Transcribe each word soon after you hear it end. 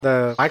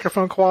The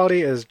microphone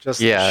quality is just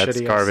yeah, shitty.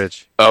 it's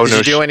garbage. Oh, did no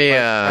you do any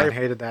I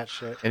hated that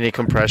shit. any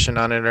compression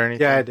on it or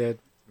anything? Yeah, I did.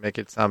 Make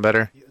it sound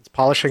better. It's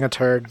polishing a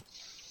turd.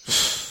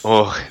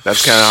 Oh,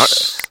 that's kind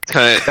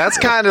of. That's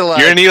kind of like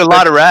You're gonna need a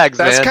lot of rags,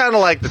 That's man. kind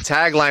of like the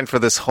tagline for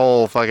this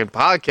whole fucking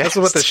podcast. That's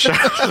what the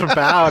show's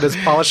about. Is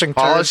polishing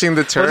Polishing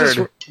the turd.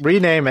 We'll just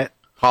rename it.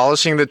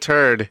 Polishing the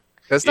turd.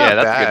 That's not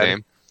that's bad. a good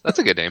name. That's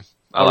a good name.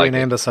 I I'll like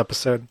rename it. this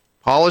episode.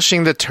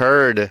 Polishing the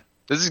turd.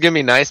 This is gonna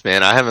be nice,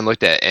 man. I haven't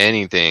looked at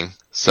anything,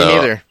 so Me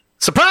neither.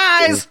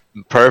 Surprise!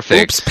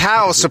 perfect. Oops,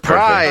 pow!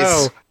 Surprise!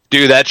 Oh,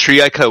 Dude, that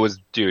tree I cut was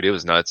it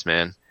was nuts,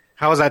 man.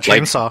 how was that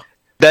Like- chainsaw?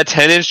 That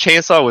 10-inch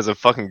chainsaw was a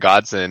fucking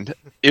godsend.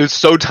 It was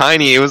so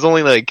tiny. It was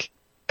only like,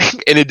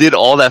 and it did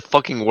all that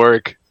fucking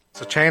work.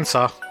 It's a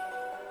chainsaw.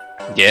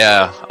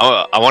 Yeah,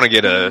 I want to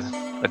get a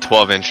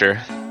 12-incher.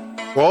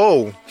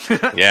 Whoa!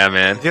 Yeah,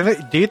 man.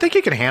 Do you think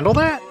you can handle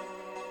that?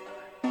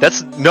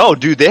 No,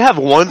 dude. They have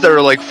ones that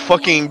are like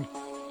fucking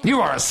You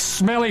are a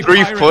smelly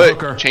 3-foot pirate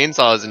hooker.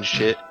 chainsaws and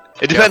shit.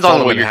 It depends fold on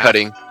them what in you're half.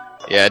 cutting.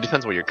 Yeah, it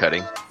depends what you're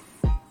cutting.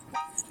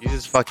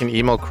 Jesus fucking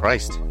emo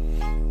Christ.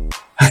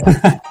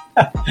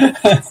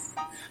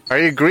 Are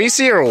you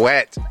greasy or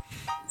wet?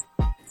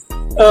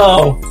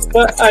 Oh,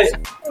 but I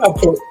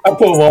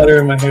put water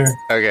in my hair.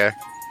 Okay.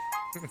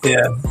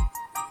 Yeah.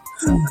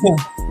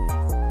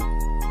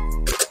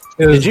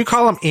 Did you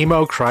call him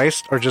emo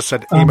Christ or just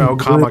said emo,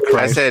 comma I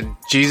Christ? said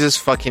Jesus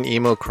fucking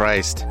emo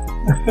Christ.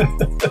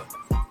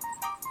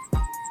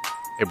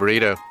 Hey,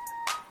 burrito.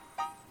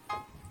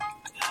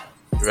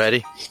 You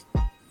ready?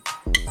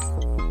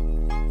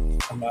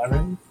 Am I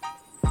ready?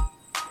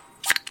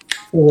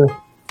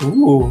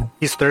 Ooh.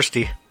 He's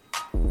thirsty.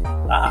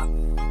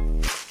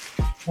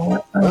 Oh.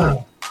 Oh.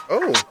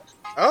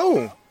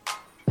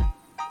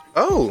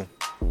 Oh.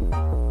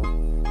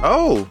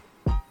 Oh.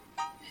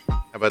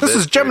 How about This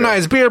is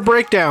Gemini's beer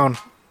breakdown.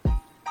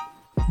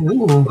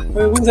 Ooh.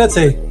 Wait, what does that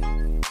say?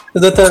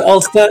 Is that the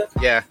alt stat?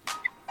 Yeah.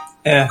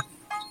 Yeah.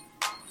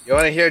 You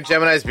want to hear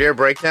Gemini's beer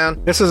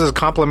breakdown? This is his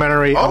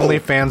complimentary Oh.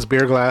 OnlyFans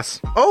beer glass.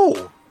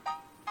 Oh.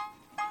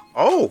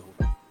 Oh.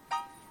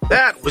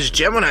 That was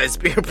Gemini's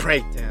beer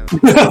breakdown.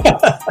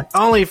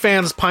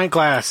 OnlyFans pint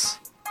glass.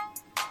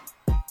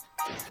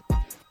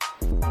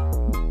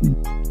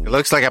 It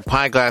looks like a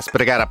pint glass,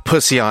 but it got a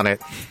pussy on it.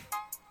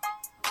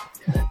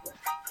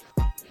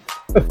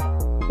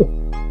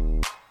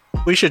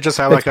 We should just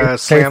have like a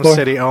Slam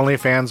City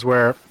OnlyFans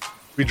where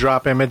we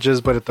drop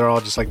images, but they're all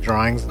just like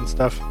drawings and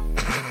stuff.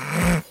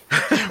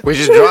 We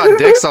just draw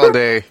dicks all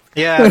day.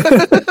 Yeah,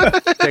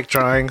 dick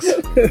drawings.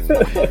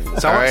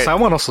 right.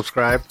 Someone will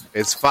subscribe.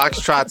 It's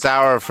Foxtrot's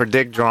hour for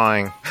dick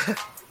drawing.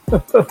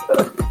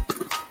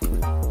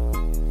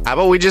 How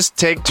about we just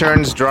take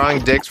turns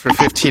drawing dicks for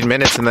 15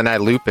 minutes and then I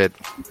loop it?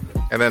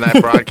 And then I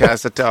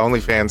broadcast it to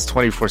OnlyFans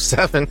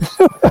 24/7.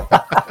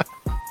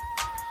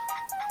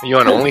 You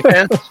on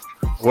OnlyFans?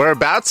 We're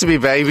about to be,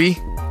 baby.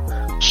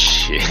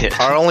 Shit.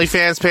 Our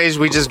OnlyFans page,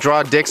 we just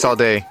draw dicks all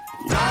day.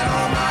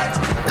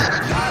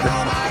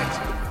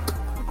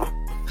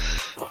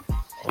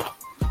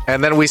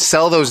 And then we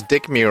sell those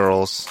dick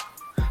murals.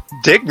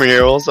 Dick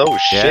murals? Oh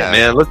shit, Yeah.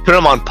 man. Let's put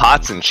them on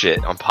pots and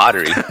shit. On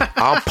pottery.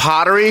 On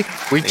pottery?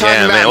 We talking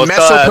Yeah, man, about we'll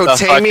sell it at the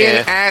Mesopotamian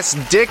fucking ass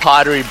dick.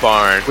 Pottery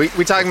barn. We talking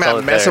We'll sell about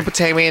it there.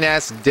 Mesopotamian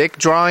ass dick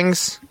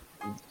drawings.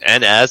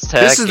 And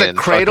Aztec. This is the and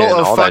cradle fucking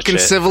of all that fucking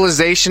shit.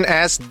 civilization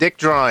ass dick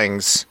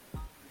drawings.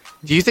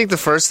 Do you think the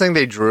first thing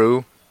they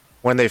drew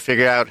when they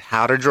figured out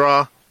how to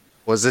draw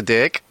was a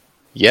dick?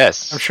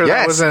 Yes. I'm sure Yes,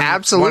 that was in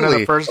absolutely. one of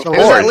the first. It was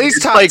at least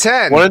It's top like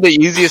 10. One of the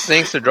easiest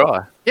things to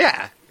draw.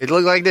 Yeah, it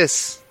looked like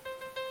this.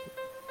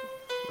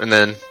 And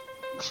then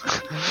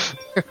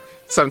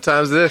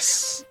Sometimes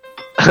this.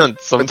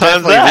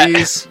 sometimes Definitely that.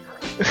 these.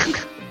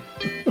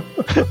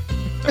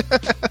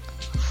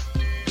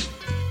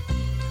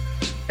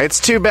 It's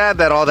too bad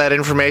that all that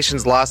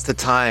information's lost to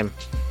time.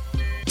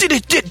 Daddy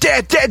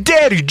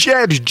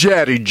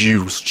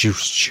juice.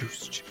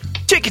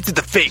 Take it to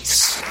the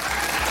face.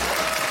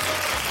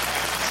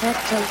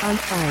 Septo on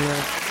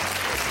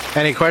fire.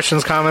 Any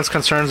questions, comments,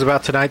 concerns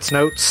about tonight's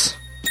notes?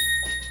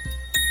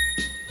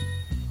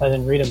 I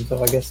didn't read them,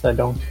 so I guess I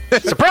don't.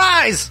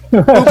 Surprise!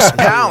 Oops,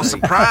 pow,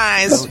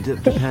 surprise!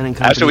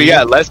 Actually, we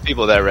got less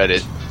people that read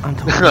it.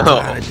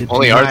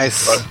 Only ours.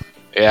 Nice.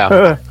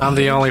 Yeah. I'm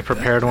the only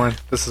prepared one.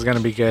 This is going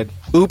to be good.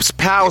 Oops,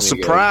 pow,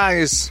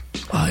 surprise!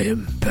 I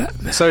am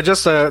Batman. So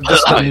just a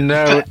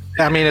note.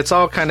 I mean, it's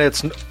all kind of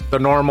it's the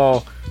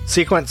normal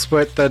sequence,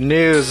 but the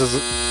news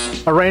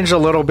is arranged a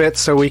little bit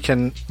so we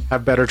can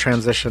have better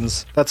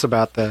transitions. That's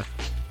about the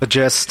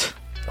gist.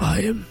 I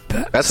am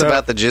Batman. That's So-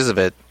 about the jizz of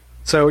it.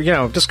 So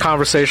just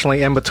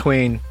conversationally in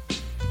between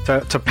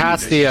to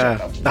pass the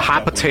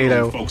hot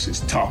potato. Folks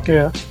is talking.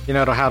 Yeah.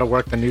 To how to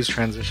work the news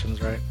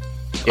transitions, right?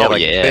 Yeah, Oh,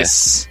 like yeah.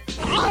 this.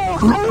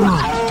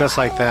 Just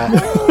like that.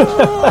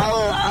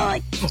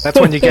 That's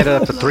when you get it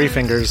up to 3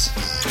 fingers.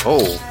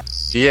 Oh.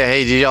 Yeah,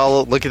 hey, did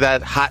y'all look at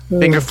that hot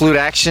finger flute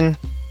action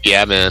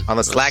Yeah, man. on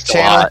the Slack It's a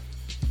channel?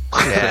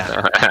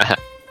 lot.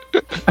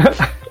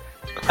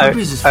 Yeah.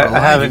 I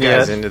haven't You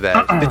guys yet. into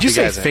that? Did you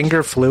say guys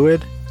finger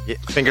fluid? Yeah,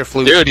 finger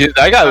fluid. Dude,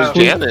 that guy was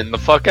jamming the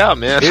fuck out,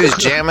 man. He was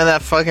jamming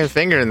that fucking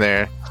finger in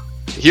there.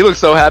 He looked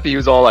so happy. He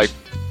was all like,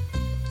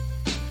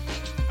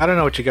 I don't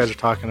know what you guys are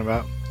talking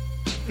about.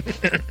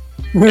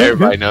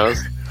 everybody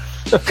knows.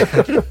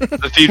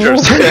 The future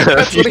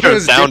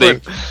of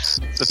sounding.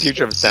 It's the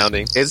future of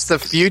sounding. It's the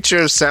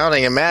future of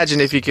sounding.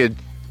 Imagine if you could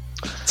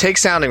take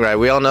sounding right.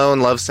 We all know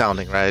and love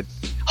sounding right.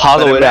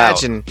 Hollow But it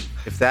out. imagine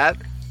if that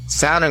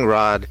sounding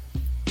rod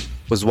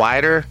was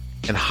wider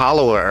and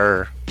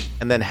hollower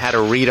and then had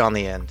a reed on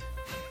the end.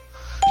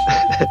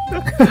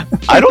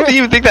 I don't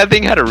even think that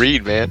thing had a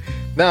reed, man.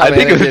 No, I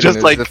think it was didn't. just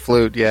like the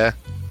flute, yeah.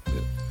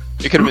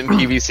 it could have been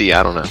PVC.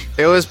 I don't know.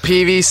 It was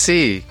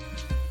PVC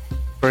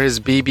for his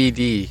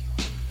BBD.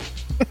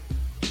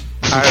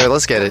 Alright,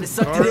 let's get it.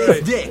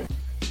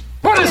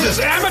 What is this,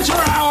 amateur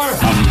hour?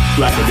 I'm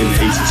blacker than the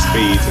ace of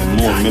spades and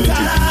more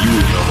militant than you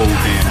and your whole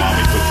damn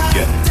army put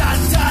together.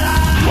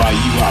 While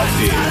you out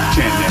there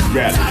chanting at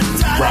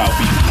rallies,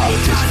 browbeating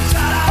politicians,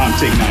 I'm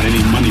taking out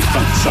any money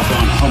funk sucker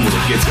on a humble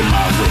that gets in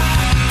my way.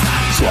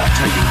 So I'll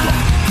tell you what.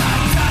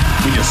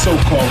 When your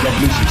so-called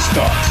revolution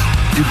starts,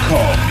 you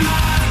call me,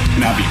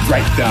 and I'll be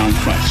right down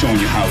front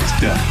showing you how it's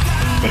done.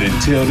 But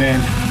until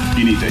then,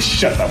 you need to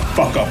shut the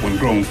fuck up when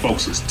grown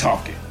folks is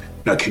talking.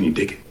 Now can you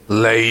dig it?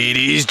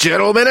 Ladies,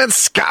 gentlemen, and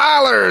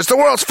scholars, the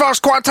world's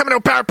first quantum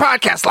powered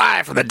podcast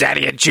live from the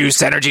Daddy and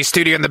Juice Energy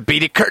Studio in the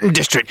Beatty Curtain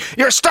District.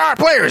 Your star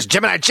players,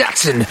 Gemini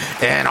Jackson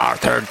and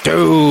Arthur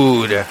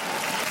Dude.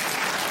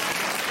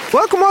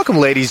 Welcome,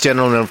 ladies,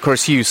 gentlemen, and of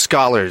course, you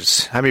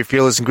scholars. I'm your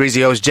fearless and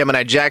greasy host,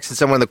 Gemini Jackson,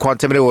 somewhere in the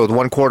Quantimeter with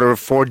 1/4 of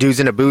 4 dudes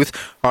in a booth,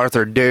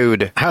 Arthur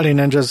Dude. Howdy,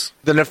 ninjas.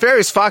 The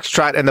nefarious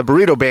Foxtrot and the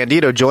Burrito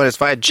Bandito join us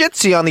via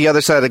Jitsi on the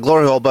other side of the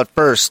glory hole, but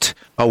first,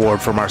 a word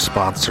from our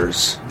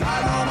sponsors.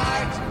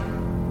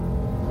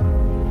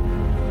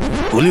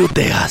 Julio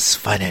Tejas,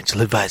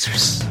 Financial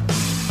Advisors.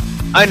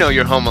 I know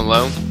you're home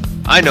alone.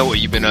 I know what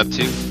you've been up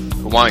to.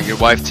 I want your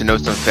wife to know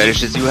some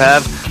fetishes you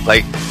have,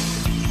 like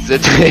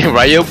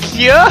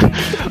Ryokia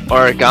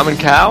or Gammon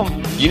Cow.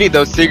 You need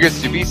those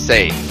secrets to be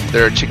safe.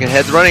 There are chicken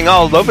heads running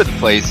all over the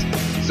place,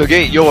 so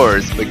get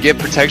yours, but get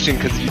protection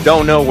because you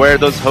don't know where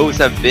those hoes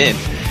have been.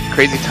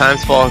 Crazy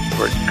times fall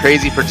for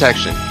crazy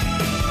protection.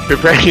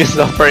 Prepare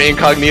yourself for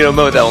incognito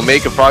mode that will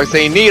make a frog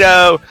say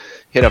Nito.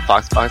 Hit up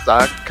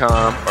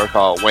foxbox.com or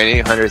call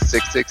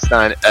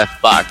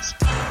 1-800-669-FBOX.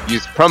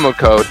 Use promo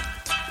code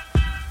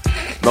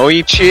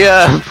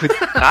Moichia.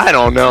 I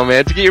don't know,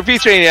 man. To get your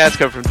feature and ass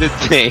cut from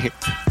Disney.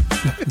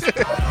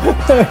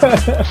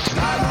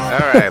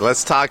 Alright,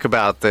 let's talk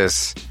about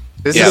this.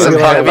 This Yeah, is some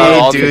let's talk about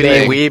all heavy-duty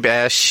today. weeb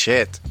ass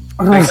shit.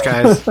 Thanks,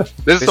 guys.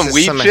 This is some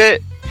weeb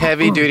shit.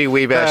 Heavy-duty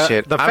weeb ass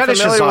shit. the I'm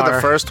fetishes familiar with the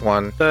are- first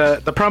one.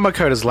 The promo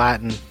code is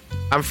Latin.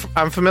 I'm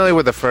familiar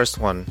with the first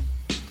one.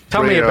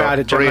 Tell me Burrito, about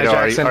it, Gemini Burrito,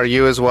 Jackson. are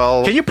you as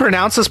well? Can you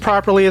pronounce this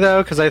properly,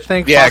 though? Because I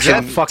think Yeah,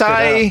 Foxtrot fucked it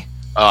up.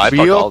 Oh, I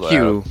fucked all that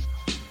Ryokyu. up.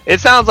 It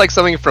sounds like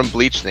something from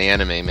Bleach, the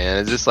anime, man.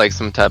 Is this like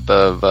some type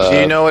of Do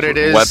you know what it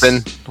is? weapon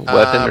or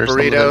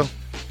Burrito. something?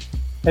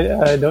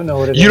 I don't know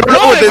what it is. You don't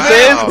know what this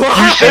is?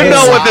 Wow. You should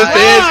know what this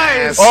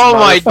Lies, is. Oh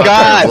my motherfucker.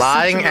 god!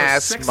 Lying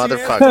ass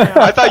motherfucker.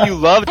 I thought you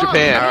loved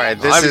Japan. All right,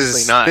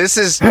 Obviously not. this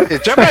is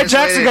Gemini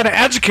Jackson going to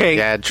educate.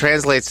 Yeah, it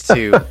translates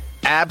to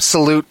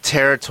absolute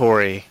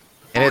territory.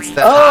 And it's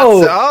the I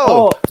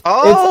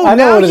know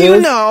now what it you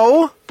is.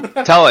 know.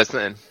 Tell us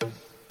then.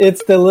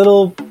 It's the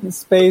little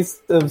space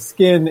of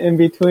skin in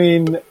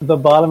between the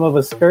bottom of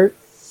a skirt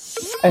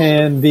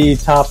and the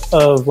top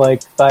of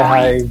like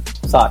thigh-high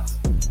socks,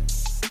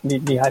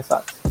 knee-high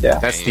socks. Yeah,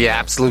 That's the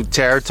absolute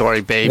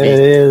territory, baby. it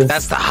is.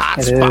 That's the hot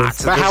It spots.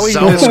 is. But how would,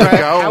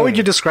 how would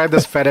you describe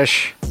this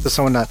fetish to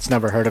someone that's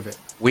never heard of it?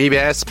 Weeb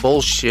ass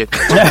bullshit.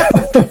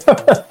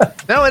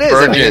 No, it is.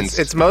 I mean, Virgins.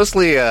 it's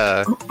mostly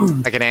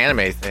like an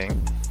anime thing.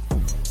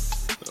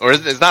 Or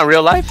is it's not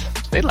real life?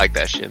 They like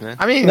that shit, man.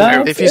 I mean,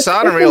 No, if you it's- saw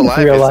it in it's real life,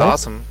 real it's life.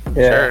 awesome.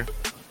 Yeah. Sure.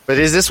 But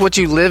is this what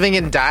you living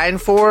and dying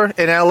for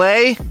in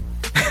LA?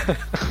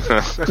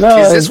 No,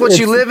 Is this what it's,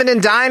 you living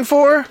and dying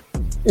for?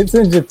 It's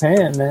in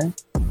Japan, man.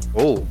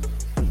 Oh,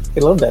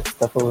 They love that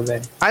stuff over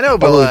there. I know,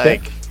 but Over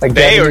like, there. Like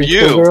They or Japanese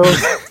you?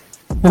 schoolgirls.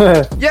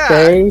 yeah,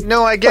 They?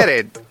 no, I get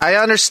it. I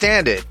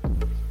understand it.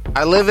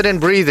 I live it and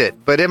breathe it.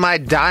 But am I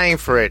dying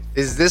for it?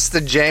 Is this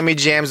the jammy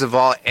jams of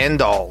all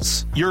end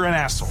alls? You're an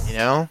asshole. You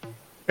know?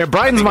 It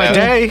brightens my Yeah.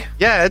 day.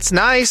 Yeah, it's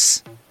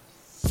nice.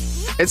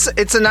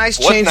 It's a nice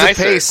What's change nicer? of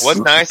pace. What's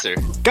nicer?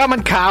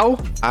 Gammon cow.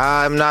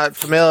 I'm not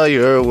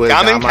familiar with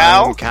Gammon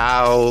cow.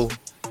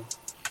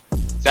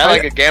 Is that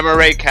like a gamma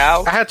ray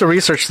cow? I had to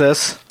research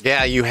this.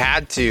 Yeah, you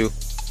had to.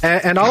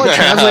 And all it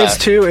translates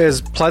to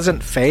is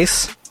pleasant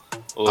face.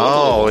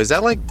 Oh, is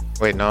that like?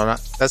 Wait, no,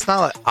 that's not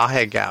like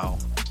ahegao,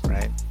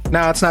 right?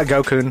 No, it's not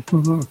Gokun.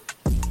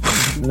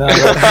 No,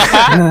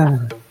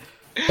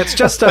 It's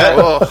just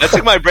That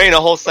took my brain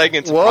a whole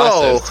second to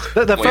Whoa. process.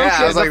 the Yeah,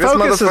 I was the like, this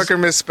focus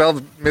is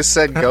motherfucker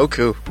missaid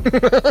Goku.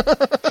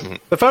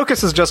 the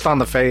focus is just on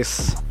the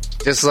face.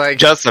 Just like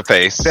Just the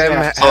face. them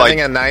Yeah. So, having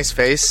like, a nice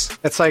face.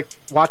 It's like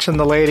watching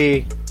the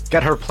lady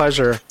get her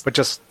pleasure, but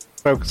just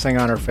focusing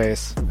on her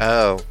face.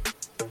 Oh.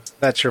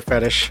 That's your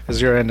fetish, is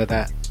you're into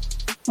that.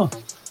 Huh.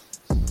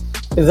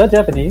 Is that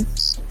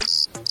Japanese?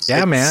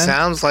 Yeah, man.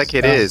 Sounds like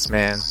it is,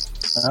 man.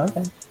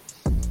 Okay.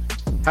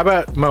 How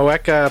about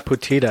Moeka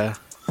Putita?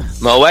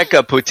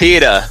 Moeka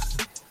Putita.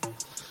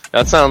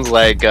 That sounds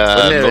like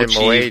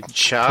Mochi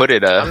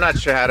Putita. I'm not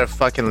sure how to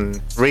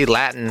fucking read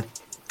Latin.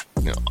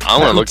 I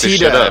want to look this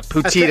shit up.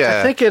 Putita.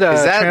 I think it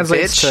is that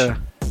translates bitch?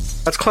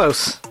 to... That's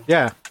close.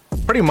 Yeah.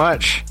 Pretty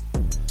much.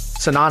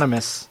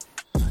 Synonymous.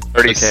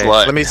 Dirty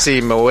slut. Let me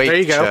see. Moecha. There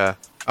you go.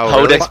 Oh,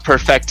 Codex really?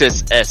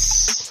 Perfectus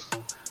S.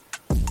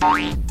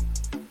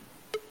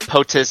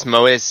 Potus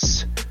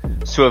Mois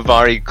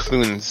Suavari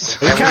Cluns.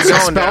 You got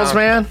some spells,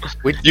 man?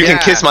 You can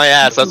kiss my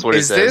ass, that's what it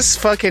Is says. this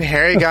fucking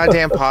Harry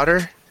goddamn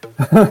Potter?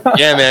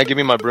 Yeah, man, give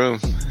me my broom.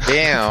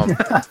 Damn.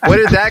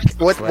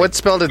 What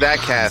spell did that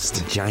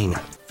cast? Vagina.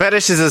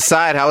 Fetishes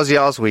aside, how was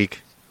y'all's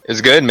week?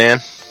 It's good, man.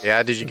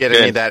 Yeah, did you get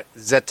any of that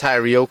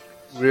Zetai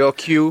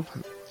Ryokyu?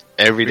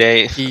 Every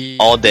day,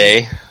 all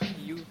day.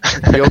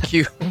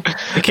 Ryokyu?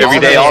 Every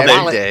day, all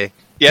day.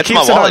 Yeah, it's He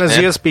my keeps it wallet, on his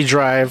man. USB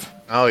drive.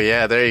 Oh,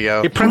 yeah, there you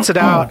go. He prints it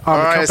out on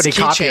the Alright, company his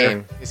copier.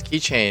 keychain. His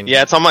keychain.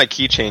 Yeah, it's on my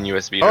keychain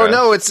USB. Oh, drive.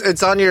 no,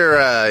 it's on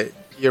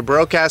your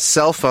broke-ass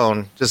cell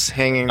phone just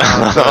hanging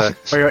on the...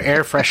 Or your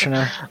air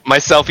freshener. My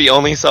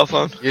selfie-only cell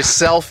phone. Your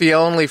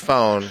selfie-only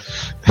phone.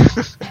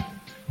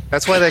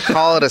 That's why they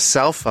call it a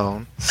cell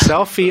phone.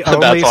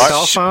 Selfie-only That's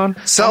cell phone?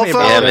 Cell Tell me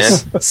phone, about Yeah,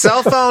 this. man.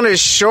 cell phone is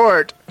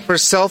short for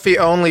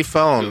selfie-only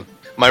phone.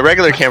 My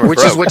regular camera Which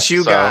broke, is what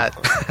you so got.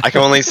 I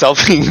can only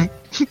selfie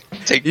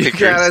take You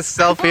pictures. got a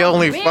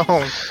selfie-only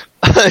phone.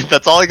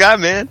 That's all I got,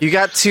 man. You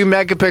got 2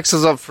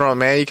 megapixels up front,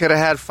 man. You could have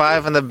had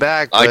 5 in the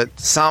back, but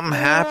something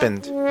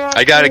happened.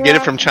 I gotta get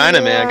it from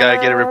China, man. I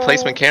gotta get a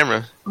replacement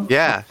camera.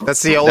 Yeah,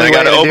 that's the Then only I way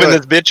gotta to open do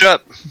this it. bitch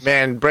up.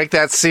 Man, break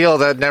that seal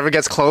that never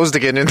gets closed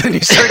again, and then you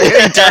start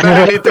getting down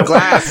underneath the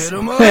glass.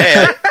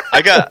 Hey,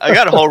 I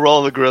got a whole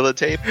roll of Gorilla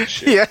Tape.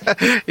 Shit.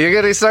 Yeah, you're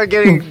gonna start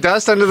getting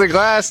dust under the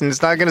glass, and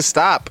it's not gonna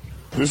stop.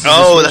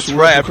 Oh, that's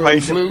right. I probably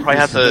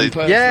have to.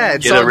 Yeah,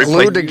 it's Get a all replay-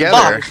 glued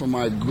together. Fuck. From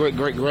my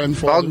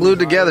great-great-grandfather. All glued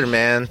together,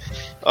 man.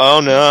 Oh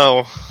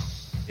no.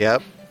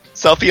 Yep.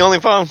 Selfie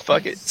only phone.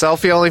 Fuck it.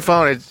 Selfie only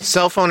phone.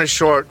 Cell phone is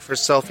short for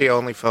selfie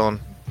only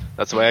phone.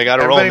 That's the way I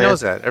gotta roll, Everybody man.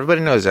 knows that.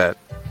 Everybody knows that.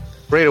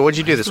 Burrito, what'd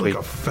you do this week?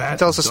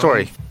 Tell us a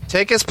story.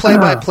 Take us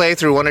play-by-play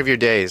through one of your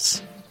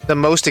days. The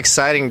most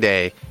exciting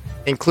day,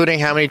 including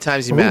how many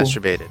times you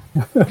masturbated.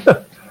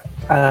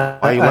 Why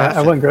are you I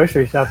laughing? went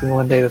grocery shopping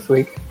one day this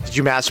week. Did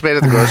you masturbate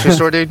at the grocery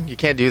store, dude? You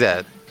can't do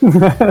that.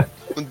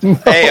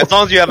 Hey, as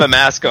long as you have a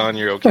mask on,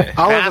 you're okay.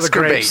 All over the Masturbate.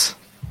 grapes.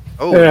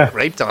 Oh, Yeah. you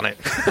raped on it.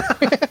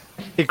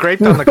 He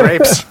graped on the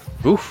grapes.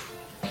 Oof.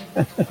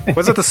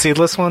 Was it the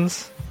seedless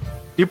ones?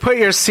 You put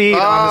your seed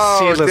on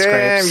the seedless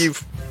damn, grapes. you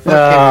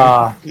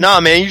Ah, Nah,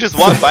 man, you just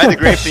walk by the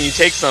grapes and you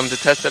take some to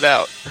test it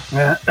out.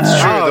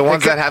 It's true. The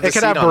ones that have the It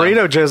could seed have on them.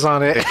 burrito jizz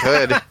on it. It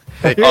could.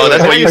 Oh,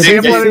 that's what you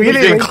You did.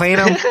 didn't even clean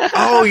them.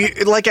 Oh,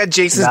 like at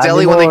Jason's Not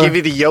Deli when they anymore. give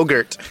you the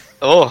yogurt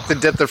Oh, to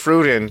dip the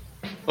fruit in.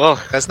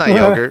 oh. That's not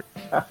yogurt.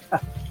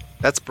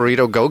 That's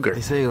burrito They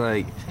go-gurt. say,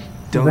 like,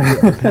 don't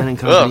get the pen and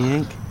company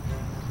ink.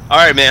 All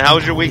right, man. How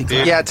was your week,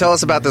 dude? Yeah, tell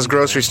us about this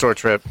grocery store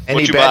trip. Any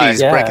What'd you buy?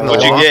 Betty's Yeah. breaking the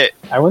What'd you law? get?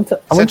 I went to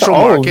Central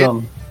all Market? of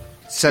them.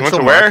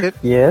 Central You went to where? Market?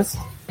 Yes.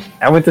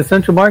 I went to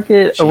Central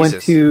Market. I went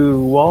Jesus. to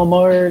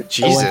Walmart.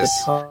 Jesus.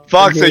 I went to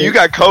Fuck, so Target. you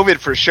got COVID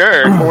for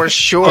sure. For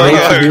sure. Oh, you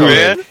got yeah,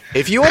 COVID. man.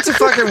 If you went to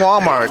fucking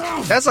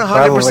Walmart, that's 100%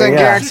 Probably, yeah.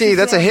 guaranteed.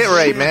 That's a hit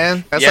rate,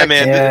 man. That's Yeah, like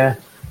man. Yeah.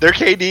 Their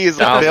KD is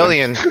a 1,000.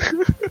 billion.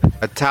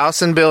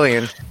 1,000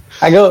 billion.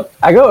 I go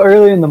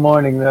early in the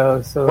morning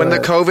though. So When the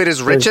that COVID is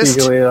there's richest?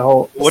 usually a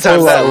whole What whole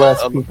time's lot that?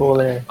 less people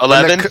there.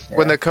 11?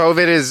 When the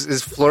COVID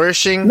is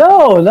flourishing?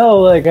 No,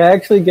 like I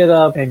actually get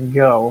up and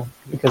go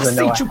because I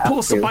know I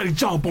have to.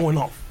 jawbone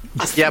off.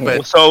 Yeah,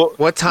 but So,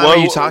 what time are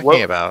you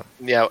talking about?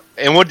 Yeah,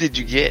 and what did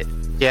you get?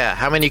 Yeah,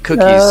 how many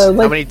cookies? Like-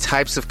 how many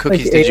types of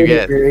cookies Like did you 8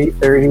 get? or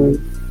 8:30.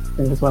 I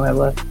think is when I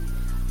left.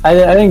 I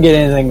didn't get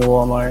anything to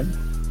Walmart.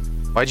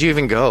 Why'd you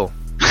even go?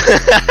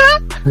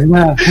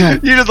 I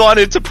You just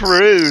wanted to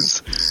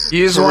peruse.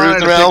 You just Peruse wanted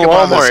to around think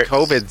about this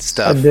Walmart. COVID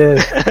stuff. did.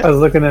 I was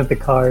looking at the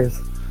cars.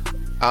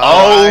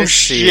 Oh, I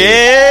see.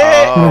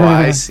 shit. Oh,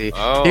 I see.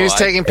 Oh, He was I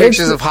taking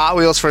pictures of Hot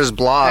Wheels for his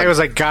blog. I was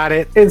like, got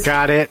it. It's-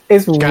 Got it.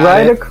 It's Got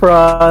right it.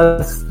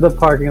 across the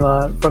parking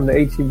lot from the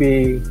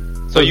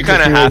HEB. So you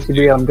kind of the have HEB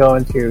to. I'm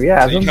going to.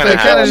 Yeah, So you I'm kinda like,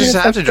 have oh, to just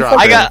it's have to like- drop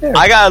it's it. like there.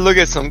 I gotta look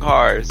at some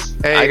cars.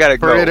 Hey, I gotta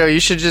Burrito, go. you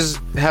should just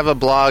have a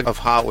blog of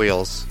Hot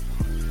Wheels.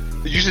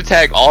 You should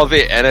tag all of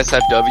it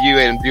NSFW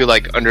and do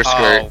like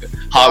underskirt Oh,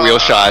 Hot Wheel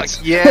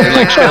shots. Yeah. And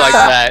like shit like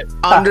that.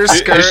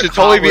 Underskirt. It should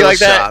totally Hot be Wheel like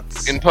that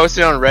shots. and post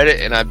it on Reddit.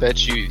 And I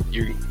bet you're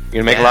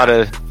gonna make Yeah.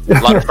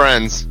 a lot of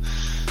friends.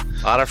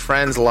 A lot of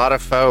friends, a lot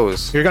of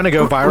foes. You're gonna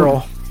go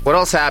viral. What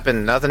else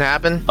happened? Nothing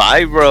happened?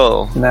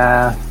 Viral.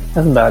 Nah,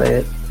 that's about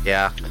it.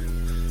 Yeah.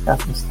 Got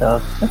some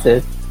stuff. That's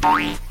it.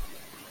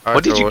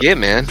 What did you get,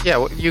 man? Yeah,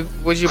 what'd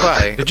you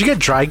buy? Did you get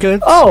dry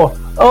goods? Oh,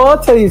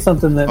 I'll tell you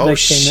something that came in.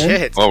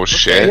 shit! Oh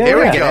shit! Yeah, Here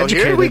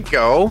we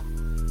go.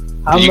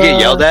 Did you get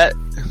yelled at?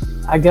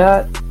 I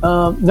got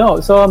no.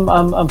 So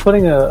I'm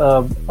putting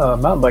a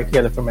mountain bike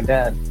together for my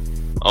dad.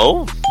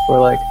 Oh.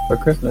 For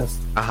Christmas.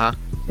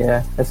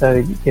 Yeah,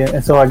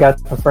 and so I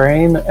got the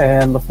frame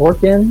and the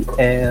fork in,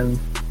 and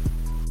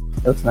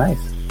it looks nice.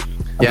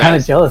 I'm kind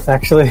of jealous,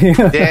 actually.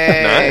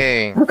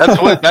 Dang.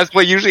 That's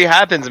what usually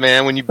happens,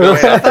 man, when you build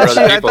stuff for other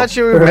people. I thought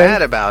you were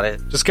mad about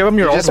it. Just give them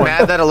your You're old just one.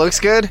 mad that it looks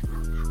good?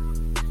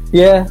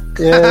 Yeah,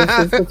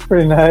 it looks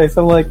pretty nice.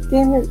 I'm like,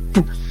 damn it.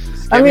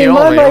 I me mean, your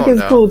my own, bike you is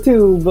don't cool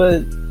too,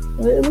 but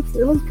it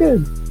looks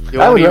good. You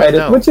I won't would even ride it,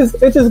 know. which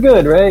is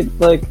good, right?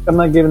 Like, I'm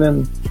not giving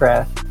him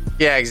trash.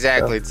 Yeah,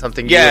 exactly. It's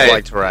something you would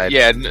like to ride.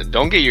 Yeah,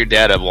 don't get your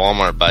dad a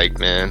Walmart bike,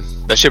 man.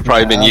 That shit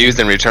probably been used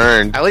and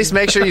returned. At least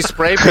make sure you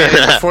spray paint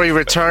it before you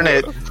return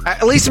it.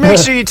 At least make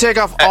sure you take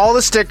off all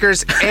the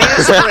stickers and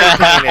spray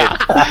paint it.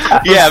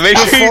 Yeah, make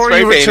sure you Before spray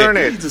you paint return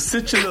it. it.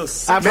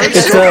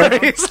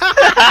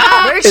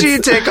 Make sure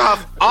you take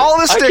off all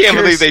the stickers. I can't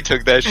believe they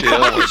took that shit. Oh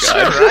my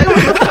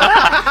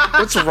god.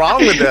 What's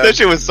wrong with that? That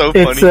shit was so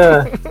funny.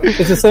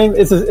 It's the same.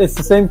 It's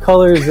the same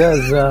colors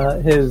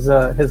as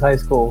his high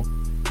school.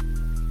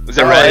 Is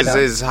that right?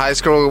 His high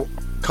school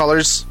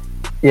colors?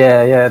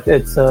 Yeah.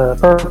 It's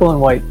purple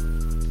and white.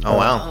 Oh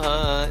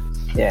wow.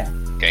 Yeah.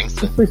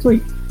 Gangsta. It's pretty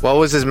sweet. What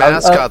was his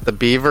mascot? The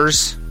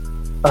Beavers?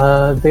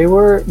 They're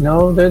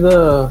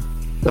the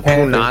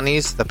Panthers.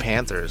 Punanis? The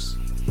Panthers.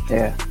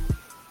 Yeah.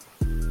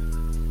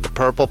 The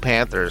Purple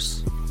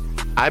Panthers.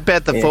 I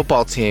bet the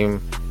football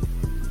team,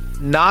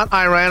 not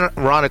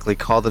ironically,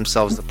 call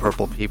themselves the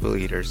Purple People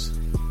Eaters.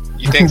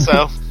 You think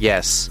so?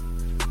 Yes.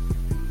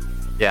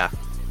 Yeah.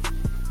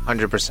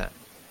 100%.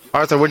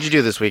 Arthur, what'd you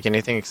do this week?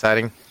 Anything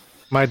exciting?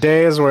 My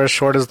days were as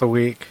short as the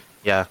week.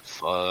 Yeah.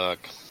 Fuck.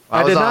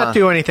 I did not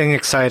do anything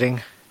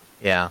exciting.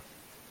 Yeah.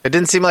 It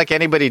didn't seem like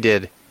anybody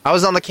did. I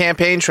was on the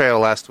campaign trail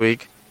last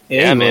week.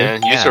 Yeah,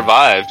 man. You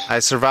survived. I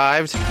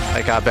survived.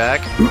 I got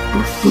back.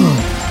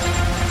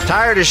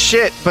 Tired as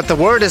shit, but the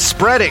word is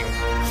spreading.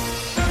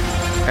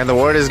 And the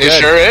word is good. It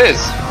sure is.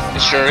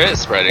 It sure is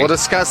spreading. We'll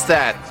discuss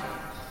that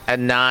at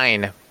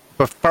 9.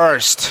 But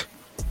first,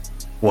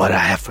 what I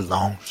have for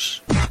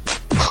lunch.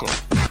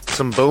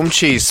 Some Boom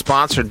Cheese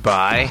sponsored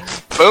by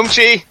Boom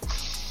Cheese.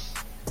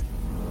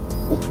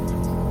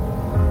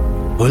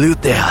 Julio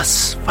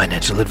Tejas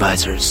Financial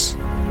Advisors.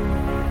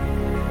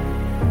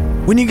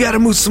 When you gotta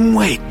move some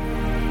weight,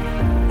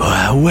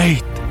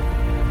 wait.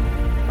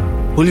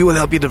 Julio will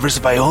help you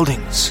diversify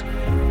holdings.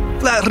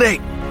 Flat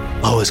rate,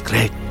 always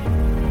great.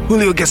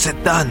 Julio gets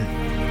it done.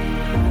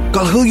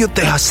 Call Julio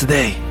Tejas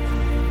today,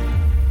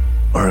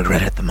 or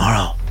regret it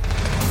tomorrow.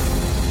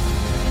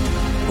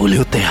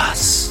 Julio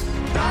Tejas.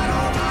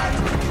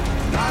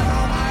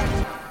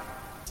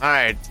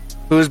 Alright,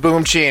 who's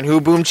Boom Chi and who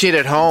Boom Chi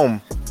at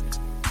home?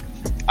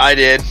 I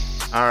did.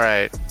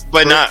 Alright.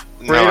 But not...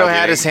 Burrito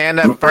had his hand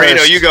up first.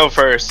 Burrito, you go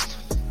first.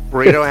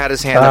 Burrito had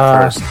his hand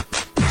up first.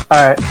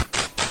 Alright.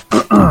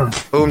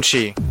 Boom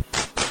Chi.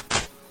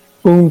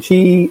 Boom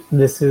Chi,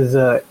 this is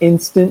an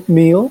instant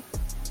meal.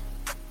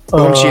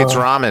 Boom Chi, it's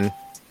ramen.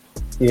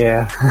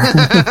 Yeah.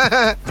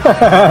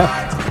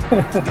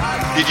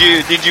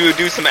 Did you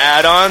do some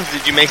add-ons?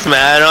 Did you make some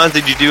add-ons?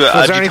 Did you do a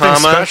Was there anything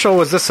ajitama? special?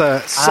 Was this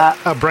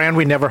a brand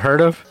we never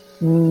heard of?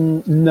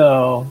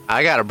 No.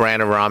 I got a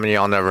brand of ramen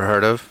y'all never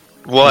heard of.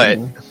 What?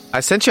 I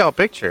sent y'all a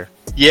picture.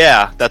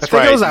 Yeah, that's I think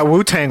right. it was that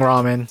Wu-Tang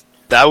ramen.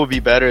 That would be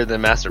better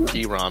than Master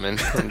P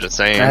ramen. I'm just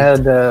saying. I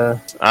had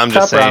I'm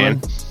just top saying.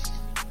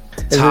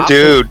 ramen.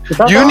 Dude,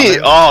 top you ramen?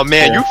 need... Oh,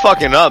 man, you're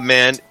fucking up,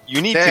 man.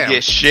 You need Damn. to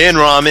get Shin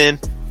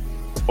ramen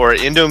or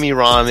Indomie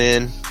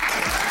ramen.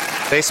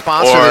 They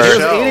sponsor Or- the He was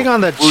show. eating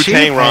on the cheap,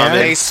 Wu-Tang man. ramen.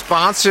 They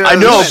sponsor I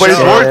know, the but it's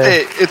show. worth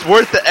it. It's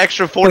worth the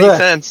extra 40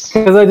 cents.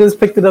 Because I just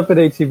picked it up at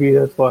HEB,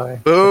 that's why.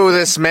 Boo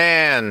this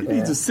man. You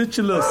need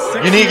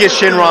to get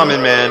Shin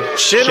ramen, man.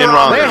 Shin Shin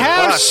ramen. They ramen.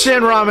 have Bust.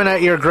 Shin ramen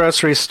at your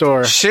grocery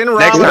store. Shin ramen.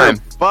 Next time.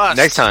 Bust.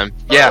 Next time.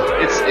 Yeah,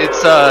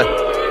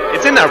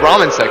 it's in that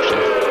ramen section.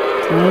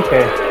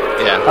 Okay.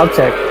 Yeah. I'll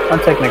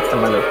check next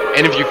time I go.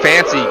 And if you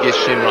fancy, get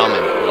Shin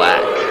ramen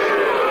black.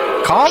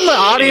 Calm the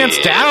audience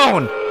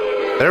down.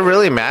 They're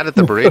really mad at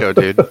the burrito,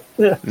 dude.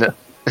 No.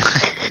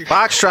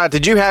 Foxtrot,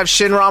 did you have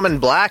Shin ramen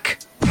black?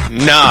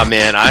 Nah,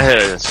 man, I had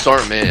an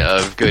assortment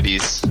of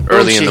goodies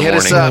early in the hit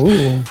us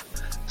morning. up. Ooh.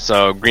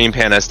 So Green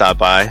Panda stopped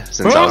by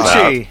since I was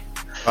out. Boom-chi.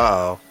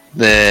 Uh-oh.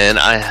 Then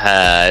I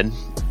had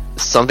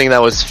something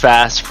that was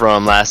fast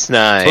from last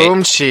night.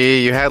 Boom Chi,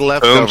 you had Boom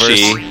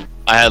leftovers. Chi.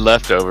 I had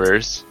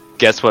leftovers.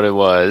 Guess what it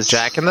was?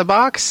 Jack in the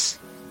Box?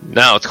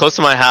 No, it's close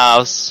to my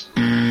house.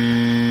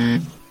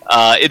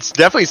 It's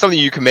definitely something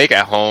you can make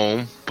at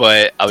home,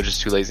 but I was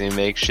just too lazy to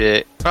make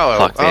shit.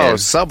 Fuck, man.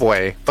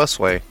 Subway.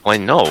 Busway. Why,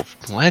 no.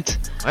 What?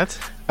 What?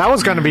 That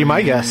was going to be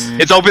my guess.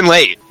 It's open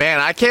late. Man,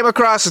 I came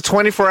across a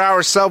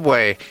 24-hour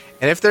Subway,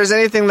 And if there's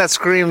anything that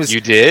screams,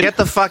 You did? get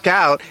the fuck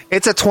out,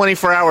 it's a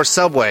 24-hour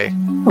subway.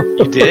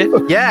 You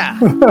did? Yeah.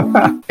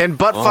 In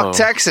buttfuck,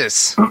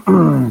 Texas.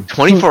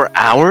 24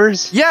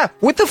 hours? Yeah.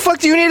 What the fuck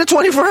do you need a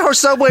 24-hour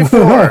subway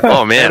for?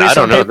 Oh, man, I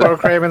don't know People are that.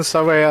 craving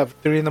Subway up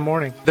 3 in the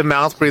morning. The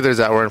mouth breathers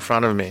that were in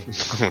front of me.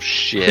 Oh,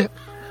 shit.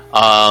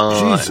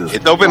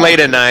 It's open late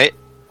at night.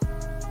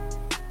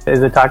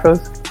 Is it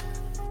tacos?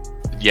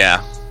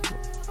 Yeah.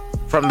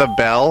 From the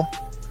Bell.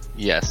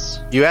 Yes.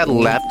 You had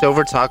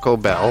leftover Taco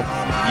Bell.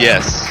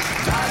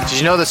 Yes. Did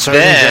you know the Surgeon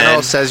Then-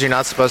 General says you're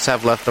not supposed to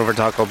have leftover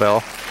Taco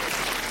Bell?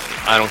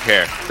 I don't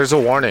care. There's a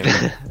warning.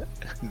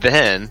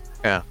 Then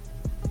Yeah.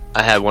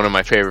 I had one of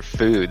my favorite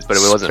foods, but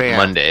it wasn't Spam.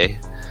 Monday.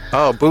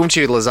 Oh,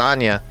 Boomchi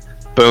lasagna.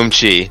 Boom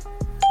chi.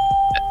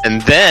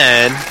 And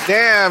then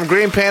Damn,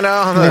 Green Panda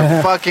on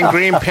the fucking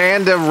Green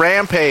Panda Is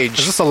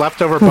rampage. this a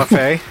leftover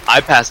buffet? I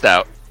passed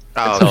out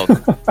Oh,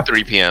 until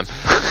 3 p.m.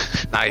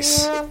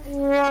 nice.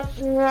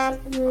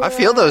 I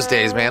feel those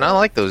days, man. I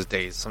like those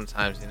days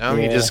sometimes, you know?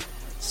 You Yeah. just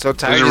so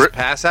tired, It you was just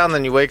pass out, and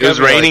then you wake It up. was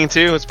and you're raining like,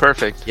 too. It was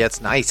perfect. yeah,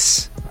 it's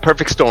nice.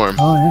 Perfect storm.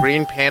 Oh, yeah.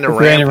 Green Panda It's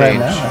raining right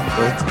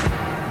rampage.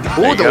 now,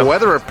 There Ooh, you the go.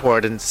 weather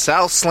report in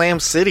South Slam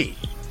City.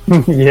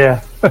 actually.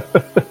 Yeah.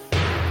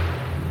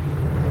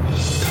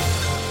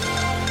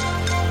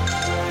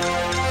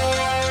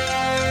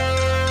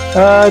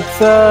 It's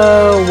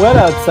wet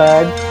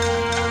outside.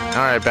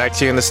 All right, back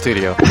to you in the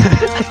studio.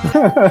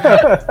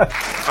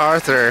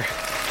 Arthur,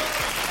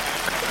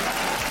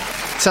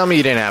 tell me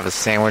you didn't have a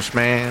sandwich,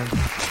 man.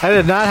 I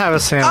did not have a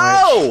sandwich.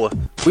 Oh!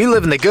 We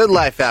live in the good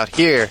life out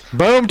here.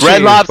 Boom cheese.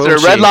 Red Lobster.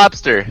 Boom Red chi.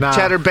 Lobster. Nah.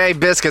 Cheddar Bay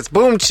Biscuits,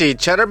 Boom Chi.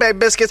 Cheddar Bay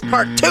Biscuits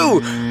Part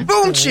 2,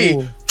 Boom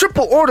Chi.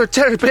 Triple order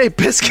Cheddar Bay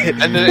Biscuit.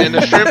 And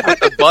the shrimp with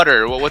the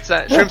butter. What's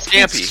that? Shrimp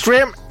scampi.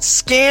 Shrimp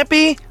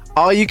Scampi.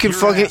 All you can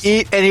fucking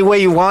eat any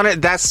way you want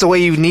it. That's the way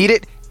you need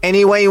it.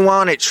 Any way you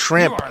want it. You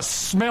Shrimp. are a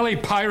smelly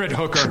pirate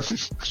hooker.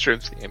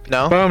 Shrimp scampi.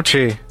 No? Boom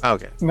chi.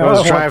 Okay. No, was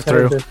I want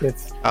drive-thru. cheddar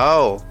biscuits.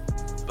 Oh.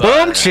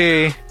 Boom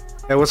chi.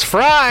 It was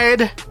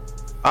fried.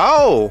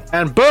 Oh.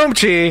 And boom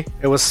chi.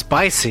 It was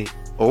spicy.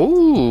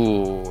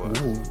 Ooh.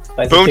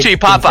 Spicy Boom chi chicken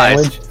Popeyes.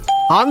 sandwich.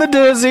 On the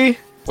dizzy.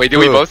 Wait, did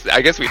we Ooh. both?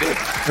 I guess we did.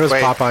 It was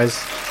Wait. Popeyes.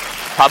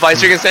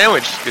 Popeyes chicken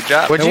sandwich. Good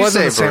job. What'd It you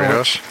wasn't say, a Burrito?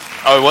 sandwich.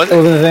 Oh, it It wasn't?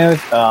 wasn't a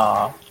sandwich?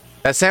 Oh.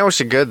 That sandwich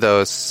is good,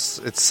 though.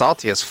 It's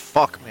salty as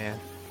fuck, man.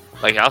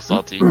 Like how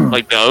salty?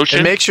 Like the It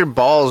ocean? makes your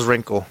balls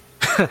wrinkle.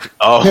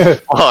 Oh,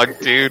 fuck,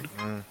 dude.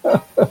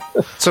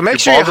 So make Your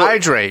sure you balls will-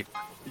 hydrate.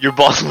 Your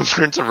balls will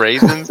turn to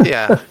raisins?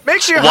 Yeah.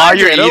 Make sure you While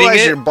you're hydrate, eating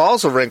otherwise it? your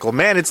balls will wrinkle.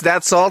 Man, it's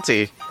that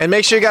salty. And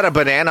make sure you got a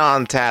banana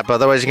on tap,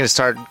 otherwise you're going to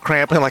start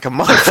cramping like a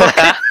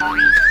motherfucker.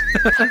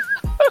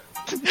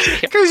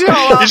 Because you're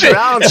all It should,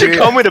 around, it should dude.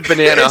 come with a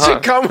banana, It huh?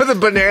 should come with a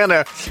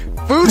banana.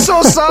 Food's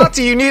so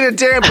salty, you need a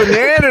damn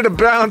banana to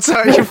bounce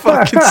out your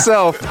fucking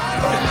self.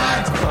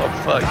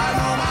 Oh,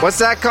 fuck. What's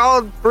that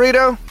called,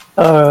 Burrito?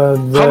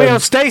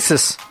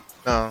 Homeostasis.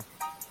 No,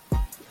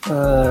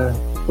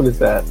 What is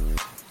that?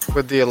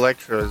 with the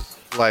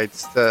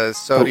electrolytes, the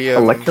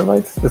sodium.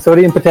 Electrolytes? The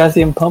sodium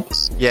potassium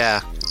pumps?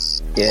 Yeah.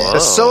 Yeah. The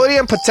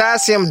sodium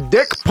potassium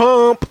dick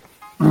pump.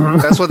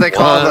 That's what they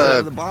call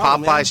the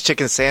Popeyes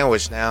chicken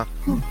sandwich now.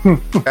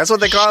 That's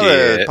what they call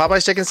the Shit.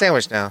 Popeyes chicken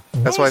sandwich now.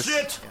 That's why.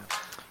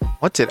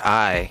 What did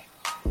I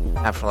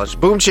have for lunch?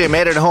 Boom Chi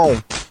made it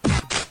home.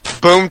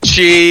 Boom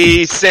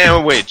cheese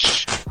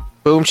sandwich.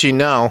 Boom Chi,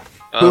 no.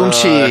 Boom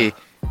Chi.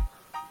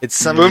 It's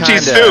some Boom kind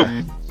cheese soup.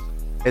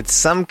 It's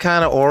some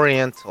kind of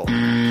Oriental.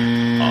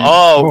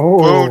 Oh, Oh.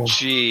 boom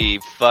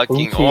cheese. Fucking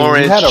Boom chi.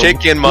 orange You had a-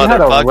 chicken, you had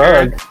a motherfucker.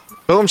 rug.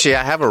 Boom Chi,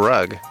 I have a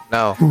rug.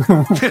 No,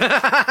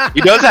 He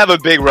does have a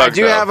big I rug,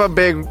 do though. have a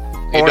big.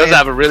 He does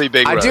have a really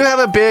big I rug. do have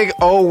a big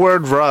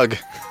O-word rug.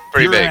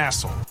 Pretty You're an big.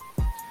 asshole.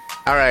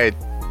 All right,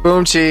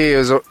 Boom Chi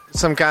is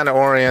some kind of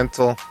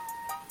Oriental.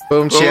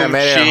 Boom Chi, I Boom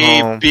made it at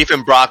cheese, home. beef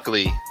and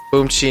broccoli.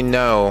 Boom Chi,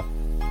 no.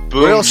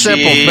 Boom Real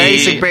simple, cheese.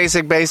 basic.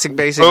 Boom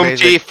basic.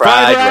 cheese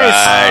fried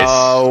rice.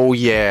 Oh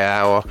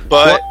yeah. Well,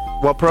 But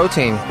what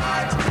protein?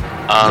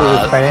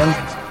 Was it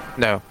spam?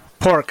 No,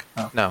 Pork.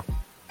 no,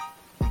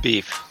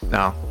 beef.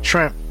 no.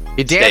 Shrimp.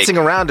 You're dancing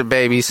around it,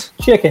 babies.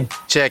 Chicken.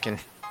 Chicken.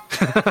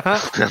 I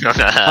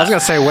was going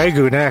to say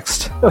Wagyu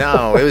next.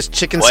 No, it was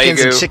chicken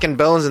skins and Wagyu. chicken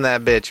bones in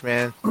that bitch,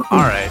 man. All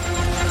right.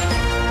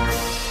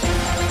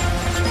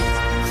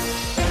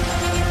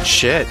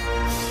 Shit.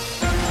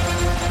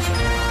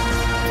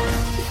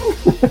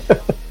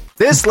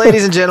 This,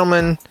 ladies and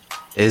gentlemen,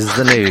 is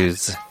the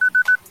news.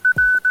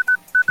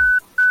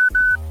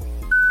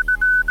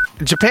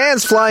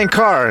 Japan's flying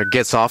car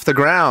gets off the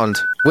ground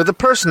with a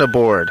person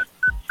aboard.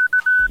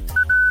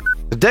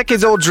 The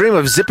decades-old dream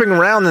of zipping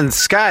around in the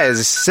sky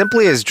as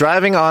simply as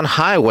driving on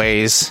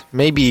highways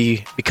may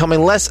be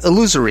becoming less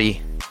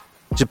illusory.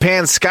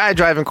 Japan's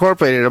SkyDrive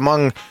Incorporated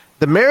among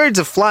the myriads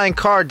of flying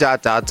car ...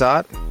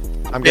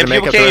 I'm Yeah, gonna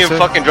make people up the can't rest even of it.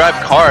 fucking drive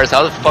cars.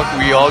 How the fuck are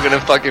we all gonna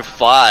fucking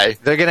fly?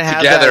 They're gonna have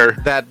together.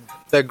 that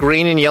the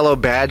green and yellow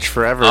badge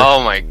forever.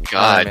 Oh my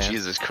god, man.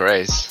 Jesus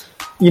Christ.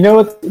 You know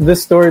what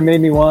this story made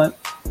me want?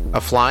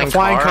 A flying A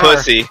flying car. car.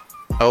 Pussy.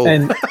 Oh,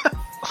 And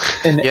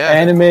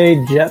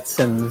anime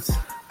Jetsons.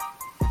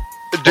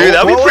 Dude,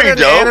 that'd be What pretty would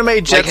an dope. anime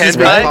Like Jetsons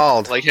be hentai?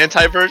 called? Like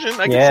hentai version?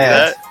 I can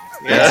Yes. see that.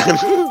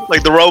 Yeah.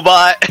 Like the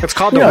robot. It's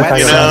called You the know Wet what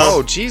I'm Sins. talking about.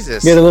 Oh,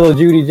 Jesus. Get a little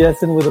Judy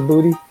Jetson with a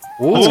booty.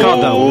 It's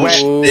called the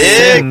Wet Dick.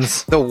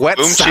 Sins. The Wet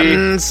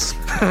Boomchi. Sons.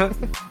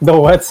 The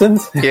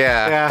Wetsons? Yeah.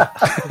 Yeah,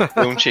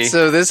 Boomchi.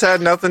 So this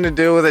had nothing to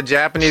do with a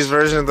Japanese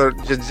version of the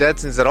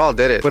Jetsons at all,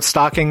 did it? with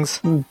stockings.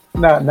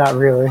 Not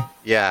really.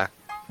 Yeah.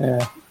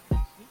 Yeah.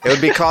 It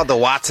would be called the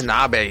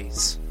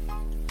Watanabes.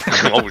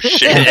 Oh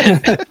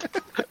shit.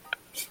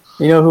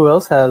 You know who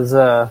else has?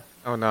 Oh,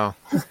 no.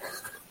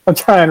 I'm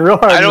trying real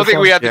hard. I don't this think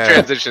one. we have to Yeah.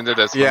 transition to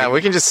this one. Yeah,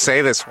 we can just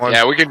say this one.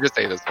 Yeah, we can just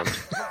say this one.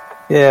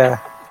 Yeah.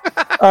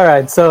 All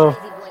right. So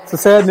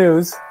sad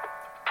news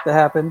that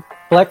happened.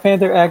 Black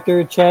Panther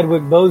actor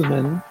Chadwick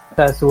Boseman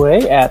passed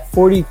away at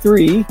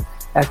 43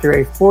 after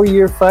a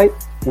 4-year fight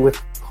with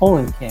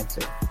colon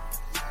cancer.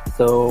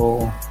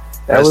 So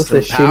that Rest was the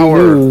in shitty power.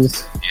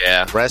 news.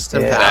 Yeah. Rest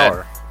in Yeah.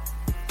 power.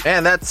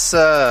 Man, that's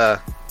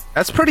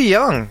pretty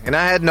young, and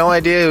I had no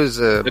idea he was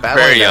battling very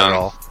that young. at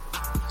all.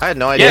 I had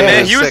no idea. Yeah,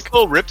 man, he was sick.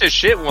 still ripped as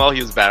shit while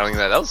he was battling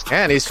that. That was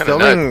Man, he's kinda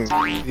filming.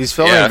 nuts. He's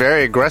filming Yeah.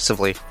 very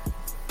aggressively,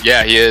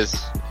 Yeah, he is.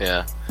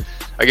 Yeah.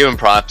 I give him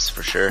props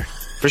for sure.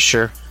 for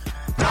sure.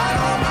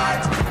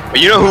 But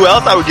you know who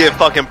else I would give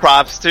fucking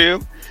props to?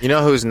 You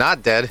know who's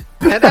not dead?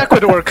 An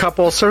Ecuador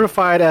couple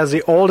certified as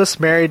the oldest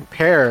married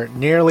pair,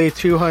 nearly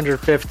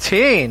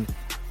 215.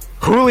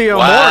 Julio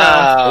Mora,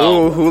 Wow.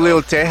 Ooh,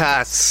 Julio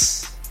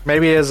Tejas,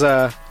 maybe his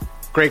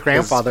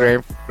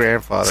great-grandfather,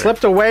 grandfather.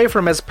 slipped away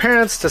from his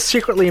parents to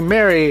secretly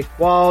marry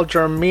while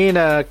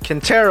Germina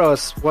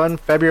Quinteros one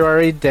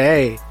February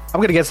day. I'm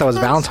going to guess that was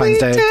Valentine's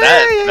Day.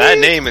 That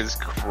name is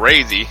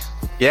crazy.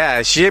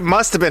 Yeah, she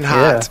must have been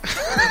hot.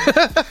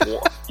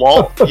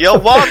 Yo,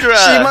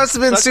 Waldra. She must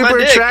have been Suck my super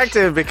dick.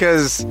 attractive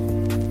because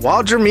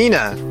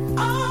Waldromina.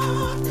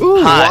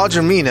 Ooh, Hot.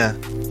 Waldromina.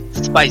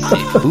 Spicy.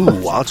 Ooh,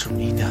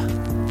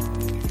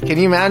 Waldromina. Can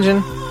you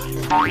imagine?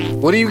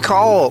 What do you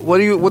call?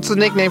 What's the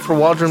nickname for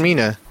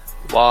Waldromina?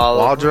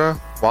 Waldra?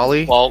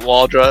 Wally?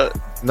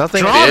 Waldra.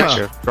 Nothing. Drama.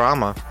 Picture.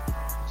 Drama.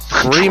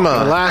 It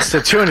Rima.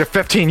 lasted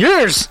 215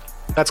 years.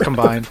 That's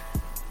combined.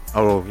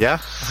 Oh yeah,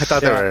 I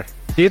thought they Yeah. were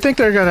Do you think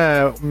they're going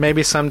to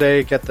maybe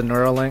someday get the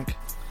Neuralink?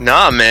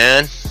 Nah,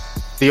 man.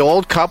 the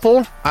old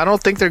couple. I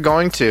don't think they're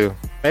going to.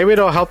 Maybe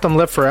it'll help them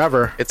live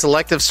forever. It's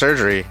elective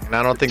surgery, and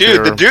I don't think. Dude,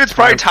 the they're dude's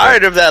probably trying for it.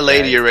 tired of that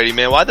lady already,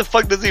 man. Why the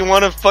fuck does he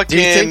want to fucking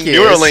think he is?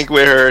 Neuralink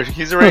with her?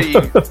 He's already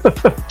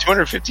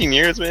 215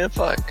 years, man.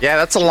 Fuck. Yeah,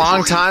 that's a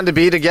long time to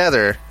be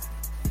together.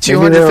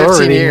 Maybe they're 215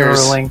 already years.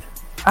 Neuralink.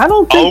 I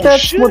don't think Oh,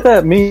 that's shit. what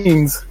that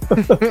means.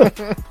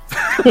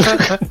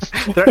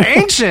 They're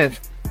ancient.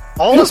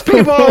 Oldest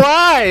people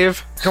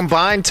alive.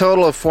 Combined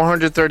total of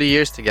 430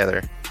 years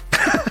together.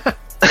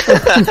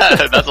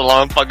 That's a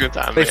long fucking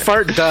time, They man.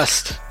 fart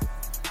dust.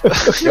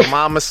 Your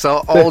mama's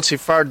so old she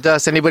fart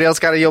dust. Anybody else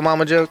got a yo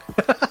mama joke?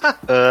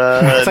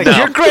 It's like no.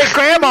 your great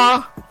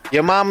grandma.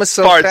 Your mama's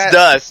so Farts fat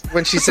dust.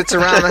 when she sits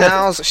around the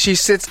house. She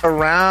sits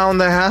around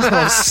the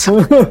house.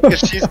 Because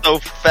she's so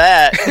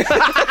fat.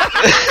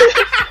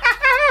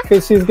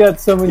 Because she's got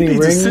so many You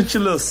need to rings. sit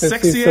your little 'cause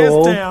sexy she's so ass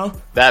old.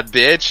 down. That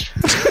bitch.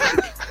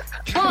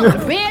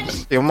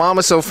 Your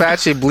mama's so fat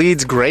she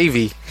bleeds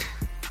gravy.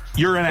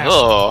 You're an asshole.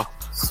 Oh.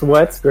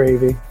 Sweats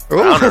gravy.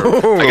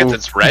 I guess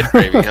it's red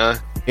gravy, huh?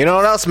 You know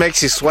what else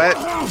makes you sweat?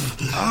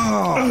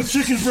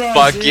 Chicken fries.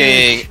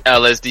 Fucking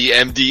LSD,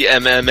 MD,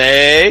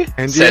 MMA.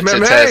 And Set to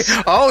MMA. test.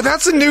 Oh,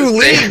 that's a new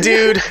league,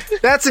 dude.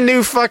 That's a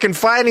new fucking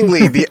fighting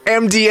league. The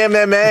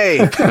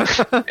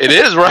MDMMA. It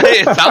is, right?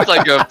 It sounds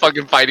like a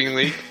fucking fighting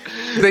league.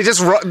 They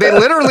just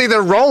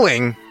they're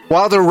rolling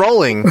while they're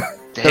rolling.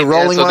 They're Dang,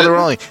 rolling man, so while they're they-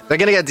 rolling. They're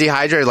gonna get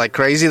dehydrated like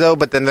crazy though,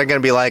 but then they're gonna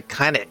be like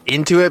kind of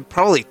into it,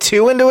 probably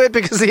too into it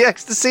because of the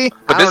ecstasy.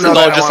 But I this don't is know all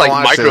that I just wanna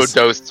like watch this.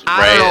 microdosed, I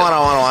right? don't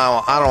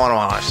want to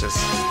watch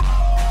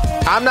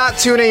this. I'm not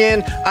tuning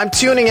in. I'm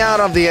tuning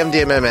out of the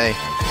MDMA.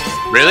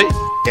 Really?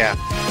 Yeah,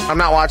 I'm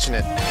not watching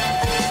it.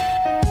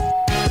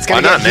 It's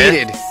gonna Why not, get man?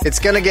 heated. It's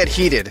gonna get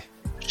heated.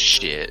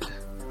 Shit.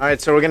 All right,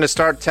 so we're gonna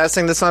start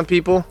testing this on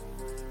people.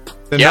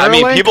 The Yeah, I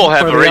mean, Neuralink people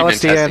have or the already been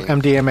LSD and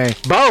testing.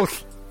 MDMA.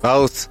 Both.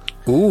 Both.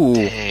 Ooh,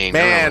 Dang,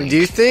 man. Neuralink Do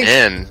you think?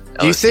 and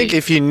Do you LSD. think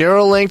if you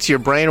Neuralinked your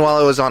brain while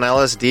it was on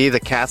LSD, the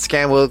CAT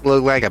scan would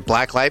look like a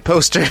black light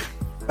poster?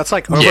 That's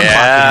like overclocking,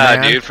 Yeah,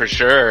 man. dude, for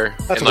sure.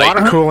 That's And, like,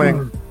 water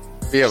cooling.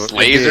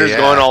 lasers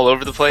going all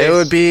over the place. It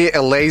would be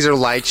a laser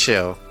light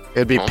show. It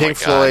would be Oh my Pink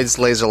God. Floyd's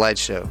laser light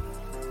show.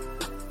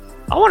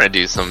 I want to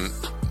do some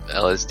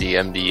LSD,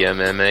 MD,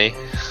 MMA.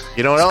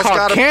 You know what It's else called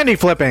got? candy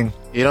flipping.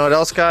 You know what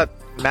else got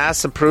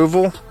mass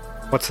approval?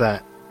 What's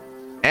that?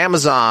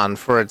 Amazon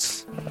for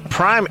its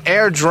Prime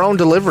Air drone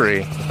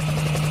delivery.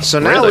 So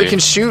now Really? we can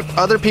shoot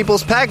other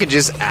people's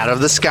packages out of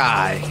the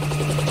sky.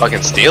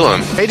 Fucking steal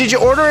them. Hey, did you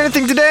order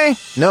anything today?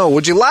 No.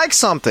 Would you like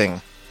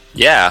something?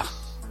 Yeah.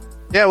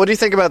 Yeah, what do you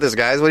think about this,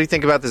 guys? What do you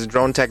think about this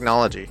drone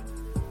technology?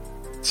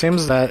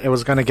 Seems that it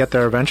was going to get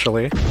there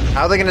eventually.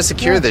 How are they going to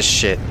secure this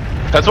shit?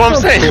 That's what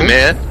I'm saying,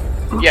 man.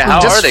 Yeah,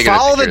 how just are they going to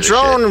follow the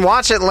secure drone shit? and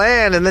watch it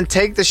land, and then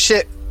take the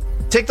shit.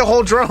 Take the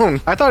whole drone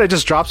I thought it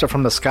just drops it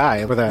from the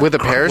sky with a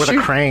parachute, with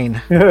a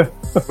crane.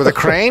 with a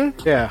crane.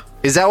 Yeah.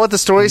 Is that what the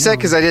story said?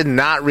 Because I did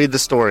not read the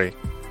story.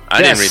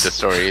 I didn't read the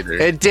story either.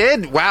 It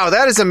did. Wow,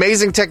 that is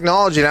amazing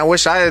technology, and I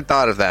wish I had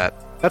thought of that.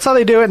 That's how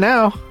they do it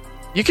now.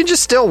 You can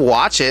just still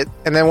watch it,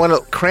 and then when a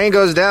crane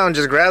goes down,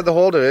 just grab the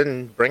hold of it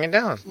and bring it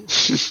down.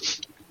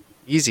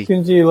 Easy.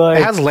 Can you, like,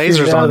 It has lasers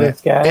shoot out on of it. the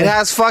sky? It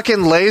has fucking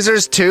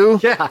lasers too.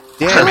 Yeah.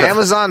 Damn,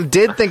 Amazon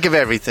did think of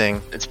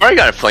everything. It's probably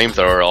got a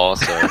flamethrower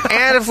also.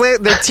 And if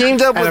they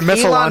teamed up And a with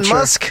missile Elon launcher.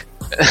 Musk.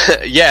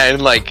 Yeah,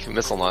 and like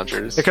missile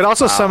launchers. It could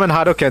also summon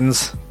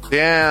Hadoukens.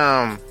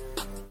 Damn.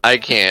 I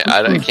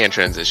can't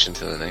transition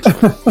to the next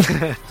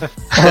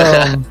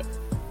one.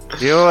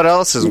 You know what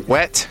else is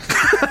wet?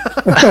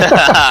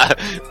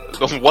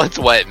 What's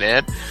wet,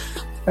 man?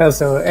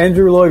 So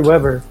Andrew Lloyd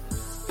Webber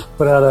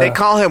put out a. They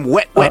call him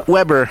Wet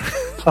Weber.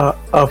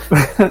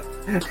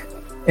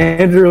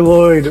 Andrew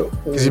Lloyd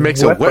Because he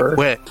makes Wepper, it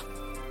wet.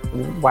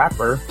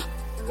 Wapper.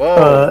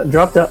 Whoa.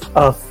 Dropped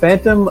a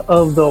Phantom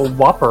of the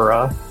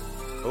Wapera.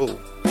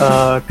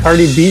 Oh.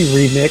 Cardi B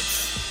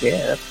remix.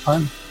 Yeah, that's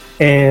fun.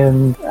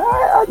 And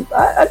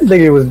I didn't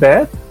think it was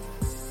bad.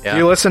 Yeah.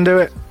 You listen to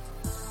it?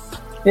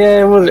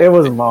 Yeah, it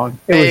wasn't long.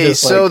 It was Hey,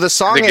 just so like, the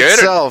song Is it good,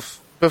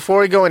 itself, before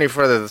we go any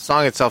further, the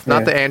song itself, not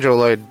Yeah. the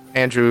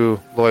Andrew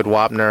Lloyd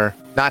Wapner,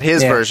 not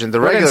his Yeah. version, the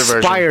What regular version.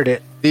 inspired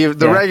it? The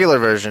Yeah. regular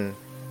version.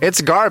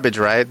 It's garbage,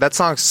 right? That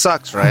song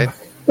sucks, right?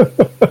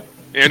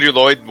 Andrew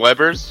Lloyd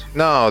Webber's?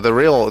 No, the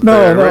original. the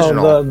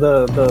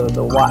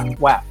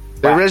WAP.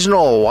 The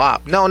original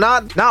WAP. No,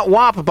 not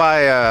WAP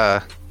by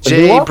The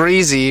Jay doo-wop?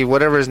 Breezy,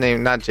 whatever his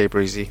name. Not Jay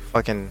Breezy.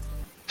 Fucking.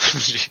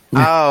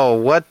 Oh,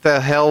 what the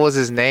hell was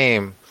his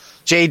name?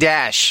 J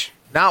Dash.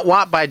 Not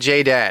WAP by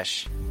J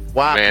Dash.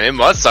 WAP. Man, it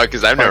must suck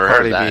because I've by never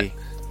Cardi heard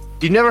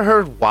B. You never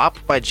heard WAP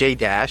by J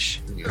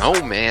Dash? that. No,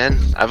 man.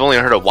 I've only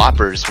heard of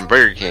Whoppers from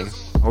Burger King.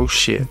 Oh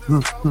shit.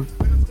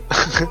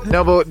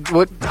 No, but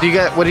what do you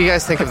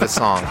guys think of the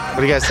song?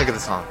 What do you guys think of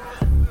the song?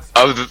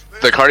 Oh,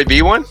 the Cardi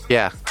B one?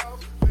 Yeah.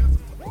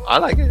 I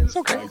like it. It's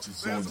okay.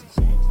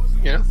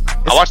 You know,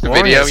 I watched the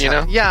video. You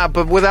know. Yeah,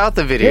 but without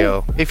the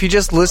video, if you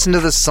just listen to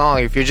the song,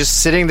 if you're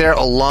just sitting there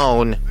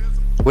alone,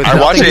 with I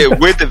watched nothing- it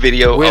with the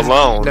video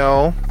alone.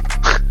 No,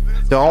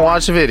 don't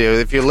watch the video.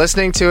 If you're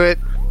listening to it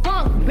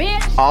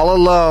all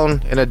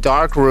alone in a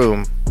dark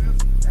room,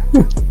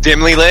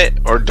 Dimly lit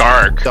or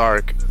dark?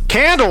 dark.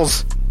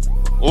 Candles!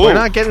 Ooh. We're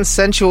not getting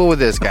sensual with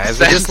this, guys.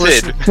 We're just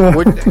Scented.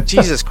 listening.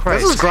 Jesus This is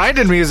Christ!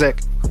 grinding music.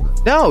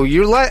 No,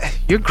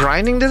 you're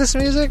grinding to this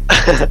music.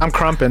 I'm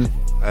crumping.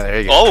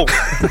 There you go.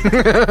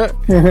 Oh,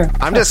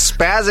 I'm just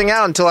spazzing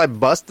out until I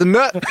bust the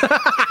nut.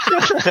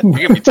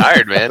 you're gonna be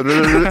tired,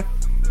 man.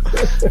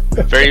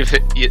 Very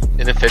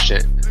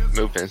inefficient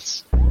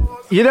movements.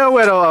 You know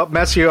what'll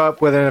mess you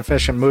up with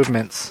inefficient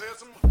movements?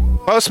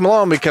 Post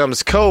Malone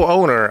becomes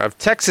co-owner of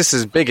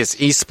Texas's biggest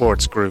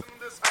esports group.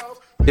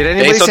 Did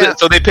anybody say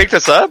So they picked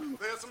us up?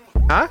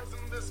 Huh?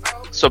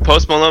 So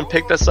Post Malone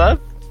picked us up?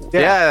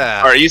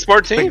 Yeah. Our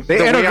esport team? The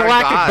We Are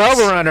intergalactic Gods.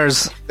 Boba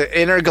Runners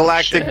The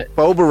intergalactic Shit.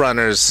 Boba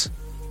Runners.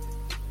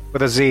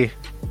 with a Z.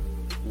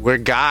 We're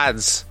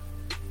gods.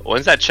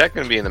 When's that check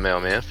gonna be in the mail,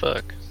 man?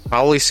 Fuck.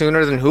 Probably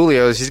sooner than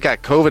Julio's. He's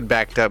got COVID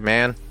backed up,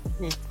 man.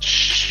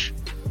 Shh.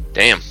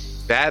 Damn.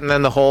 That and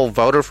then the whole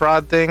voter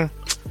fraud thing.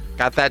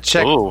 Got that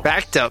check Ooh.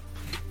 backed up.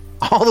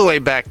 All the way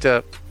backed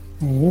up.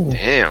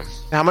 Damn.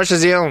 How much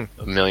does he own?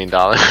 $1 million.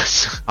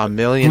 $1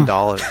 million.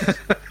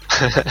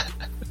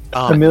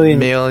 $1 million.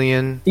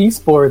 million.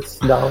 Esports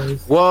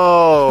dollars.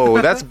 Whoa,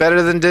 that's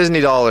better than Disney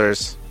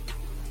dollars.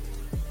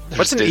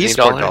 What's an Disney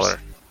esport dollars? dollar?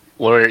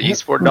 What are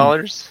esport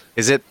dollars?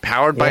 Is it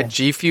powered by Yeah.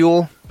 G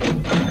Fuel?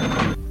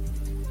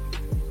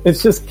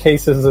 It's just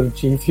cases of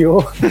G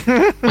Fuel.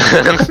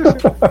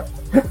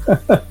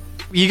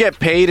 You get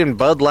paid in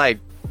Bud Light.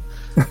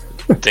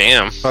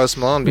 Damn. Post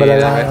Malone, But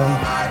right?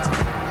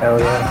 hell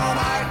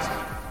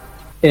yeah.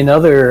 In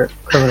other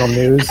criminal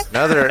news,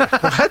 Another what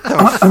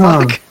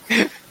the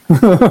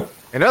fuck?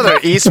 In other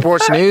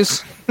esports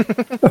news,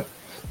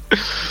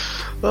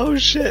 Oh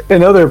shit.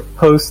 in other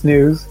posts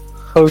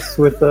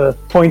with a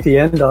pointy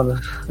end on them.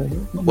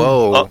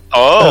 whoa!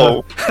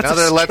 Oh.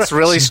 Another let's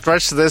really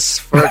stretch this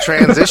for a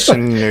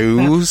transition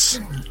news.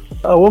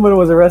 A woman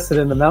was arrested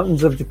in the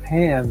mountains of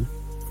Japan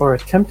for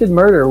attempted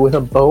murder with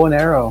a bow and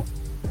arrow.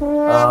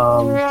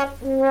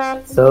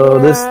 So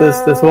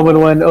this woman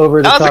went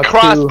over to That was a talk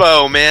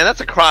crossbow, man. That's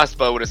a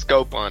crossbow with a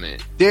scope on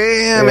it.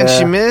 Damn, and Yeah.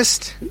 she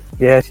missed.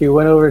 She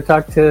went over to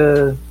talk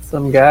to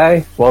some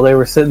guy while they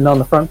were sitting on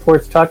the front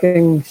porch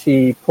talking.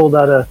 She pulled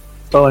out a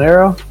bow and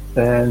arrow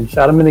and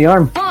shot him in the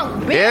arm.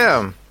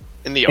 Damn.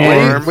 In the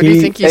And arm. What do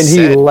you think he and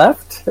said? he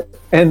left,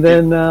 and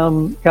then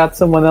got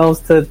someone else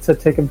to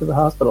take him to the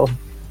hospital.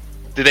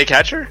 Did they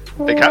catch her?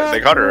 They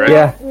caught her, right?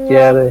 Yeah.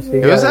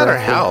 It was at her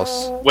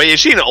house. Wait, is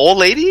she an old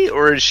lady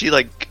or is she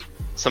like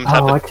some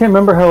type Oh, I of can't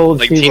remember how old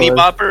like she teeny was.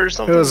 bopper or It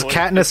something? was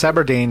Katniss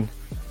Everdeen.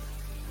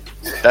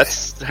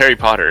 That's Harry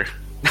Potter.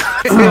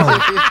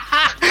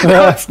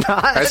 No, it's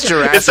not. That's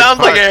Jurassic It sounds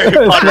like a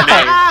Harry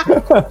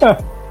Potter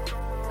name.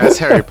 That's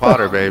Harry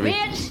Potter, baby.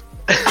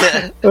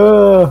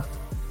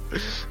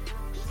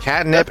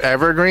 Catnip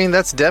Evergreen?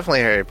 That's definitely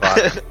Harry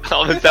Potter.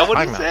 Oh, is that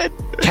what he said?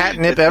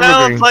 Catnip It Evergreen.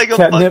 sounds like a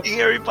Catnip. fucking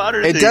Harry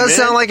Potter It thing, does man.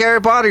 sound like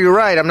Harry Potter. You're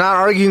right. I'm not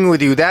arguing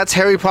with you. That's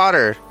Harry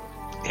Potter.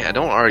 Yeah,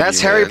 don't argue. That's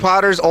Harry man.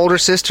 Potter's older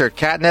sister,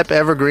 Catnip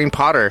Evergreen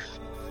Potter.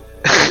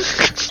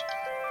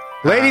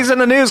 Ladies in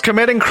the news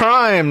committing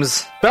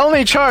crimes.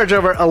 Felony charge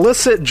over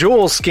illicit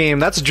jewel scheme.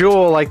 That's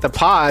jewel like the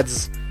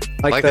pods.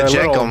 Like the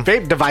little Jenkum.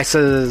 vape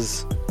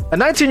devices. A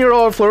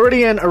 19-year-old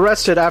Floridian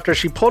arrested after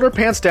she pulled her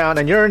pants down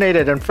and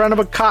urinated in front of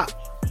a cop.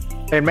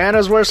 A man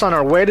was worse on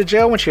her way to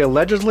jail when she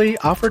allegedly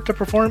offered to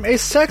perform a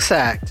sex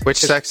act. Which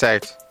sex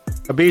act?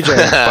 A BJ.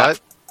 What?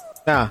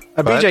 Nah,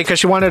 a What? BJ because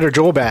she wanted her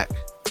jewel back.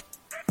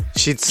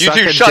 She'd You suck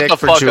two a shut dick the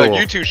for fuck Jewel. up.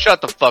 You two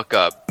shut the fuck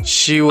up.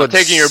 She I'm would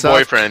taking your suck-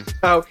 boyfriend.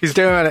 Oh, he's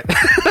doing it.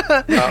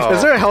 Uh-oh.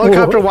 Is there a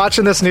helicopter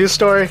watching this news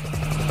story?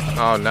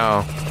 Oh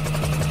no!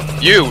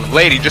 You,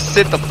 lady, just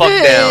sit the fuck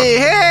down.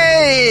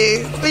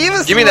 Hey!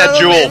 Give me that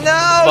jewel.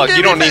 Fuck,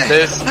 you don't need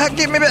this.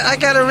 Give me that. I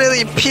gotta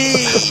really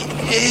pee.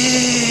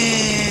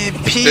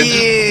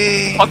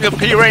 Pee. Fucking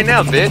pee right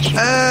now, bitch.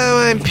 Oh,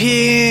 I'm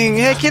peeing.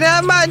 Hey, can I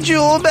have my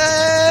jewel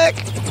back?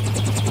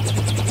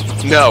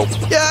 No.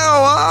 Yo,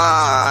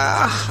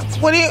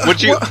 what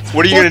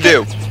What are you gonna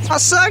do? I'll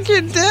suck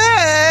your dick.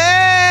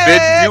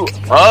 Bitch, you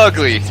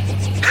ugly.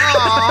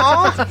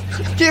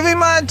 Aw, give me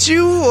my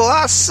jewel.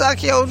 I'll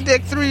suck your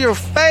dick through your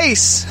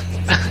face.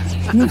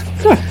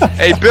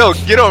 Hey, Bill,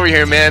 get over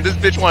here, man. This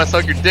bitch wanna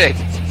suck your dick.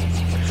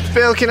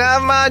 Bill, can I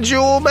have my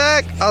jewel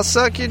back? I'll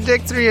suck your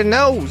dick through your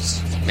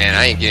nose. Man,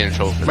 I ain't getting in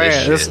trouble for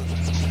Man, this shit.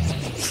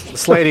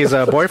 this lady's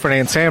boyfriend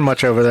ain't saying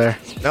much over there.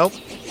 Nope.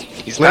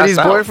 He's Lady's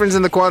passed out. boyfriend's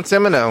in the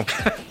Quantimino.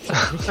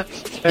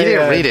 Hey,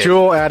 didn't read it.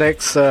 Jewel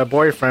Addict's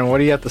boyfriend, what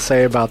do you have to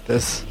say about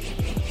this?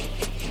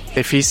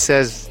 If he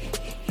says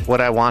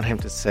what I want him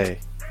to say,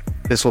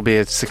 this will be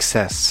a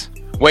success.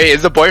 Wait,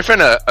 is the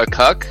boyfriend a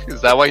cuck? Is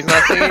that why he's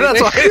not saying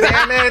anything?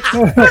 Damn it!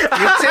 You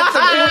tipped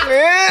him,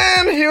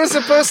 man. He was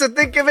supposed to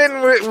think of it,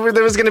 and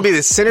there was going to be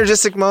this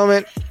synergistic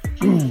moment.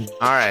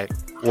 All right,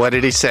 what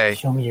did he say?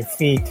 Show me your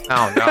feet.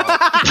 Oh no!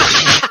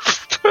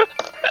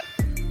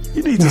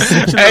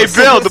 Hey,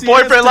 Bill, the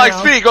boyfriend likes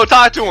feet. Go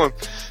talk to him.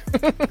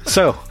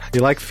 So,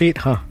 you like feet,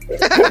 huh?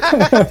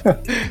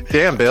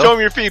 Damn, Show Bill. him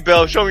your feet,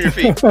 Bill. Show me your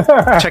feet.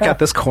 Check out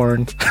this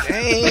corn.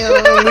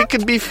 Damn, we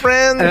could be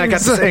friends. And I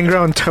got this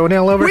ingrown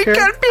toenail over We here.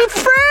 could be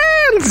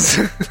friends.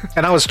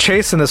 And I was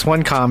chasing this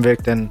one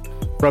convict and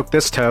broke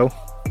this toe.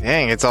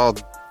 Dang, it's all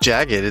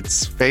jagged.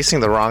 It's facing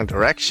the wrong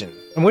direction.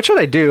 And what should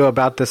I do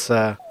about this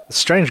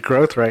strange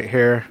growth right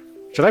here?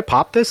 Should I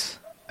pop this?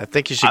 I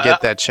think you should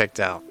get that checked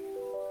out.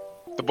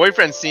 The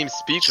boyfriend seems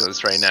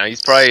speechless right now.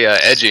 He's probably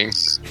edging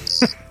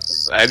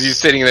as he's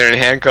sitting there in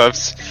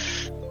handcuffs.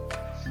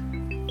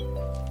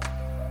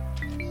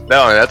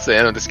 No, that's the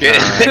end of the skit.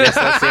 I guess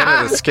that's the end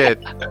of the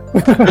skit.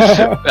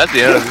 That's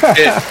the end of the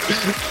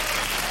skit.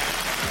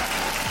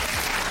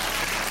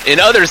 In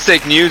other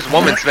sick news,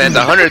 woman spends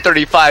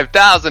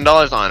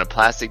 $135,000 on a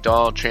plastic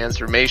doll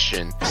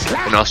transformation.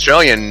 An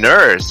Australian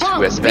nurse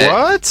who has spent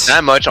What?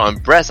 that much on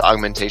breast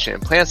augmentation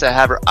and plans to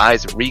have her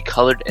eyes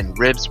recolored and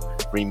ribs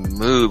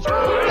removed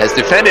has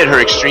defended her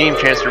extreme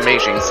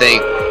transformation,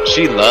 saying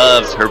she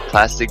loves her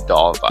plastic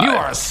doll vibe. You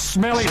are a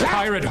smelly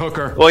pirate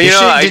hooker. Well, you Did know,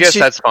 she- I did guess she-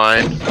 that's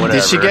fine. Whatever.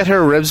 Did she get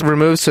her ribs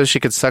removed so she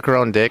could suck her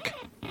own dick?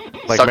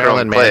 Like Suck her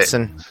Marilyn own clit.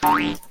 Manson?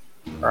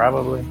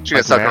 Probably. She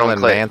can suck her own Marilyn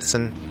clit.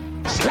 Manson.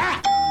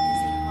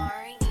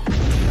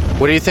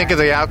 What do you think of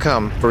the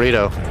outcome,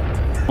 Burrito?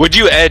 Would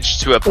you edge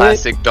to a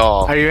plastic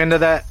doll? Are you into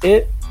that?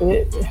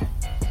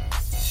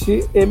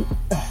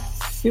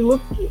 She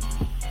looked.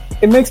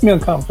 It makes me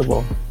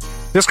uncomfortable.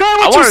 Describe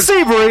I what you wanna-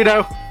 see,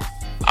 Burrito.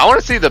 I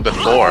want to see the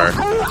before.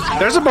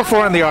 There's a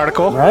before in the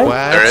article. Right?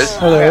 What? There is.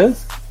 Oh, there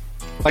is.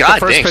 Like God the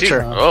first dang,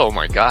 picture. oh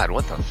my god,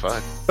 what the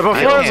fuck? The before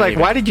can't is like,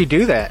 even- why did you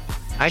do that?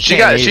 I She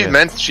can't she's even.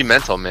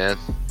 mental, man.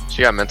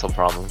 She got mental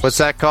problems. What's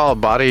that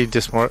called? Body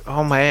dysmorphia?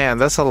 Oh man,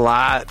 that's a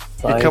lot.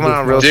 You're Body coming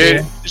on real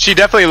Dude, she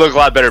definitely looked a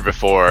lot better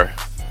before.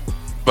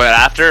 But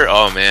after,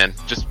 oh man,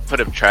 just put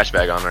a trash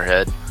bag on her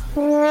head.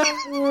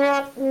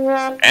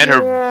 And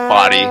her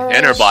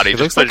body. She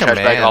Just looks put like a a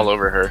trash bag man. all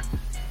over her.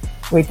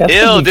 Wait, that's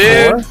Ew, the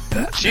dude.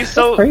 before? She's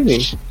so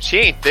crazy. She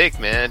ain't thick,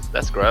 man.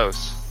 That's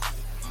gross. I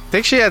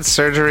think she had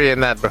surgery in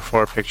that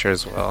before picture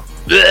as well.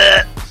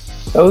 Blech,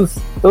 Those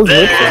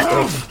lips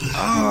are fake.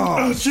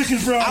 Oh, chicken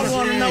fried. I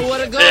want to know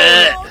what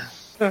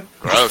blech.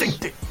 Gross.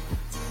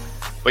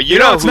 But you You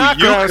know know it's who not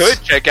you gross.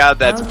 could check out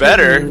that's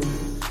better?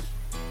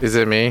 Is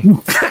it me?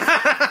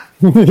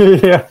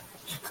 Yeah.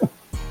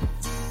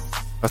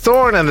 A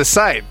thorn in the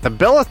site. The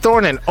Bella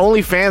Thorne and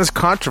OnlyFans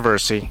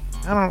controversy.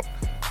 I don't.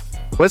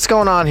 What's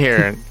going on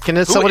here? Can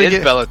Who somebody is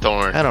get? Bella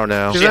Thorne? I don't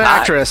know. She's She an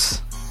hot.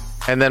 actress.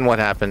 And then what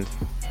happened?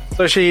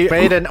 So she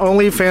made an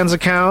OnlyFans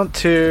account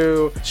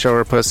to Show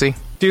her pussy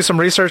do some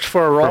research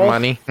for a for role.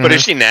 money. But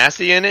is she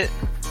nasty in it?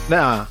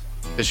 Nah.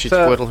 Did she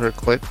twiddle her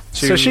clit?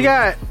 So she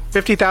got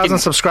 50,000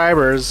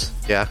 subscribers.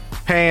 Yeah.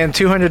 Paying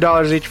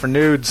 $200 each for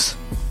nudes.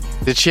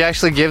 Did she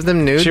actually give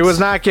them nudes? She was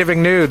not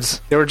giving nudes.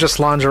 They were just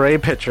lingerie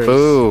pictures.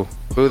 Boo.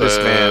 Boo this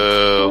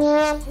man.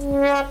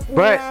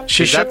 But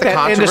she shook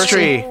that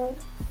industry.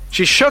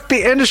 She shook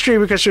the industry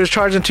because she was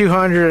charging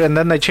 $200, and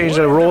then they changed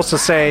the rules to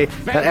say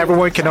that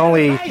everyone can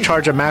only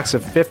charge a max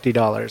of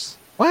 $50.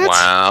 What?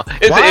 Wow.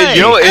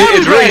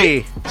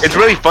 It's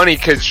really funny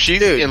because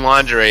she's in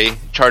lingerie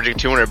charging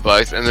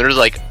 $200, and there's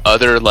like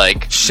other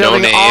like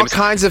showing no names, all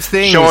kinds of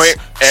things, showing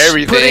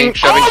everything,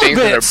 shoving things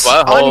in their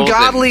buttholes,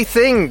 ungodly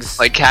things,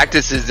 like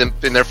cactuses in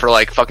there for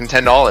like fucking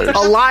 $10. A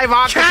live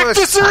octopus,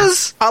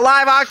 cactuses, a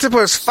live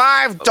octopus,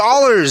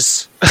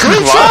 $5.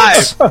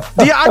 Live.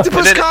 The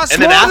octopus costs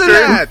more than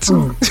that.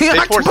 The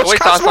octopus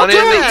costs more than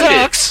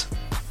that.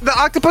 The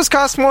octopus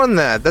costs more than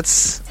that.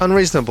 That's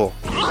unreasonable.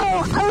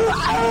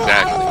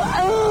 Exactly.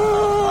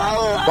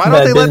 Why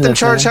don't they let them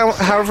charge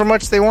however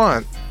much they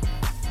want?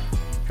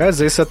 Guys,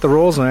 they set the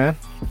rules, man.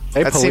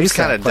 That seems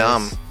kind of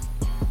dumb.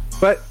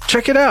 But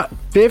check it out.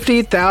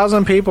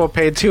 50,000 people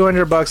paid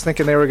 $200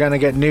 thinking they were going to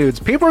get nudes.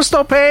 People are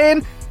still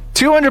paying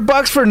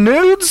 $200 for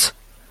nudes?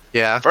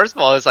 Yeah. First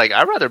of all, it's like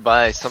I'd rather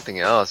buy something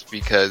else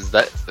because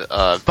that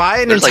buy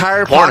an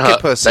entire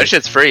pocket pussy. That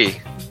shit's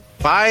free.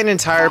 Buy an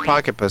entire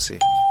pocket pussy.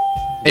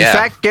 In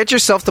fact, get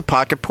yourself the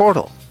Pocket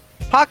Portal.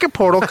 Pocket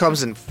Portal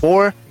comes in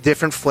 4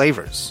 different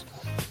flavors.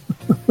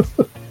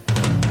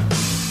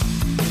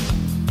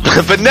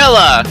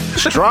 Vanilla,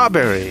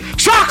 strawberry,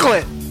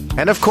 chocolate,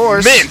 and of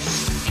course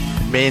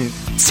mint.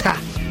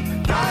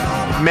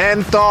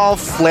 Menthol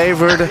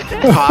flavored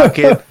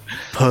pocket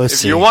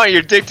pussy. If you want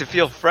your dick to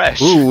feel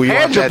fresh. Ooh, you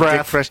want that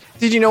dick fresh.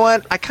 Did you know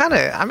what?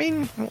 I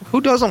mean,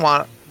 who doesn't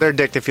want their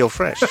dick to feel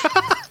fresh?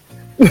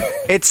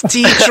 It's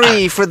tea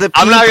tree for the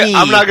pee-pee.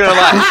 I'm not gonna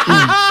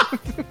lie.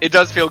 It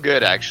does feel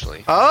good,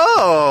 actually.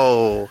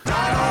 Oh,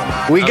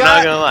 I'm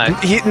not gonna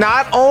lie.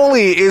 Not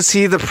only is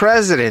he the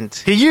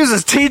president, he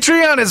uses tea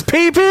tree on his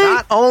pee-pee.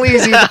 Not only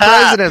is he the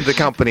president of the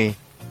company,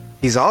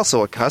 he's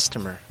also a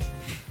customer.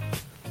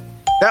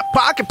 That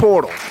Pocket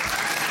Portal.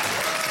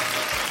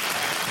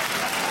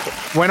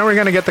 When are we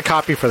gonna get the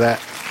copy for that?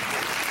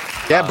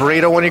 Yeah,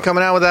 Burrito, when are you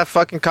coming out with that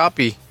fucking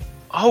copy?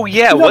 Oh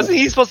yeah, wasn't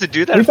he supposed to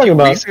do that a few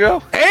weeks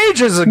ago?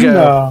 Ages ago.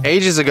 No.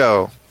 Ages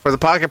ago for the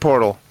Pocket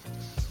Portal.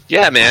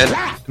 Yeah, man.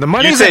 The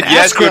money's you said in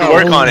yes, escrow. you'd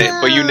work on it,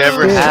 but you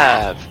never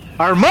have.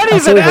 Our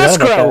money's in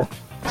escrow.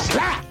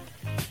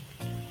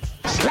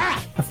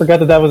 I forgot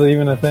that was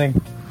even a thing.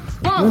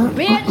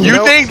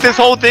 You think this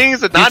whole thing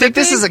is a You think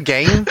this is a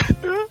game?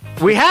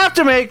 We have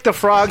to make the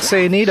frog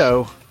say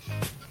Nito.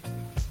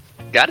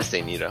 Gotta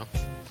say Nito.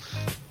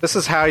 This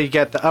is how you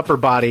get the upper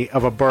body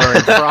of a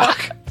burrowing frog.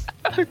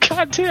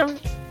 God damn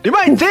it. You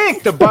might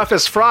think the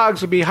buffest frogs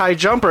would be high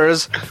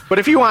jumpers, but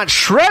if you want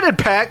shredded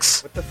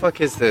pecs, what the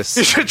fuck is this?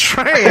 You should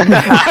train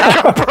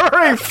like a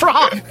burrowing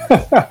frog.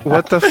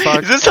 What the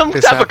fuck? Is this some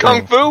type of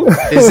kung fu?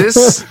 Is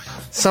this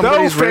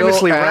somebody's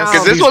famously round?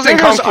 Because this wasn't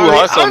kung fu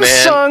hustle, man.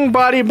 Unsung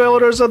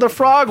bodybuilders of the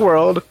frog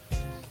world.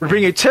 We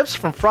bring you tips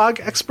from frog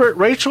expert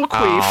Rachel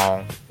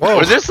Queef. Whoa.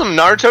 Was this some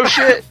Naruto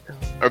shit?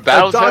 Or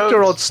Battletoads? A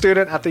doctoral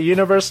student at the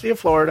University of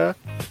Florida.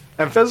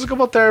 And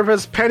physical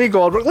therapist Penny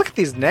Goldberg. Look at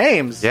these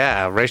names.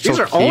 Yeah, Rachel. These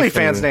are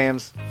OnlyFans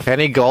names.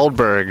 Penny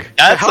Goldberg.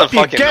 That's a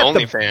fucking get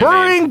OnlyFans. The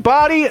burrowing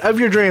body of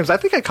your dreams. I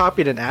think I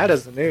copied an ad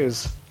as the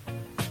news.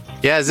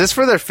 Yeah, is this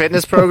for their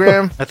fitness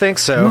program? I think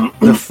so.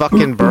 The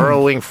fucking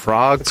burrowing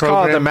frog it's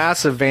program? called the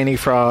Massive Veiny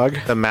Frog.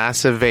 The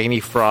Massive Veiny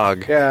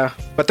Frog. Yeah,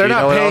 but they're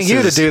not paying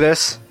you to do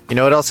this. You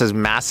know what else is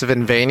massive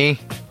and veiny?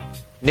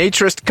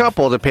 Naturist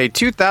couple to pay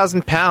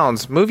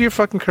 £2,000. Move your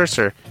fucking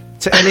cursor.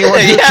 To anyone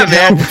who yeah, can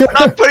man. help.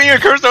 Not putting your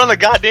cursor on the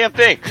goddamn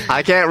thing.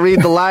 I can't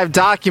read the live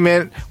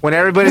document when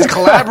everybody's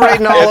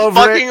collaborating all over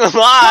fucking it.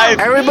 Live.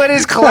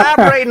 Everybody's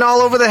collaborating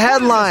all over the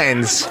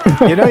headlines.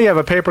 You know you have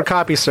a paper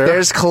copy, sir.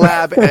 There's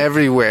collab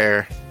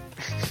everywhere.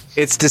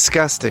 It's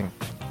disgusting.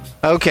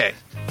 Okay.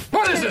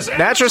 What is this?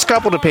 Naturist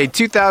couple to pay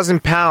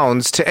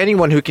 £2,000 to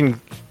anyone who can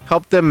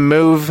help them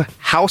move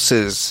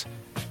houses,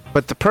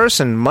 but the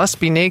person must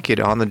be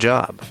naked on the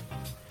job.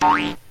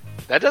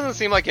 That doesn't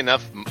seem like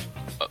enough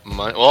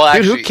money. Well,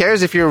 actually, dude, who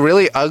cares if you're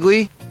really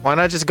ugly? Why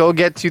not just go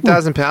get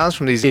 £2,000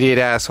 from these idiot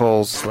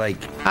assholes? It's like,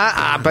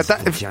 but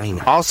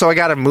that, also I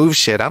gotta move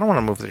shit. I don't want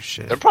to move their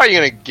shit. They're probably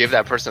gonna give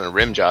that person a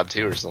rim job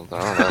too, or something.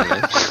 I don't know,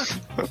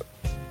 man.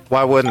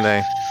 Why wouldn't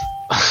they?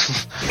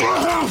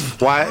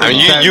 Why? I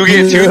mean, you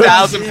get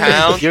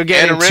 £2,000. You're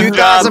getting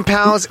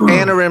 £2,000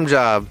 and a rim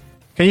job.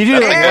 Can you do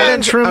like a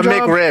 1-inch rim a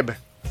job? McRib?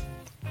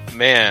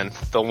 Man,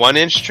 the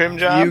 1-inch trim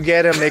job. You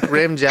get a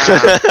McRib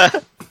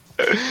job.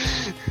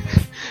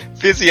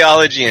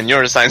 Physiology and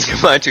neuroscience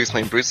combine to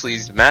explain Bruce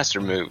Lee's master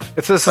move.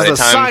 This is the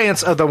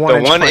science of the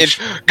 1-inch.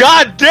 The 1-inch.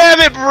 God damn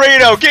it,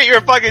 Burrito! Get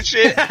your fucking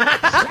shit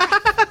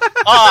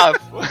off.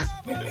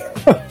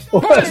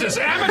 What is this,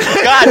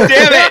 amateur? God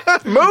damn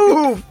it!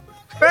 Move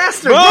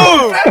faster!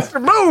 Move faster!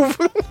 Move!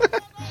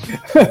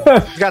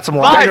 Got some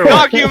 5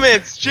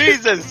 documents.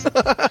 Jesus.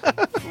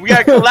 We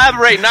gotta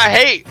collaborate, not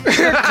hate.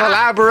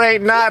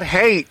 Collaborate, not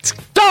hate.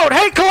 Don't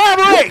hate,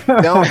 collaborate.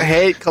 Don't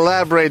hate,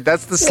 collaborate.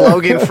 That's the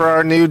slogan for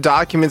our new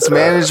documents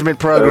management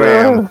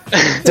program.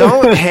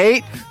 Don't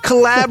hate,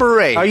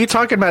 collaborate. Are you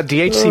talking about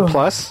DHC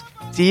Plus?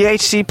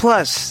 DHC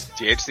Plus.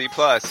 DHC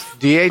Plus.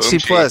 DHC Boom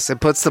Plus. It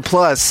puts the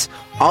plus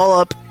all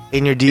up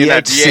in your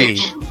DHC.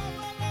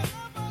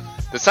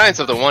 The science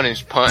of the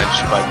 1-inch punch.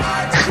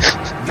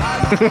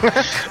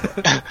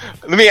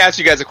 Let me ask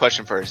you guys a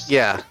question first.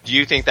 Yeah. Do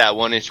you think that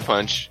 1-inch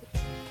punch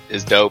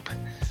is dope?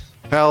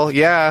 Hell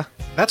yeah.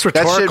 That's That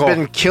rhetorical. shit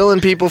been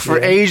killing people for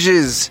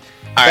ages.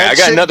 All right, I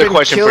got another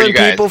question for you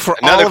guys.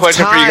 Another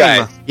question for you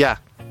guys. Yeah.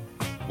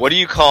 What do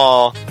you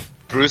call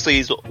Bruce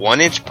Lee's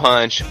 1-inch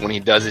punch when he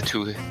does it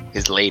to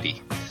his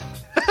lady?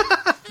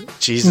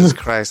 Jesus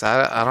Christ.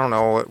 I don't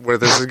know where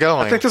this is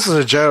going. I think this is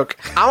a joke.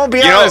 I'm going to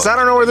be honest. I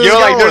don't know where this is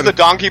going. There's a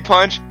donkey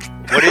punch.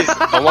 What is a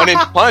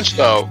 1-inch punch,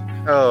 though?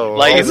 Oh.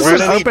 Like, Is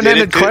this an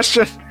open-ended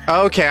question?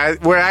 Okay,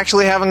 we're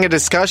actually having a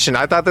discussion.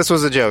 I thought this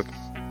was a joke.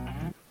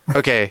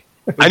 Okay.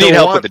 I need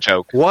help with the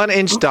joke.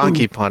 1-inch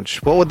donkey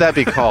punch. What would that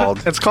be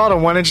called? It's called a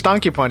 1-inch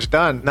donkey punch.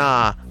 Done.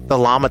 Nah, the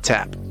llama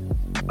tap.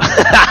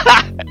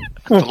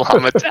 The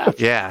llama tap.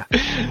 Yeah.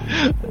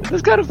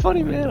 That's kind of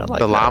funny, man. I like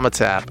The that. llama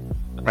tap.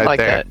 Right I like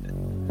there. that.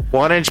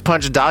 1-inch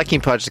punch, donkey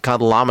punch is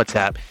called the llama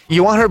tap.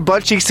 You want her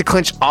butt cheeks to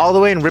clench all the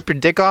way and rip your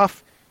dick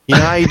off? You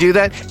know how you do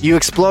that? You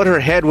explode her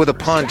head with a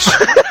punch. Am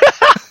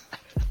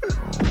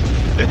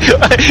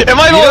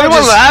I the only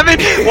one laughing?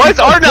 Why is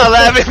Art not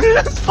laughing?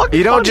 That's fucking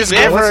You don't funny, just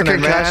man. give her a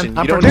Listening, concussion. man.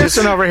 I'm You don't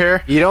producing just- over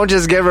here. You don't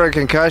just give her a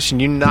concussion.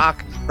 You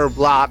knock her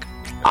block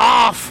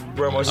off.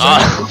 Oh,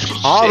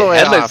 All the shit. way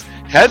headless, off.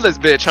 Headless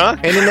bitch, huh?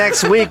 And the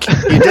next week,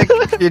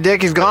 your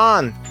dick is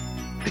gone.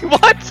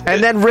 What?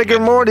 And then rigor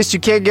mortis, you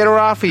can't get her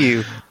off of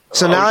you.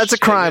 So now it's a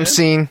shit, crime man.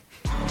 scene.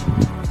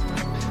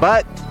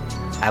 But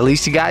at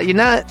least you got your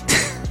nut.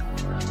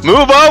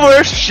 Move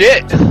over.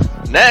 Shit.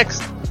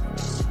 Next.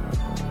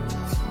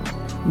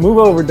 Move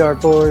over,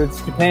 Dark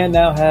Horse. Japan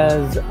now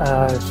has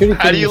shuriken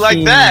How do you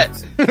like that?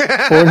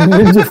 for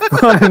ninja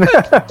fun.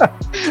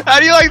 How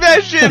do you like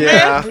that shit,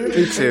 Yeah, man?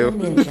 me too.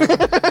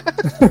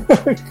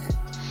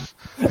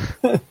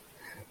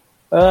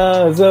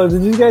 So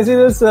did you guys see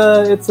this?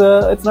 It's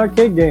an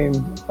arcade game.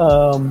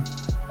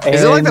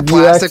 Is it like the and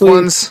plastic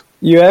ones?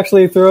 You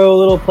actually throw a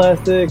little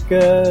plastic.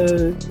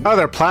 Oh,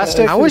 they're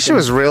plastic? I wish it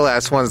was real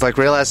ass ones, like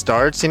real ass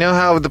darts. You know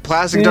how the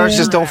plastic darts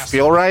just don't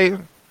feel right?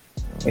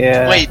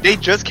 Yeah. Wait, they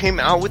just came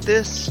out with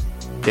this?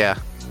 Yeah.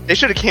 They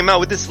should have came out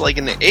with this like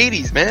in the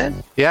 80s,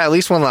 man. Yeah, at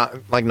least when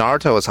like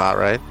Naruto was hot,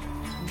 right?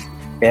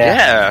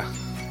 Yeah.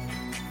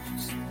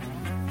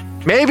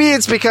 Maybe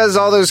it's because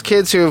all those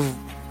kids who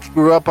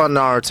grew up on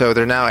Naruto,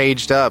 they're now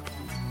aged up.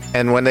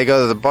 And when they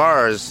go to the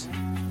bars,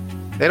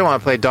 they don't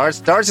want to play darts.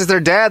 Darts is their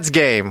dad's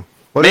game.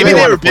 What do Maybe they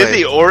wanna were play?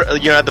 busy, or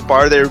at the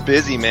bar they were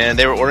busy, man.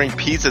 They were ordering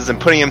pizzas and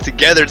putting them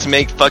together to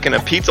make fucking a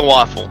pizza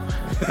waffle.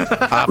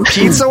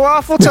 Pizza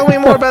waffle? Tell me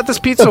more about this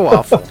pizza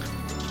waffle.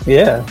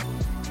 Yeah.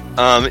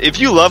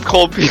 If you love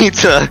cold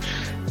pizza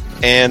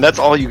and that's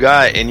all you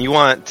got, and you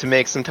want to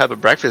make some type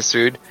of breakfast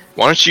food,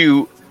 why don't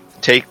you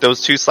take those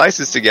two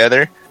slices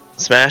together,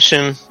 smash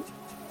them,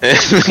 and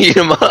eat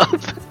them up?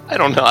 I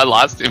don't know. I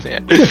lost it,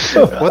 man.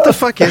 What the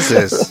fuck is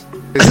this?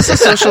 Is this a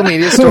social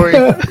media story?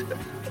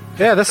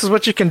 Yeah, this is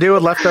what you can do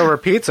with leftover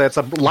pizza. It's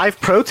a life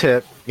pro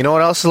tip. You know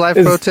what else is a life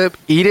Is- pro tip?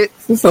 Eat it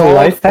Is this a cold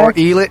life or hack?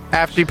 eat it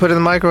after you put it in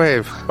the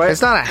microwave.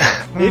 It's not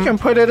a... You can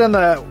put it in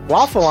the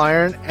waffle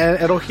iron and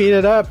it'll heat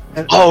it up.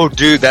 And Oh,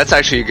 dude, that's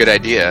actually a good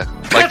idea.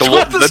 Like that's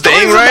what the thing,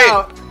 story's right?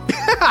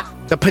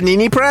 about. The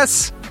panini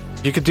press?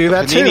 You could do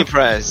that Panini too.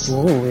 press.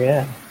 Oh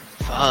yeah.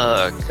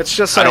 Fuck. It's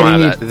just I like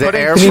don't have that. The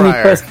air Panini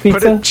fryer. press put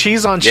pizza. a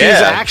cheese on cheese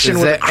Yeah, action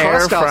it's with a the air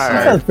crust fryer. That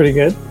outside. sounds pretty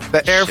good.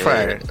 The air Shit.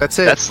 fryer. That's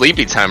it. That's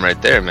sleepy time right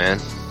there, man.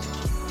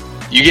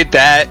 You get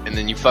that, and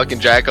then you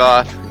fucking jack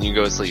off, and you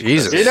go to sleep.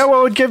 Jesus. You know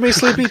what would give me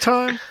sleepy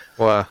time?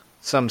 What?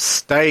 Some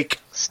steak.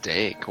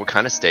 Steak. What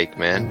kind of steak,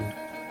 man?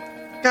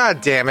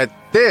 God damn it.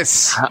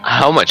 This.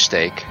 How much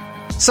steak?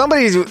 Some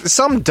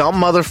dumb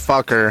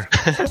motherfucker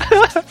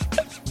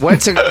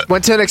went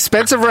to an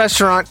expensive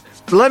restaurant.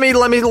 Let me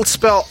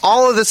spell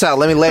all of this out.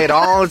 Let me lay it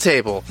all on the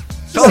table.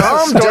 Tell us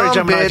Some the story, dumb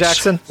Gemini bitch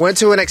Jackson. went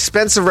to an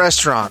expensive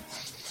restaurant.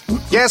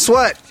 Guess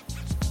what?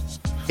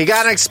 He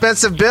got an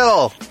expensive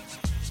bill.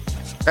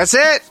 That's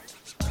it.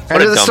 What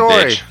End a of the dumb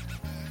story.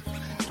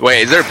 bitch.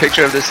 Wait, is there a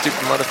picture of this stupid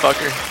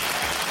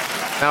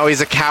motherfucker? No,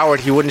 he's a coward.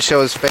 He wouldn't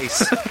show his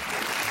face.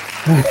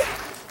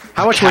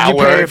 How much would you pay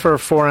Coward. for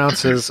 4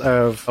 ounces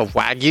of... A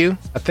Wagyu?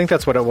 I think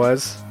that's what it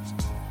was.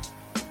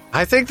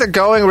 I think the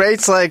going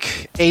rate's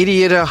like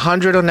 80 to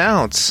 100 an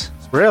ounce.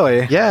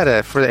 Really?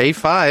 Yeah, for the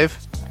A5.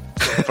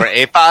 For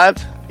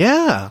A5?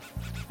 Yeah.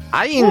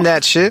 I eat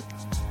that shit.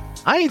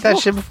 I ate that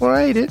shit before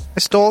I ate it. I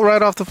stole it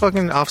right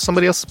off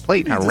somebody else's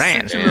plate and I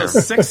ran.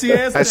 Sexy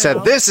ass. I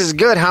said, "This is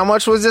good. How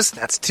much was this?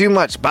 That's too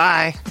much.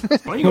 Bye." Why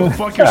don't you go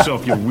fuck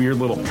yourself, you weird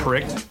little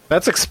prick?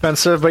 That's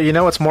expensive, but you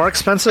know what's more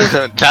expensive?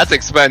 That's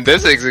expensive.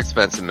 This is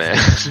expensive, man.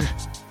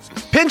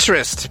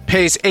 Pinterest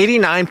pays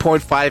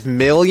 $89.5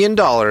 million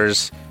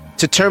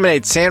to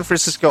terminate San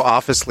Francisco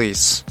office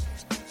lease.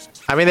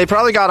 I mean, they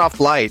probably got off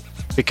light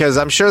because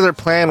I'm sure their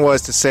plan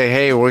was to say,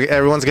 hey,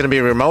 everyone's going to be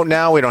remote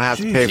now. We don't have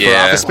to pay for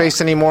office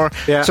space anymore.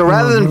 Yeah. So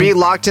rather than be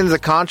locked into the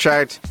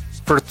contract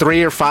for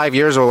 3 or 5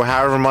 years or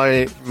however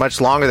much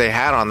longer they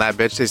had on that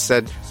bitch, they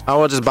said, oh,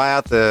 we'll just buy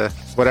out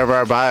whatever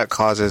our buyout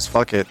clause is.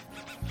 Fuck it.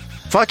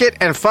 Fuck it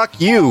and fuck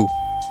you.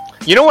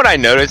 You know what I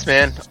noticed,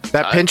 man?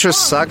 That Pinterest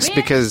sucks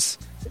because...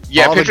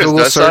 Yeah, all Pinterest the Google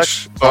does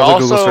search, suck, but all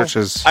the also, Google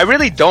searches. I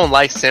really don't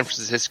like San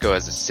Francisco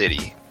as a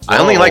city. Whoa. I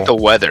only like the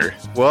weather.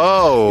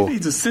 Whoa. We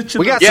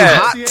got some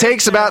hot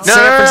takes about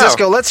San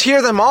Francisco. Let's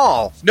hear them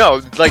all.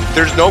 No, like,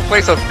 there's no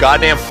place of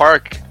goddamn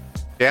park.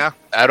 Yeah.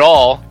 At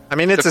all. I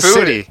mean, it's a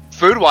city.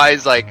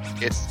 Food-wise, like,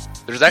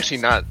 there's actually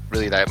not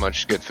really that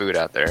much good food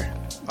out there.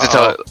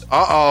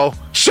 Uh-oh.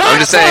 I'm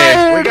just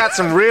saying. We got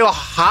some real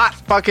hot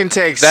fucking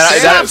takes. San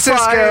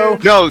Francisco.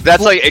 No,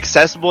 that's, like,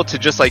 accessible to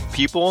just, like,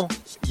 people,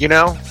 you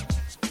know?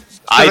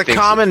 To the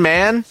common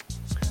man?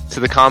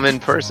 To the common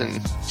person.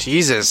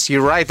 Jesus,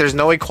 you're right. There's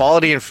no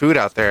equality in food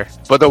out there.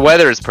 But the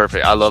weather is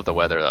perfect. I love the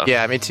weather, though.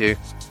 Yeah, me too.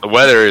 The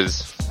weather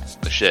is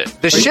the shit.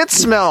 The shit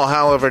smell,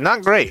 however,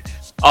 not great.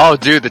 Oh,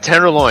 dude, the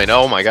tenderloin.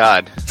 Oh, my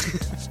God.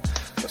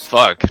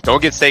 Fuck.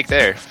 Don't get steak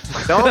there.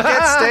 Don't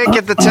get steak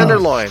at the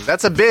tenderloin.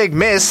 That's a big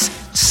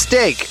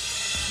mistake.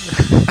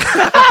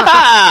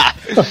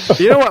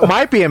 You know what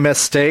might be a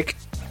mistake?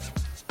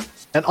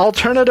 An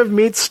alternative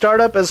meat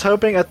startup is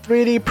hoping a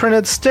 3D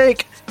printed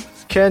steak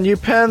can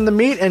upend the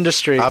meat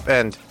industry.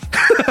 Upend.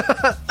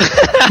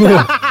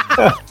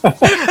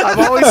 I've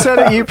always said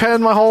it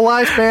upend my whole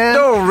life, man.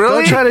 No,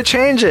 really? Don't try to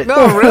change it.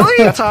 No,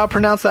 really? That's how I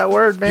pronounce that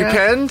word, man.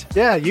 Upend?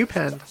 Yeah,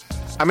 upend.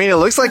 I mean, it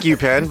looks like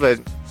upend,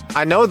 but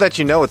I know that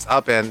you know it's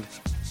upend.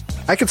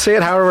 I can say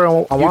it however I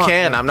want. You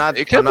can. I'm not.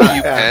 It could be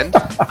upend.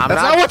 That's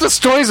not what the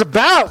story's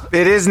about.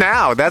 It is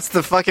now. That's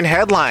the fucking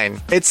headline.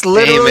 It's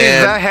literally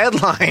the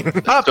headline.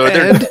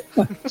 Upend.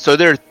 So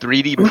they're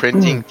 3D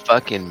printing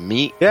fucking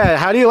meat. Yeah,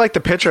 how do you like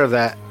the picture of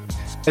that?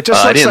 It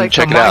just looks like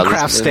a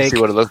Minecraft steak. See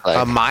what it looks like.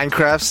 A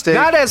Minecraft steak?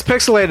 Not as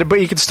pixelated, but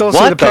you can still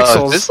see the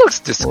pixels. This looks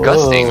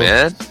disgusting,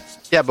 man.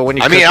 Yeah, but when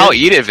you I'll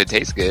eat it if it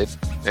tastes good.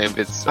 If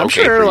it's I'm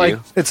okay sure for like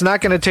you. it's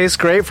not going to taste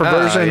great for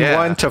version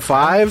 1 to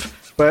 5.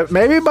 But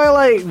maybe by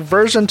like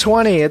version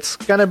 20, it's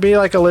going to be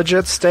like a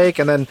legit steak,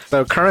 and then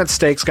the current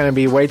steak's going to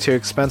be way too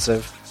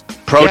expensive.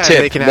 Pro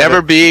tip,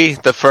 never be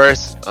the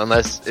first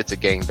unless it's a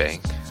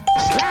gangbang.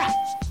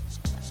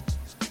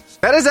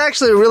 That is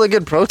actually a really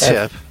good pro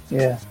tip.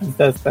 Yeah,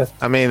 that's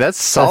I mean,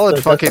 that's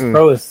solid fucking...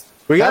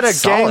 We got a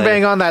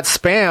gangbang on that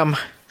Spam.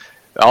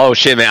 Oh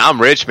shit, man!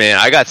 I'm rich, man.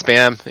 I got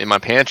Spam in my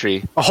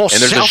pantry, a whole and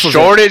there's a shelf of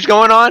shortage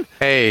going on.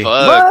 Hey,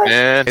 fuck,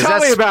 man! Tell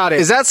me about it.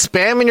 Is that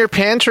Spam in your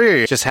pantry, or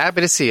you're just happy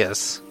to see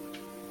us?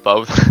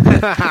 Both.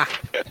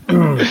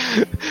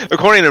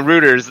 According to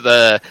Reuters,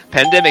 the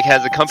pandemic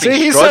has a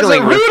company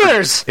struggling.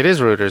 Reuters. It is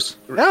Reuters.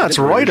 No, it's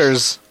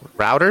Reuters.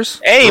 Routers?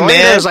 Hey, Reuters,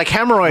 man! Like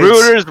hemorrhoids.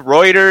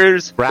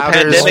 Reuters. The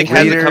pandemic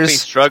has a company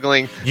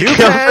struggling.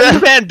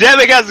 The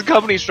pandemic has a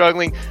company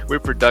struggling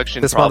with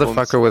production problems.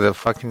 This motherfucker with a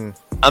fucking...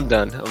 I'm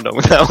done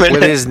with that one.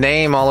 With his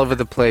name all over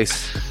the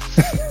place.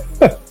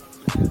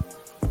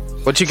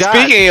 What you got?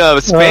 Speaking of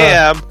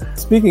Spam.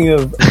 Speaking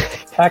of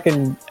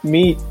packing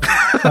meat.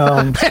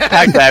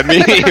 Pack that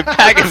meat.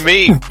 Packing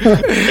meat.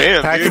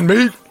 Damn, packing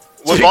meat.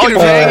 What volume?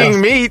 Packing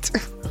meat.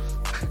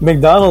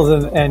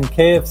 McDonald's and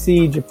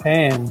KFC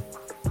Japan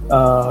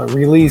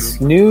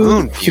release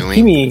new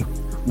Tsukimi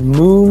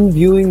moon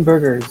viewing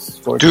burgers.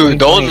 For dude,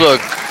 those look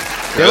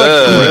good. They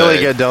look really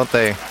good, don't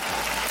they?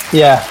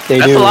 Yeah, they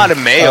do. That's a lot of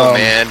mayo,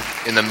 man,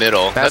 in the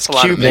middle. That's a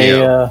lot of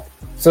mayo.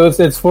 So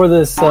it's for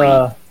this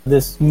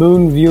this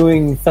moon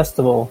viewing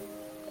festival.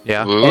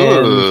 Yeah.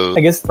 And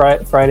I guess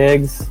fried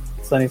eggs,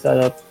 sunny side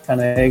up kind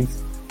of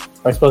eggs,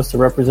 are supposed to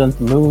represent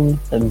the moon,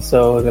 and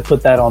so they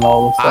put that on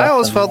all the stuff. I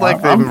always felt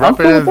like they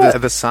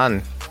represented the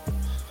sun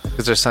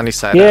because they're sunny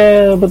side up.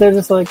 Yeah, but they're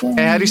just like.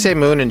 Hey, how do you say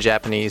moon in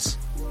Japanese?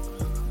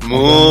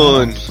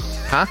 Moon.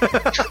 Huh?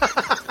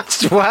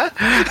 What?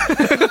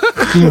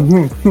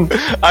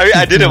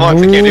 I did it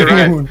once. I can't do it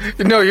again.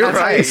 No, you're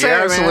right. You're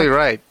absolutely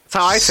right. That's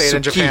how I say it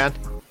in Japan.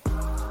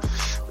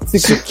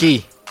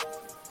 Tsuki.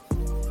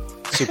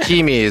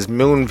 Tsukimi is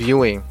moon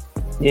viewing.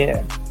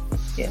 Yeah.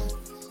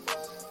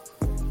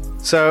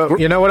 So,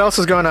 you know what else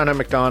is going on at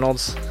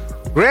McDonald's?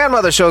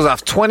 Grandmother shows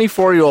off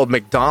 24-year-old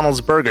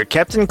McDonald's burger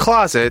kept in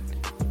closet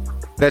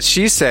that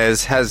she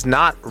says has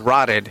not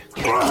rotted.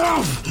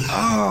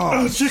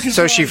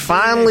 So she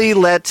finally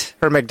let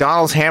her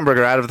McDonald's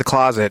hamburger out of the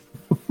closet.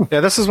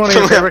 Yeah, this is one of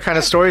your favorite kind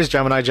of stories,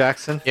 Gemini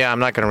Jackson. Yeah, I'm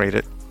not going to read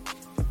it.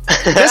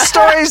 This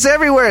story's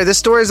everywhere. This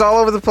story's all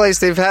over the place.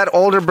 They've had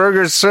older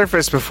burgers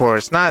surface before.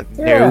 It's not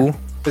new.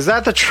 Is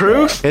that the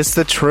truth? It's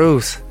the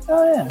truth.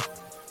 Oh, yeah.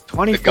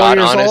 24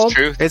 years old?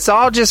 Truth. It's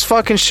all just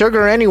fucking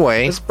sugar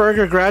anyway. This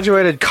burger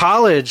graduated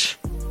college.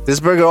 This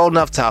burger old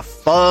enough to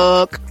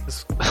fuck.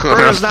 This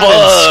burger's not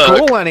in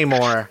school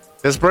anymore.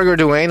 This burger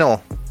do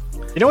anal.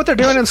 You know what they're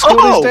doing in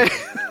school these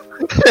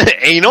days?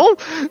 Anal?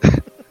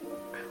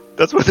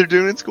 That's what they're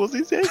doing in schools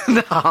these days?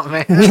 Oh,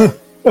 man.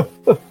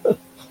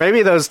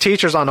 Maybe those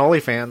teachers on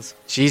OnlyFans.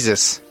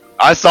 Jesus.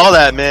 I saw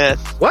that, man.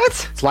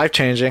 What? It's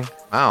life-changing.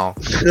 Wow.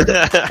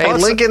 Hey,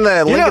 link in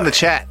the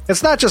chat.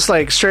 It's not just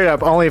like straight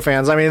up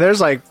OnlyFans. I mean,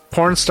 there's like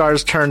porn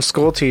stars turned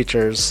school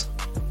teachers.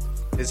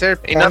 Is there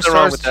Ain't nothing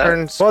wrong with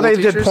that. Well, they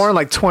did porn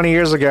like 20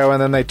 years ago,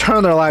 and then they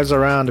turned their lives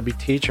around to be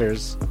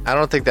teachers. I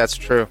don't think that's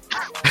true.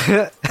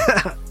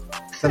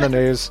 It's in the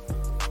news.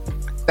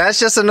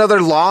 That's just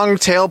another long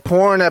tail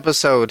porn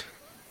episode.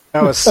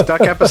 That was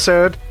Stuck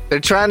episode. They're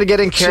trying to get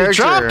in character.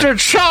 She dropped her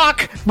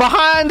chalk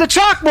behind the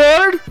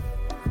chalkboard.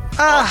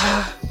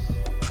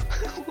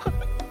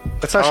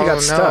 That's how she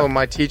got stuck. No,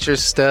 my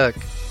teacher's stuck.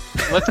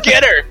 Let's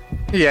get her.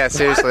 Yeah,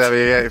 seriously. I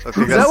mean, yeah, Is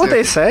that what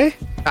they say?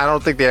 I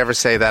don't think they ever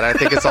say that. I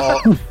think it's all.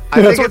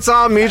 It's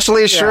all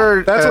mutually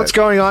assured. That's what's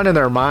going on in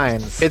their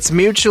minds. It's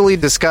mutually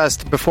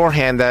discussed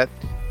beforehand that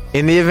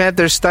in the event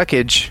there's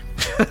stuckage.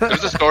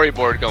 There's a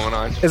storyboard going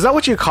on. Is that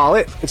what you call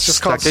it? It's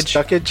just called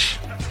stuckage?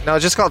 No,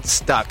 it's just called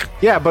stuck.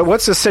 Yeah, but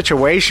what's the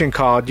situation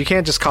called? You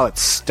can't just call it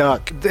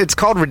stuck. It's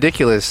called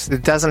ridiculous.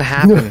 It doesn't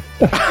happen.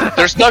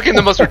 They're stuck in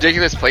the most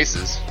ridiculous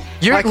places.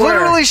 You're Like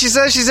literally. where? She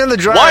says she's in the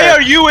dryer. Why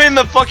are you in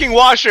the fucking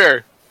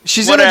washer?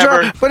 She's Whatever. in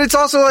the dryer, but it's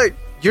also like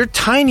you're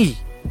tiny.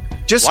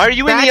 Just Why are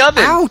you in back the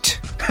oven? Out.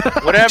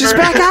 Whatever. Just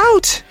back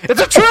out. It's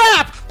a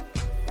trap!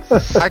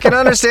 I can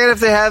understand if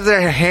they have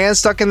their hand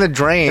stuck in the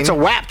drain. It's a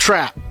WAP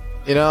trap.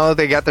 You know,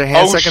 they got their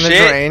hand stuck in the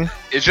drain.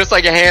 It's just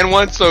like a hand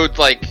one, so it's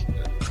like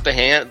the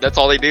hand. That's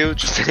all they do.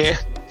 Just a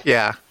hand.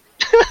 Yeah.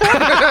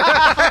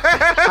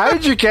 How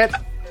did you get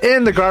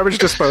in the garbage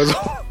disposal?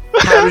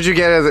 How did you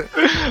get it?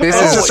 This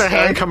It's is just a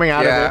hand coming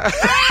out yeah. of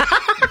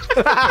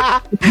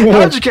it.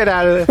 How did you get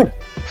out of it?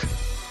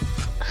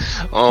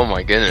 Oh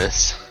my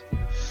goodness.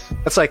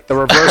 That's like the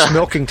reverse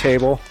milking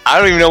table. I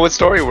don't even know what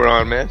story we're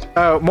on, man.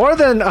 More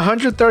than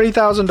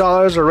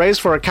 $130,000 were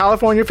raised for a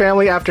California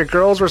family after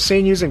girls were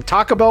seen using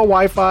Taco Bell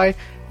Wi-Fi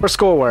for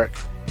schoolwork.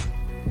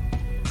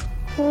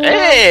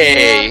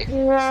 Hey,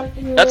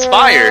 that's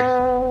fire.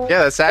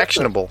 Yeah, that's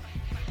actionable.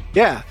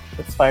 Yeah.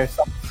 It's fire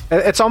stuff.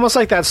 It's almost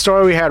like that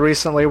story we had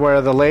recently where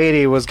the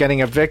lady was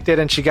getting evicted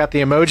and she got the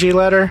emoji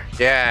letter.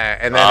 Yeah,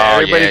 and then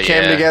everybody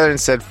came together and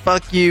said,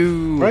 "Fuck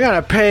you. We're going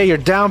to pay your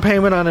down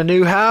payment on a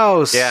new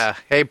house." Yeah.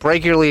 Hey,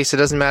 break your lease. It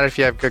doesn't matter if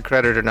you have good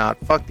credit or not.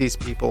 Fuck these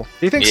people.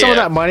 Do you think some of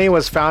that money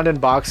was found in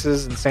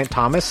boxes in St.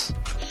 Thomas?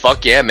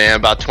 Fuck yeah, man!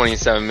 About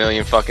 $27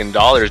 million fucking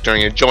dollars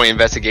during a joint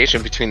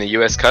investigation between the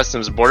U.S.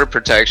 Customs Border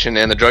Protection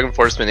and the Drug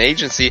Enforcement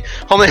Agency,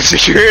 Homeland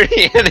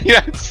Security, and the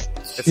U.S.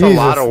 It's a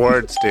lot of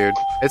words, dude.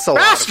 It's a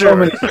lot.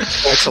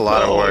 It's a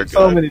lot of words.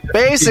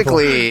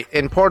 Basically,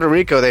 in Puerto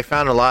Rico, they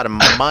found a lot of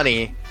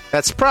money.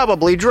 That's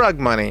probably drug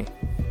money.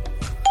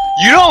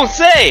 You don't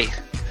say.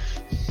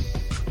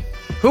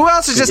 Who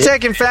else is just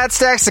taking fat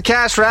stacks of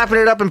cash, wrapping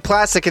it up in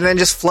plastic, and then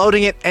just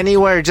floating it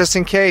anywhere just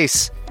in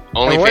case?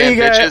 Only fan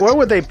bitches. Where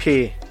would they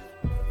pee?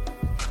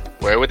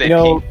 Where would they You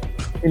know, pee?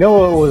 you know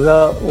what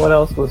was what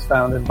else was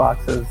found in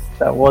boxes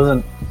that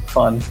wasn't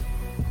fun?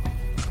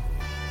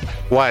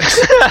 What?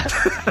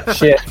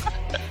 Shit.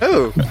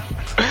 Ooh.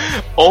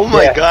 Oh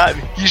my Yeah. god!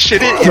 You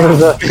shit it in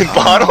Oh,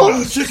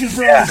 bottles? chicken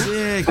fries.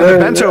 Yeah. The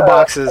bento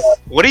boxes.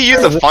 What do you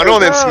use, a funnel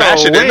and then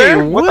smash it in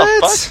there? What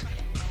the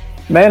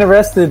fuck? Man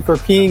arrested for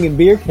peeing in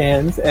beer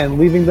cans and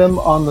leaving them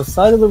on the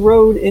side of the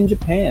road in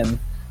Japan.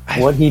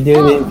 What he did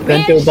in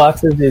bento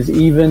boxes is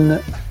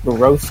even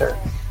grosser.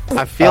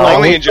 I feel like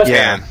Only in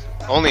Japan.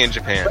 Only in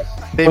Japan.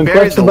 they When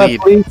buried the questioned by lead.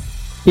 police,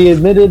 he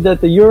admitted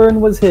that the urine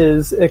was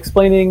his,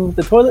 explaining,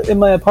 "The toilet in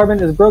my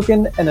apartment is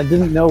broken and I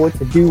didn't know what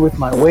to do with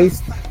my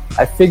waste.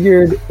 I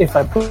figured if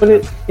I put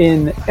it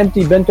in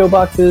empty bento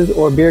boxes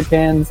or beer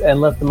cans and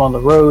left them on the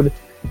road,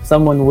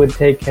 someone would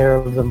take care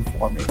of them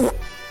for me."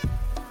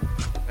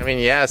 I mean,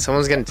 yeah,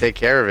 someone's gonna take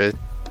care of it.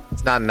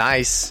 It's not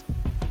nice.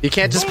 You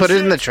can't just put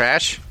it in the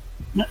trash.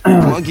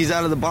 Monkey's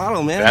out of the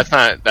bottle, man. That's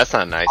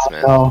not nice,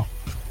 man. Oh,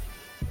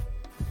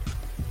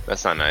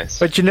 That's not nice.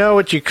 But you know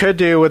what you could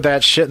do with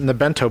that shit in the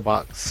bento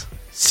box?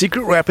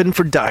 Secret weapon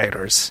for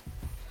dieters.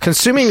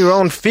 Consuming your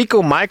own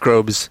fecal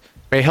microbes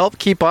may help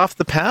keep off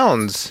the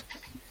pounds.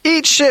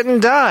 Eat shit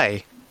and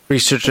die,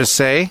 researchers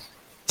say.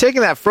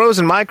 Taking that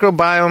frozen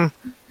microbiome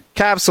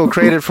capsule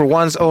created for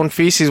one's own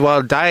feces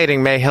while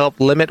dieting may help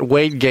limit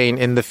weight gain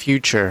in the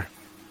future.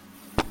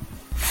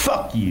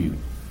 Fuck you.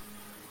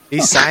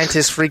 These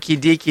scientists freaky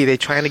deaky, they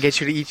trying to get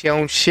you to eat your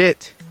own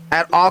shit.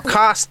 At all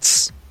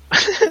costs.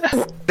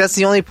 That's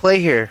the only play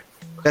here.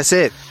 That's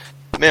it.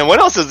 Man, what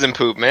else is in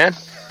poop, man?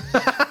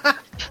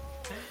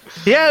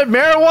 He had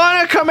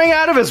marijuana coming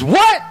out of his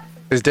what?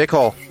 His dick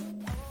hole.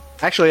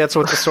 Actually, that's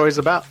what the story's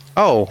about.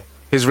 Oh,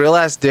 his real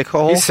ass dick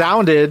hole? He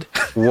sounded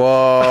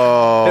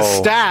Whoa. his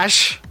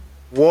stash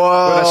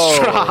Whoa. with a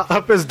straw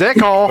up his dick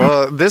hole.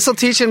 Well, this will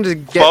teach him to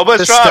get Boba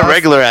the straw, stuff,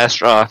 regular ass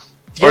straw,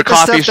 get or the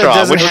coffee stuff that straw.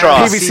 doesn't Which have straw?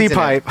 PVC seeds in it.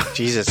 pipe.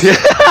 Jesus.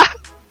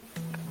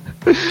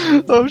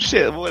 Oh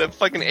shit! What a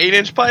fucking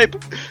 8-inch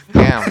pipe!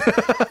 Damn.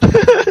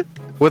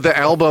 With the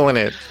elbow in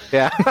it.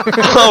 Yeah.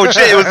 Oh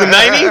shit! It was a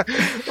 90.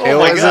 It Oh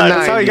my was a god!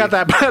 That's how you got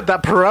that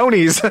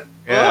Peronis.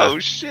 Yeah. Oh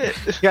shit!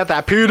 You got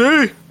that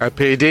PD. That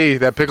PD,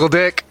 that pickle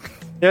dick.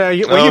 Yeah,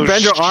 when you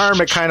bend your arm,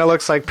 it kind of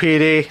looks like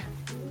PD.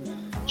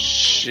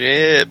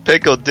 Shit,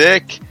 pickle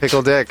dick.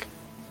 Pickle dick.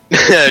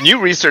 New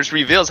research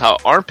reveals how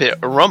armpit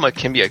aroma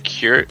can be a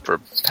cure for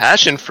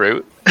passion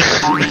fruit.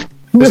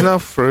 There's no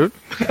fruit.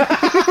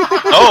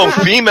 Oh,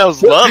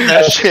 females love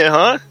that shit,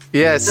 huh?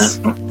 Yes.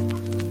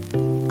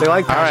 They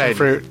like passion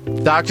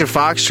fruit. Dr.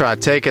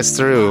 Foxtrot, take us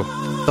through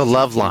the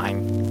love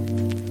line.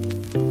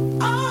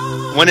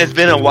 When it's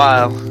been a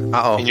while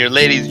Uh-oh. and your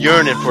lady's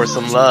yearning for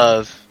some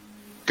love,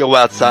 go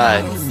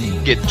outside,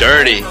 get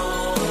dirty,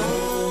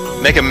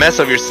 make a mess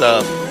of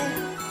yourself,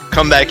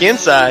 come back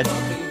inside,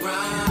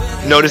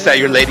 notice that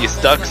your lady is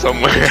stuck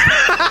somewhere.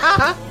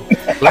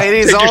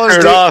 Ladies Take your always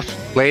shirt do.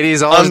 off.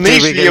 Ladies always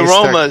Unleash do the getting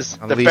aromas,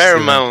 stuck. the Unleash the-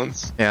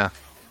 pheromones. Yeah.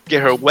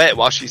 Get her wet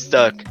while she's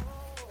stuck.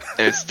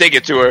 And stick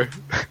it to her.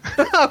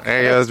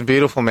 There you go. It's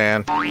beautiful,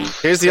 man.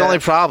 Here's the only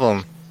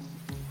problem.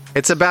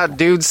 It's about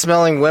dudes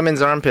smelling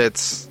women's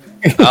armpits.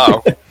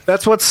 Oh.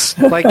 That's what's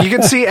like. You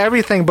can see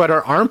everything but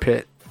her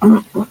armpit.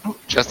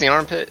 Just the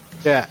armpit?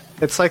 Yeah,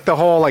 it's like the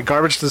whole like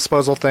garbage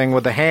disposal thing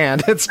with the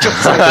hand. It's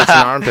just like It's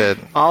an armpit.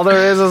 all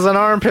there is an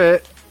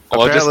armpit.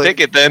 Well, just Apparently- stick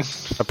it then.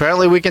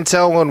 Apparently, we can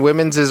tell when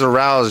women's is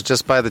aroused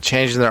just by the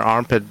change in their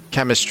armpit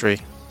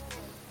chemistry.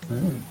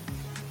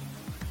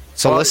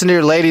 So listen to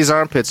your ladies'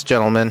 armpits,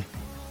 gentlemen.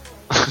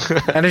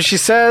 And if she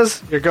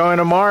says you're going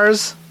to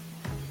Mars,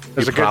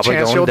 there's You're a good probably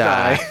chance gonna you'll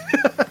die.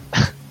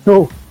 die.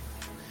 Oh,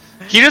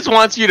 He just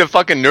wants you to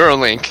fucking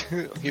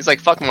Neuralink. He's like,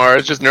 fuck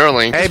Mars, just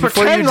Neuralink. Hey,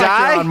 before Pretend you like you're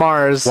die, on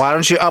Mars. why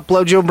don't you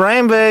upload your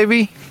brain,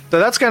 baby? So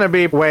that's going to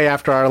be way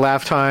after our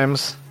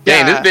lifetimes.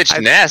 Dang, Yeah, this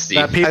bitch nasty.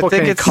 That people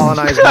think can it's-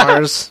 colonize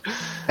Mars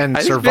and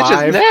This bitch is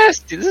survive.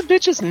 nasty. This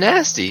bitch is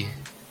nasty.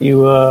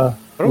 you are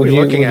would we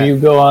you looking at? would you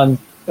go on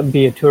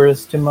be a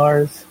tourist to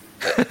Mars?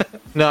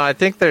 No, I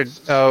think they're...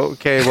 Oh,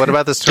 okay, what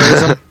about this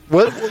tourism?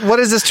 What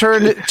is this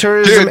tourism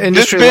Dude, this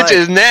industry bitch like?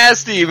 is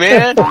nasty,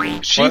 man.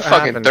 She What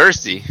fucking happened?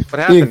 thirsty. What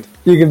happened?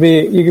 You could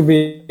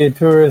be a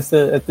tourist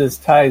at this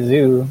Thai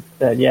zoo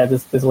that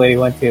this lady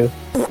went to,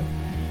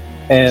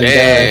 and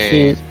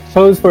Dang. she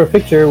posed for a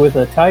picture with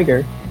a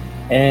tiger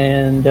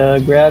and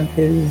grabbed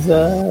his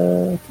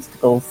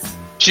testicles.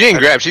 She didn't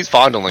grab, she's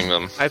fondling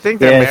them. I think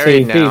they're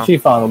married now. she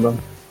fondled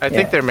them. I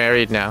think they're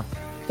married now.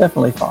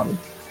 Definitely fondled.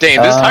 Dang,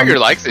 this tiger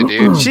likes it,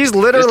 dude. She's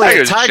literally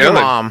a tiger's tiger chilling.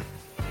 mom.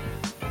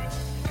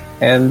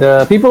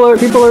 And people are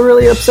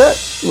really upset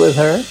with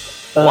her.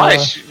 Why?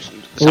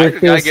 The tiger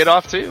with guy his- get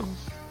off too?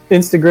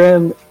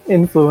 Instagram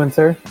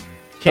influencer.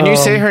 Can you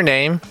say her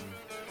name?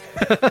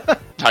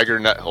 Tiger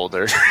nut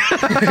holder.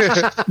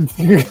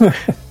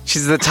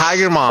 She's the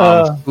tiger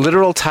mom.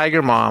 Literal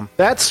tiger mom.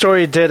 That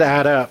story did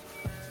add up.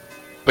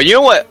 But you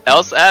know what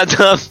else adds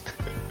up?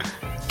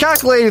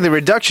 Calculating the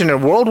reduction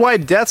in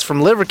worldwide deaths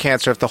from liver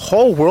cancer if the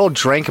whole world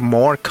drank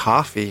more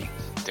coffee.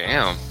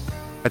 Damn.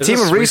 A team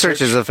this of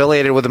researchers research?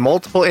 affiliated with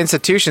multiple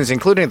institutions,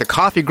 including the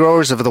coffee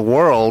growers of the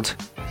world,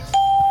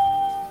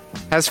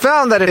 has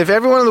found that if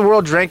everyone in the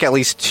world drank at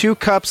least 2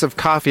 cups of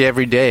coffee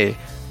every day,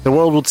 the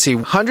world would see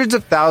hundreds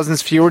of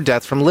thousands fewer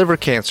deaths from liver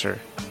cancer.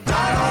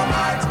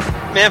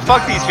 Man,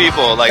 fuck these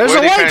people. Like, There's what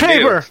a are they white trying to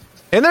do? paper.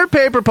 In their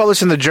paper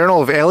published in the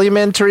Journal of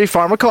Alimentary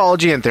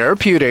Pharmacology and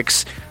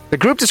Therapeutics, the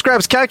group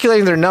describes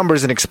calculating their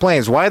numbers and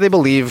explains why they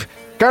believe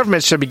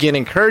governments should begin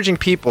encouraging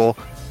people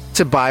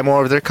to buy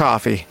more of their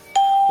coffee.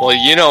 Well,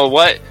 you know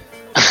what?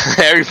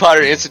 Harry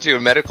Potter Institute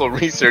of Medical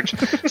Research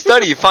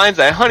study finds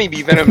that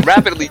honeybee venom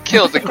rapidly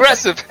kills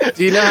aggressive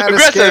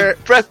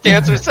breast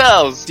cancer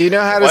cells. Do you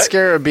know how to What?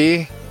 scare a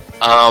bee?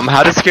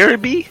 How to scare a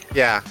bee?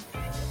 Yeah.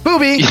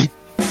 Booby!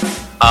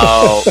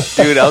 Oh,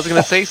 dude, I was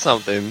gonna say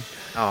something.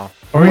 Oh.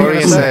 What were you going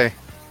to say?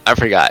 I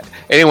forgot.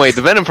 Anyway,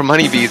 the venom from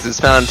honeybees is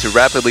found to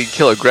rapidly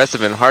kill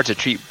aggressive and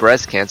hard-to-treat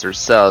breast cancer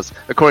cells,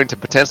 according to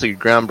potentially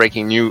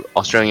groundbreaking new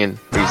Australian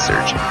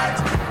research.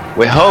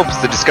 With hopes,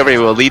 the discovery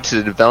will lead to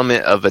the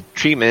development of a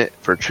treatment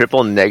for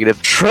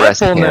triple-negative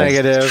breast cancer.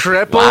 negative.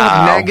 Triple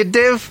Wow.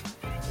 negative?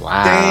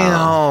 Wow.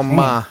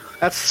 Damn.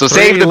 That's So 3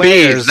 save the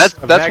layers bees. That's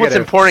of what's negative.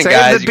 important, Save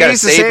guys. the You gotta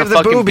bees to save save the the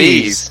fucking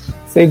boobies. bees.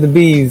 Save the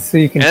bees so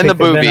you can And the take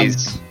the venom.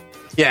 boobies.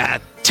 Yeah,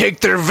 take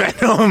their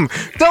venom.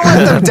 Don't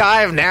let them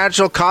die of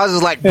natural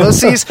causes like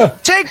pussies.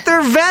 Take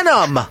their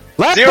venom.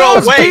 Let Zero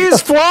those waste.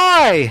 bees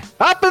fly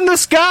up in the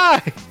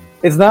sky.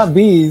 It's not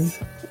bees.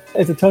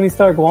 It's a Tony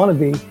Stark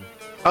wannabe.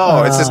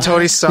 Oh, it says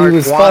Tony Stark. He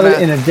was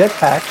spotted in a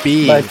jetpack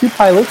bee. by 2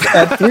 pilots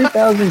at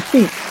 3,000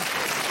 feet.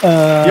 Yo,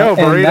 and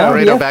burrito, now the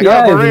burrito, back FBI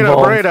up, is burrito,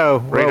 involved.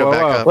 burrito. Burrito, Whoa,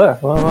 back whoa,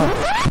 up.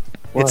 whoa.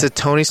 What? It's a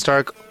Tony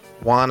Stark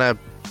wanna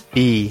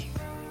bee.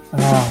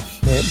 Oh,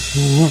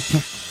 shit.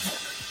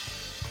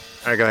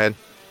 All right, go ahead.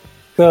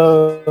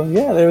 So,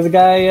 yeah, there was a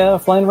guy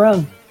flying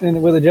around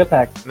with a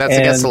jetpack. That's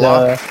against the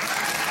law?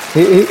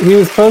 He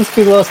was close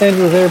to the Los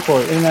Angeles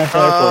airport,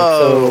 international airport.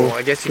 Oh, So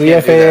I guess you the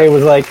can't do FAA that.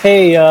 was like,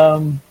 hey,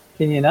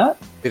 can you not?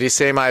 Did he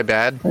say my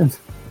bad?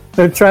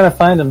 They're trying to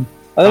find him.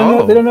 I don't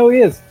know. They don't know who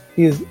he is.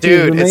 He's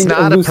Dude, it's remained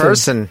not elusive. a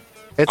person.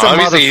 It's a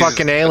Obviously, he's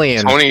motherfucking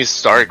alien. Tony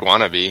Stark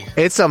wannabe.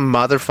 It's a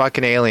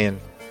motherfucking alien.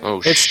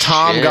 Oh, It's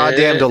Tom shit.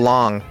 goddamn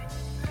DeLonge.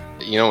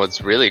 You know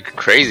what's really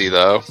crazy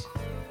though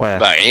What?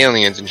 about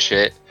aliens and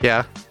shit?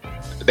 Yeah.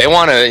 They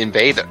want to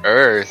invade the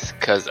Earth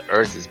because the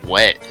Earth is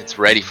wet. It's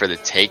ready for the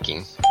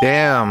taking.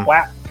 Damn.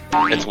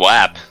 It's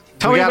WAP.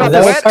 Tell We me got a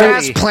about wet this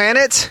ass study.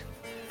 planet.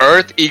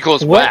 Earth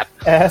equals WAP.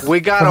 Ass We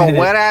got a planet.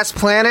 wet ass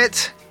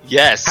planet.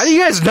 Yes. How do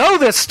you guys know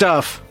this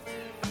stuff?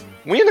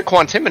 We in the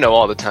Quantimino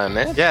all the time,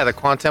 man. Yeah, the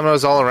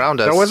Quantimino's all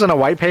around us. There wasn't a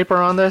white paper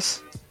on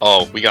this?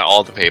 Oh, we got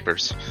all the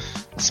papers.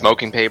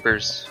 Smoking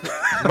papers.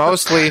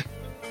 Mostly.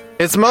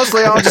 It's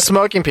mostly all just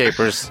smoking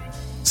papers.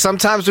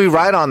 Sometimes we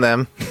write on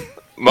them.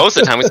 Most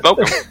of the time we smoke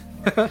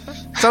them.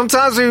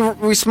 Sometimes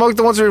we smoke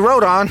the ones we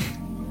wrote on.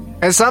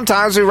 And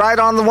sometimes we write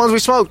on the ones we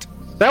smoked.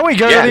 Then we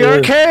go Yeah. to the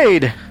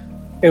arcade.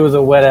 It was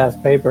a wet ass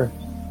paper.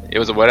 It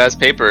was a wet ass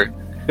paper.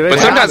 Do they But take-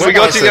 sometimes we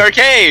go to the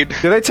arcade.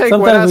 Do they take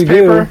Sometimes wet ass we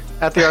paper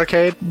do. at the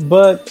arcade?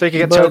 But So you can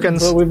get but-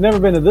 tokens? But we've never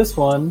been to this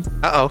one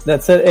Uh-oh.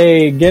 that set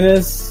a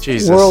Guinness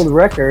Jesus. World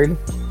Record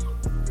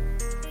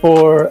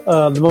for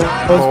the most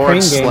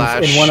crane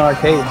games in one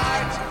arcade.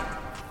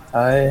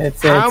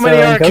 It's How it's, many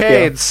in Tokyo.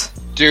 arcades?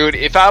 Dude,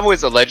 if I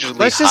was allegedly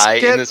Let's just high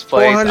get in this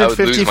place, I would lose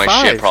my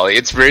 455. shit probably.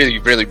 It's really,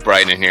 really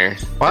bright in here.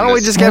 Why In don't we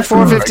this just get arcade.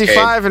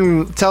 455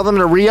 and tell them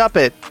to re-up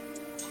it?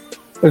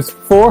 There's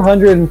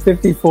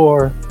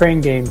 454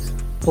 crane games,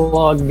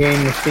 log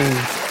game machines,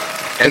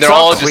 And It's they're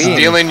all all just clean.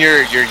 stealing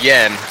your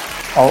yen.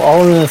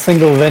 all in a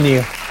single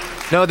venue.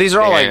 No, these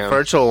are all like Damn.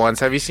 virtual ones.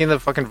 Have you seen the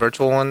fucking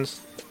virtual ones?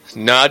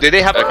 No, do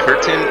they have a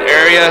curtain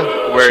area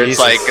where Jesus.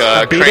 it's like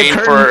a beat the crane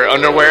curtain? for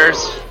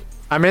underwears?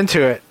 I'm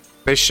into it.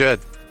 They should.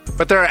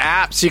 But there are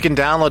apps you can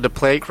download to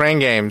play crane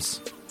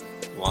games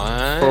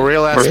What? for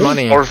real ass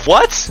money. Or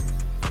what?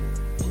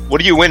 What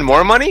do you win?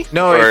 More money?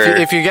 No, Or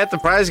if you get the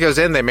prize goes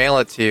in, they mail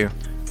it to you.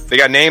 they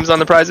got names on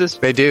the prizes?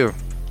 They do.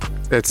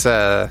 It's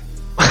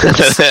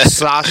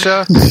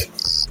Sasha.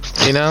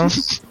 You know?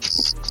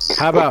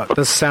 How about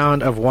the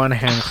sound of one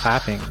hand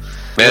clapping?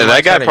 Man,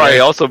 that guy kinda probably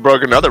good. also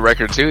broke another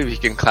record too. If he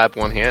can clap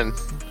one hand.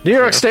 New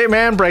York State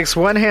man breaks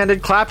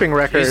one-handed clapping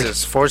record.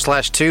 Jesus,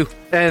 4/2.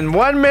 In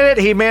 1 minute,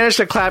 he managed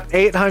to clap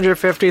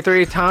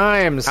 853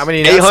 times. How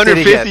many nuts did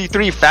he get?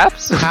 853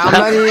 faps?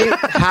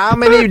 How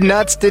many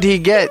nuts did he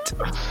get?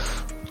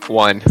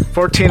 One.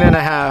 14 and a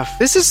half.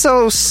 This is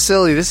so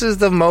silly. This is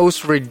the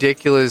most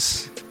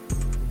ridiculous,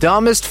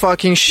 dumbest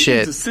fucking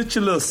shit. To sit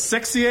your little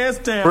sexy ass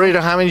down. Burrito,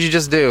 how many did you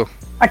just do?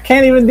 I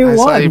can't even do I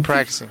saw one. you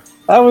practicing.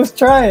 I was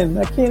trying.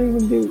 I can't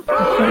even do.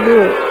 I can't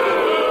do it.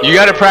 You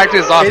gotta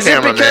practice off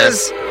camera, man.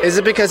 Is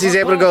it because he's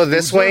able to go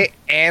this way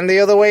and the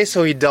other way,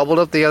 so he doubled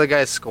up the other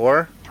guy's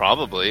score?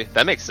 Probably.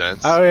 That makes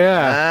sense. Oh,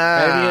 yeah.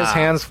 Ah. Maybe his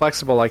hand's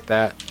flexible like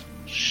that.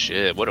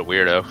 Shit, what a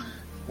weirdo.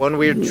 One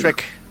weird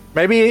trick.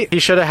 Maybe he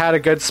should have had a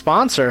good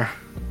sponsor.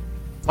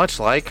 Much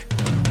like.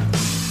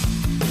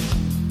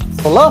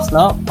 So last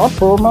night, I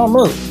poured my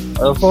milk.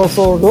 It felt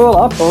so good,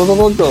 I poured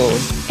it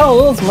good.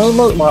 Oh, this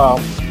milk, wow.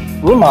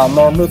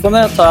 Remind me from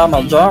that time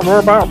a giant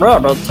robot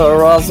rabbit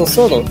terrorized the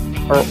city.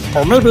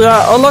 Or maybe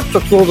I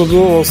electrocuted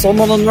you or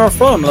someone in your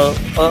family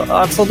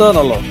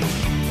accidentally.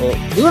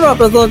 You're not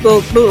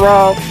thinking,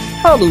 Rob,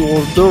 how do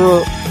you do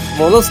it?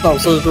 Well, that's no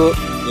secret.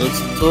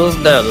 It's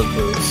just daddy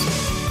juice.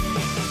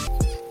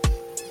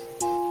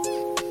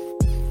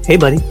 Hey,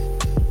 buddy.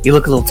 You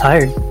look a little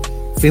tired.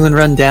 Feeling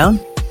run down?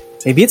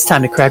 Maybe it's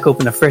time to crack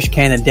open a fresh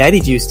can of daddy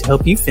juice to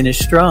help you finish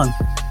strong.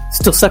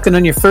 Still sucking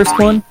on your first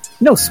one?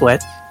 No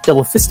sweat.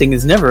 Double fisting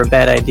is never a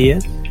bad idea.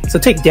 So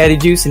take daddy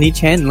juice in each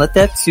hand and let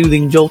that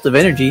soothing jolt of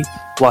energy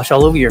wash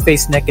all over your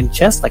face, neck, and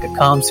chest like a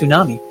calm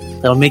tsunami.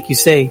 That'll make you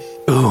say,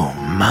 Ooh,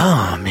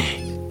 mommy.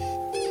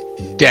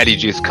 Daddy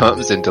juice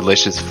comes in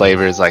delicious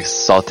flavors like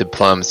salted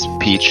plums,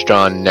 peach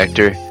drawn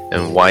nectar,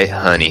 and white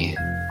honey.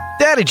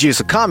 Daddy juice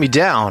will calm you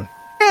down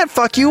and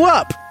fuck you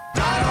up.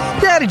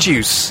 Daddy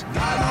juice.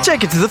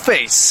 Take it to the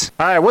face.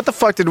 All right, what the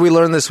fuck did we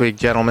learn this week,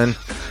 gentlemen?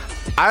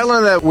 I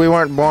learned that we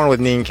weren't born with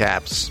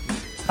kneecaps.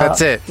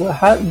 That's it.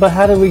 How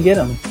did we get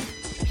them?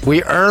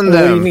 We earned What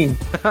them. do you mean?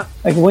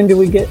 Like, when do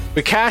we get...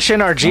 We cash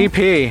in our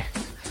GP.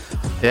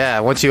 Yeah,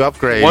 once you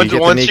upgrade, Once you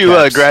get you the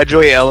kneecaps.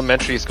 graduate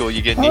elementary school,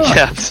 you get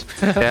kneecaps.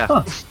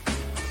 Yeah.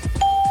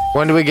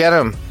 When do we get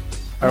them?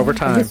 Over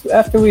time. Just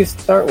after we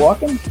start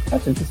walking?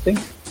 That's interesting.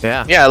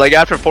 Yeah. Yeah, like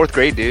after 4th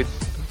grade, dude.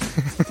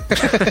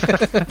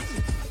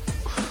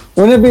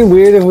 Wouldn't it be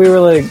weird if we were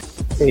like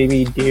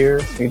baby deer?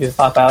 You just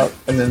hop out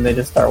and then they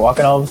just start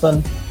walking all of a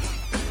sudden? You know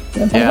what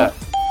I'm talking Yeah. about?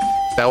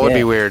 That would be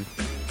Yeah. weird.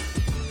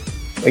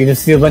 Like, you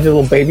just see a bunch of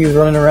little babies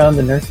running around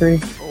the nursery.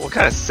 What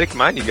kind of sick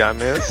mind you got,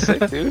 man? That's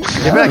sick, dude.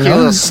 Get back, you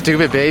little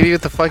stupid baby.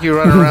 What the fuck you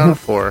running around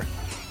for?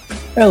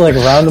 And like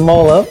round them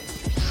all up.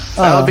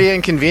 That'll be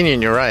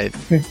inconvenient, you're right.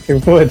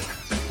 It would.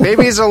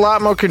 Babies are a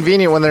lot more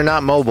convenient when they're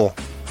not mobile.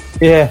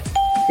 Yeah.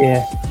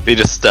 Yeah. They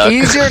just stuck.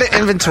 Easier to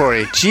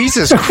inventory.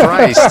 Jesus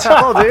Christ.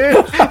 Oh,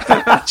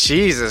 dude.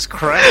 Jesus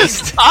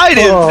Christ. I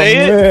didn't say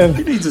it. Man.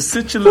 You need to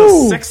sit your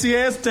little sexy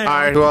ass down. All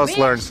right, who else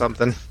learned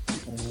something?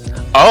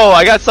 Oh,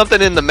 I got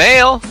something in the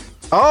mail.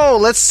 Oh,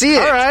 let's see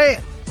it. All right.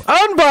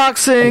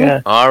 Unboxing.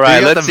 Yeah. All right,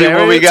 You got let's the see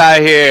what we variants?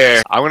 got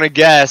here. I'm gonna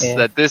guess Yeah.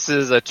 that this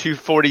is a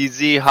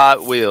 240Z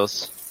Hot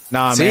Wheels.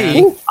 Nah,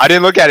 See? man. I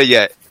didn't look at it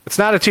yet. It's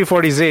not a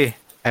 240Z.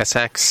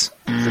 SX.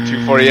 It's a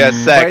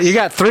 240SX. But you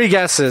got 3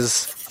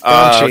 guesses.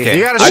 don't you? Okay.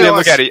 You gotta I show didn't us.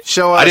 look at it.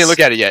 Show I us. didn't look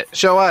at it yet.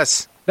 Show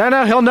us.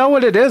 No, he'll know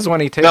what it is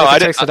when he takes No, I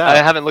takes didn't. it out.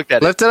 I haven't looked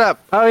at it. Lift it up.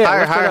 Oh, yeah, Higher,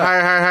 lift it higher, up.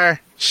 higher, higher, higher.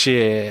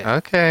 Shit.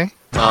 Okay.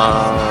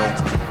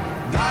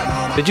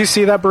 Did you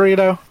see that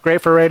burrito?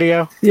 Great for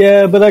radio?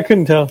 Yeah, but I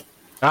couldn't tell.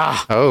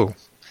 Ah. Oh.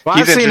 Well,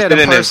 He's I've seen it interested in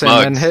in his person.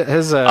 mugs. And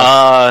his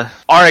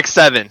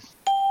RX-7. There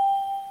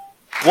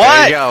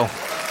What? you go.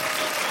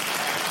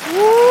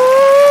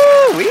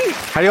 Woo-wee.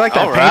 how do you like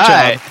that All paint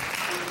right.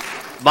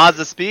 job?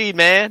 Mazda Speed,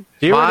 man.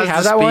 Do you already Mazda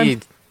have that one?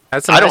 Speed.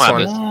 That's a I nice don't have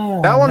one. this.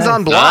 Oh, That one's nice.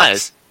 on blocks.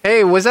 Nice.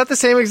 Hey, was that the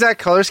same exact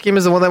color scheme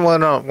as the one that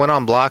went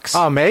on blocks?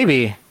 Oh,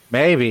 maybe.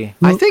 I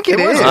think it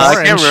was is. I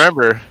orange. can't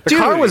remember. The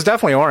car was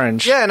definitely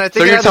orange. Yeah, and I So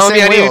think it you're had the telling me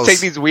same I need wheels. to take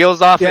these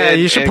wheels off? Yeah,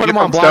 and, you should and put get them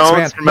on some blocks, stones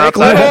man. from Make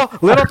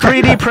outside? little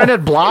 3D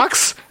printed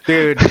blocks,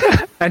 dude,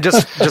 and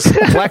just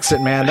flex it,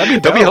 man. That'd be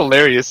dope. That'd be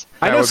hilarious.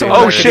 I That know would be someone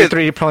Oh, that could shit. do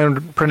 3D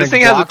printed This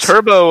thing blocks. has a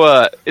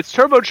turbo. It's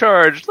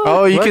turbocharged. Look.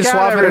 Oh, you Look can at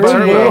swap it it, to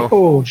turbo.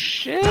 Oh,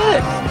 Shit.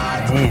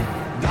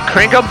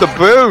 Crank up the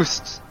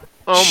boost.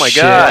 Oh my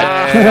Shit.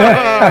 god.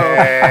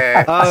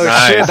 Oh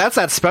Nice. shit, that's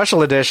that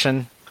special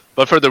edition.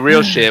 But for the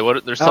real shit,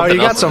 there's Oh, something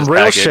you else got some in this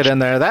real package. shit in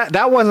there.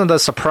 That wasn't the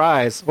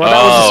surprise. Well,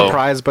 that was Oh. a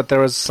surprise, but there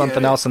was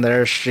something else in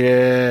there.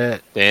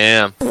 Shit.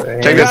 Damn. Check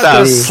You this got out.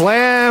 the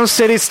Slam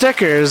City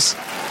stickers.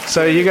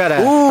 So you gotta.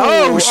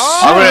 Oh shit!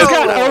 I'm He's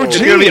gonna- got OG. It's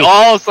gonna be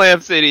all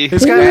Slam City.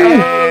 He's got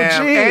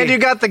Damn. OG. And you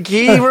got the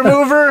key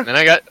remover. And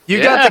I got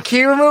You got the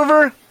key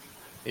remover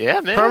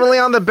yeah, man. permanently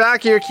on the back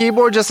of your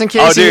keyboard just in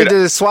case Oh, you dude, need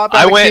to swap out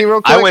I the key real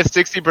went quick. I went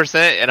 60%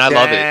 and I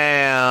love it.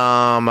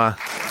 Damn.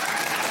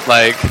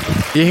 Like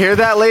You hear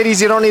that,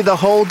 ladies? You don't need the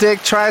whole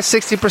dick. Try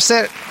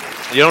 60%.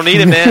 you don't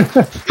need it, man.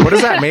 What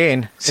does that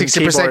mean?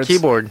 60%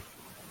 keyboard.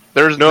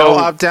 There's No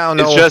up, down,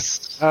 It's no.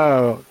 just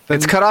Oh,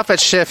 It's cut off at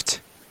shift.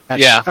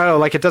 yeah. Oh,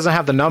 like it doesn't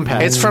have the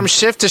numpad. It's from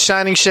shift to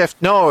shining shift.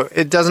 No,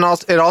 it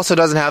doesn't. It also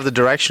doesn't have the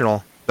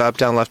directional. The up,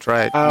 down, left,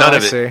 right. Oh, none I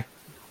of it. see.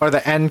 Or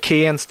the N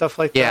key and stuff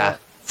like Yeah. that.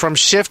 From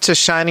shift to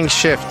shining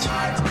shift.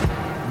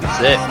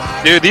 That's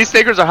it. Dude, these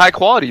stickers are high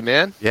quality,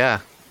 man. Yeah.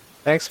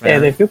 Thanks, yeah,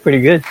 man. they feel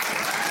pretty good.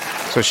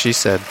 That's what she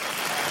said.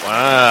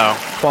 Wow.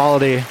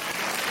 Quality.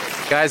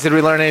 Guys, did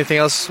we learn anything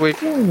else this week?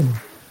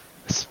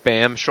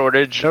 Spam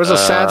shortage. There was a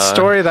sad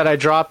story that I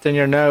dropped in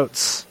your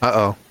notes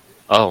Uh-oh.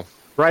 Oh.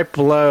 right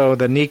below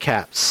the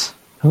kneecaps.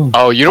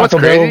 Oh, you know what's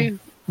Taco Bell crazy? Because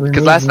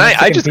removed last night,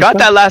 I Mexican just got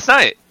pizza? that last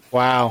night.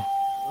 Wow.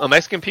 A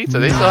Mexican pizza.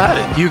 They still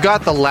had it. You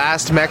got the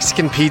last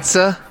Mexican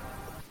pizza?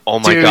 Oh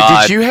my Dude,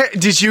 god.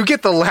 did you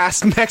get the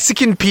last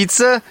Mexican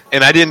pizza?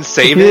 And I didn't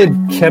save You it?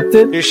 had kept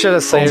it? You should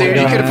have saved Dude,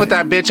 you it. could have put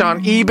that bitch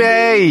on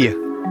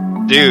eBay.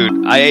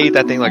 Dude, I ate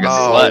that thing like a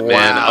slut,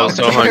 man. I was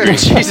so hungry.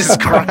 Jesus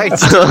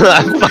Christ.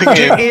 I Did you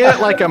fucking... eat it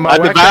like a I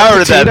Moeca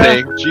devoured that putita?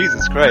 thing.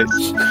 Jesus Christ.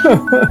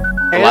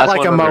 Ate it last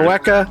like a one under.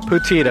 Moeca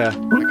putita.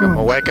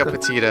 Moeca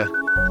Petita.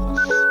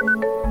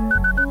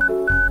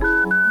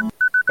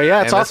 But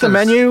yeah, it's Man, off that the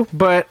sounds- menu,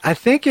 but I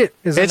think it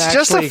is It's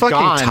just a fucking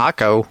gone.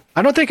 taco.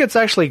 I don't think it's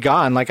actually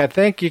gone. Like, I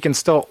think you can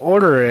still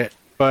order it,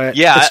 but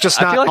Yeah, it's just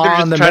I not feel like they're on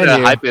just the trying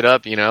menu. to hype it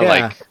up, you know? Yeah.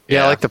 Like,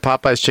 Yeah, like the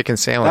Popeye's chicken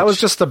sandwich. That was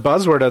just the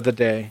buzzword of the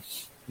day.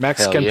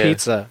 Mexican Hell yeah.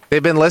 pizza.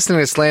 They've been listening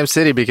to Slam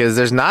City because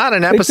there's not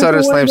an They episode took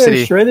of away Slam the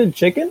City. shredded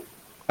chicken?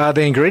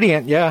 The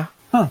ingredient, yeah.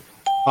 Huh.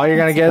 All you're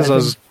going to get is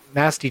those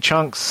nasty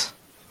chunks.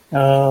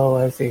 Oh,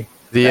 I see.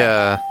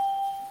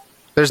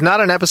 There's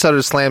not an episode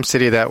of Slam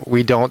City that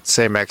we don't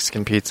say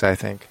Mexican pizza, I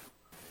think.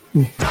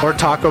 Or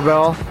Taco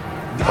Bell.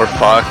 or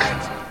fuck.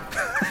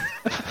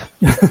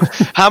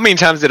 How many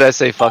times did I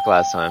say fuck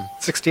last time?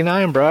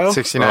 69, bro.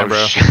 69, Oh,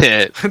 bro.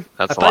 shit. That's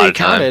I a thought lot you of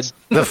counted. times.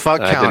 The fuck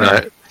I did counter.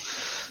 not.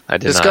 I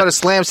did Just not. go to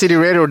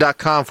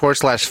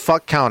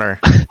slamcityradio.com/fuck counter.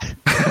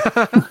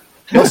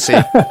 You'll see.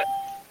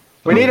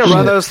 We need to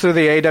run those through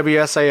the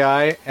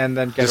AWSAI and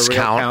then get Just a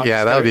real count.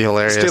 Yeah, that would be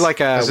hilarious. Let's do like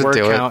a Just word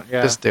do count. It.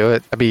 Yeah. Just do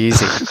it. That'd be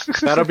easy.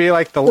 That'll be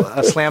like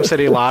a Slam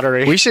City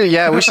lottery. we should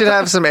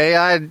have some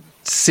AI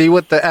see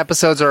what the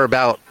episodes are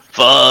about.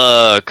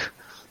 Fuck.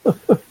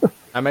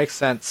 That makes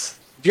sense.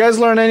 Did you guys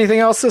learn anything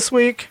else this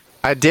week?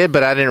 I did,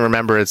 but I didn't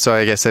remember it, so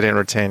I guess I didn't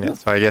retain it.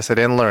 So I guess I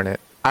didn't learn it.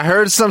 I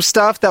heard some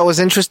stuff that was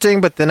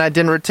interesting, but then I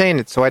didn't retain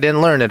it, so I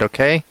didn't learn it,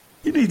 okay?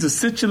 You need to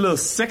sit your little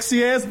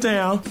sexy ass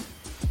down.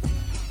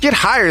 Get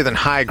higher than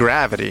high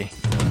gravity.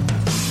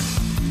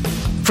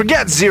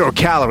 Forget 0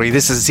 calorie,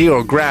 this is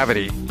 0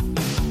 gravity.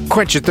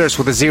 Quench your thirst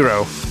with a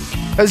zero.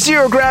 A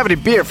 0 gravity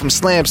beer from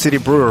Slam City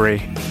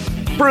Brewery.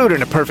 Brewed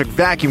in a perfect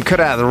vacuum cut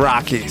out of the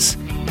Rockies.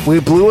 We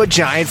blew a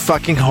giant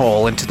fucking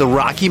hole into the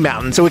Rocky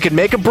Mountains so we could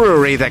make a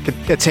brewery that could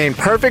attain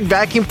perfect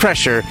vacuum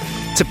pressure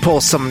to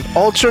pull some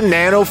ultra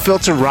nano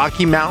filter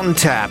Rocky Mountain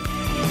tap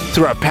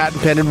through our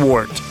patent pending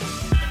wort.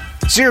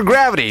 0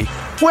 gravity,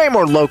 way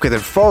more loco than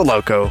 4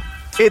 loco.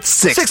 It's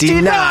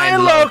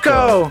 69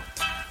 loco.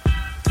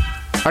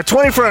 Our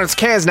 24-ounce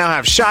cans now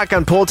have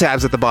shotgun pull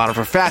tabs at the bottom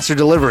for faster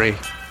delivery.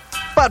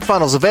 Butt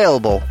funnels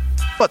available,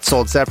 but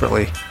sold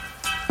separately.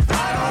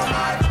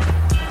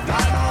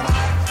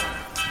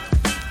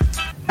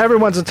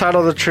 Everyone's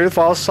entitled to the truth.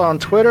 Follow us on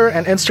Twitter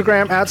and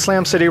Instagram at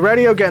Slam City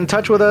Radio. Get in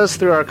touch with us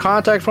through our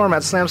contact form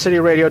at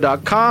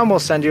slamcityradio.com. We'll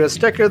send you a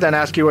sticker, then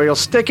ask you where you'll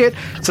stick it.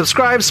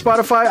 Subscribe,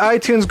 Spotify,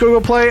 iTunes,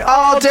 Google Play,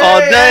 all day,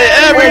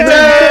 every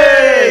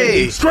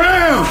day!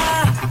 Scram!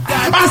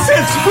 I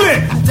said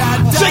split!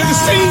 Shake the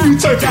scene, you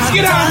turkeys!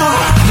 Get out of my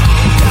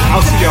house!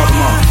 I'll see y'all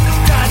tomorrow.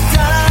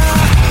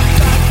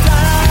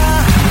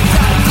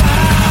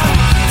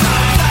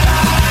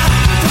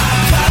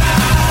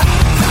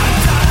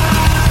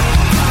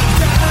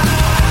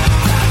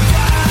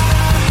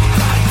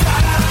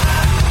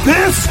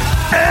 This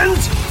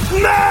ends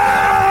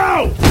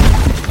now!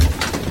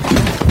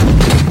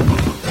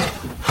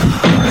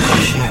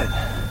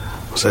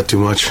 Shit. Was that too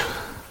much?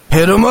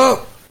 Hit 'em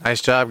up!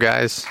 Nice job,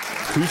 guys.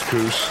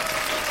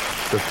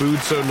 Couscous. The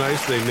food's so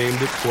nice they named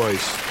it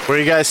twice. Where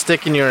are you guys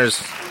sticking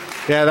yours?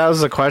 Yeah, that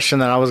was the question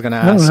that I was going to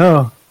I don't ask.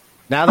 know.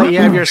 Now that you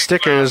have your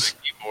stickers,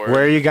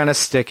 where are you going to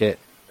stick it?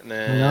 And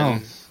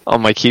then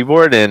on my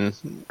keyboard and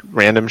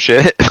random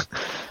shit.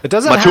 It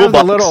doesn't My have toolbox.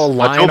 the little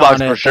My line toolbox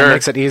on it for sure. that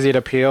makes it easy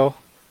to peel.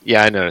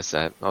 Yeah, I noticed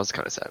that. I was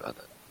kind of sad about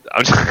that.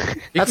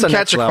 You That's can a catch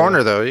next a level.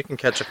 corner, though. You can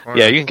catch a corner.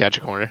 Yeah, you can catch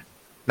a corner.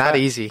 Not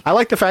easy. I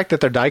like the fact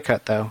that they're die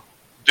cut, though.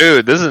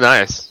 Dude, this is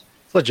nice. It's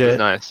This legit. is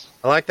nice.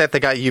 I like that they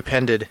got you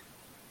pended.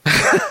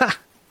 I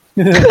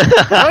don't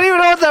even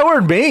know what that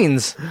word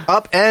means.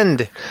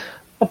 Upend.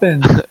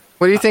 Upend.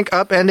 What do you think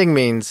upending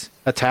means?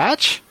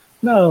 Attach?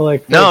 No,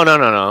 like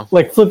No.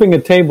 like flipping a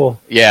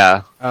table.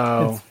 Yeah.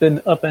 Oh. It's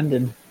been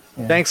upended.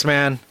 Yeah. Thanks,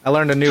 man. I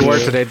learned a new word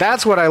today.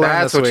 That's what I learned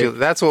That's this what week.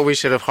 that's what we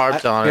should have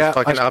harped on. Yeah, is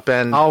fucking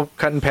upend. I'll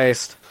cut and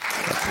paste.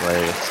 That's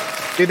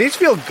hilarious. Dude, these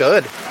feel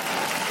good.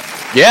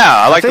 Yeah,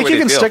 I like I think the way you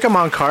can they feel. stick them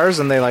on cars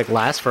and they like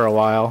last for a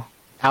while.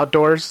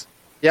 Outdoors.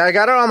 Yeah, I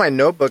got it on my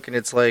notebook, and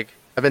it's like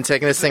I've been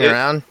taking this thing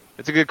around.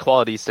 It's a good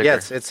quality sticker. Yeah,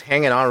 it's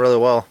hanging on really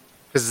well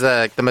because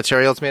the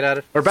material it's made out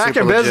of. We're back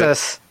super in legit.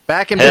 business.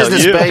 Back in Hell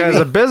business, yeah. baby.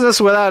 Because a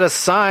business without a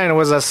sign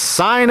was a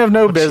sign of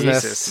no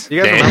business. Jesus.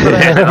 You guys Damn. remember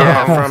that?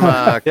 Yeah,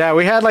 from Yeah,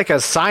 we had like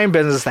a sign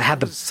business that had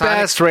the Sign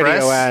best Express?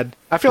 radio ad.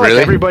 I feel Really?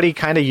 like everybody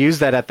kind of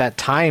used that at that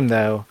time,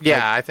 though. Yeah,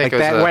 Like- I think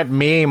like it was that a- went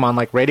meme on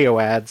like radio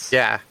ads.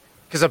 yeah,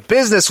 because a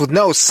business with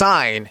no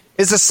sign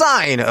is a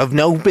sign of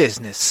no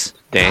business.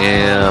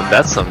 Damn,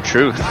 that's some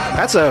truth.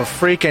 That's a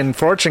freaking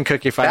fortune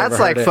cookie. If I That's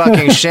ever like heard it.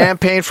 fucking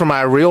champagne for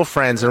my real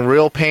friends and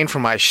real pain for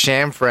my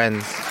sham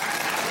friends.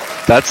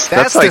 That's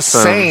That's like the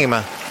some, same.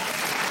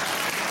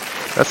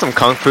 That's some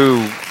kung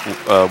fu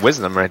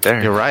wisdom right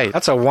there. You're right.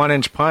 That's a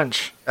 1-inch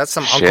punch. That's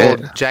some Shit.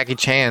 Uncle Jackie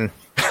Chan.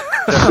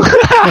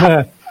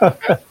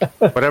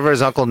 Whatever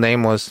his uncle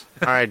name was.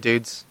 All right,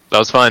 dudes. That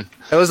was fun.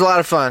 It was a lot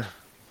of fun.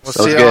 We'll That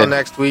was see y'all good.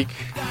 next week.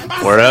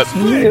 Word up.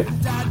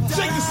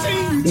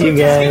 You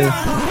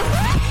guys.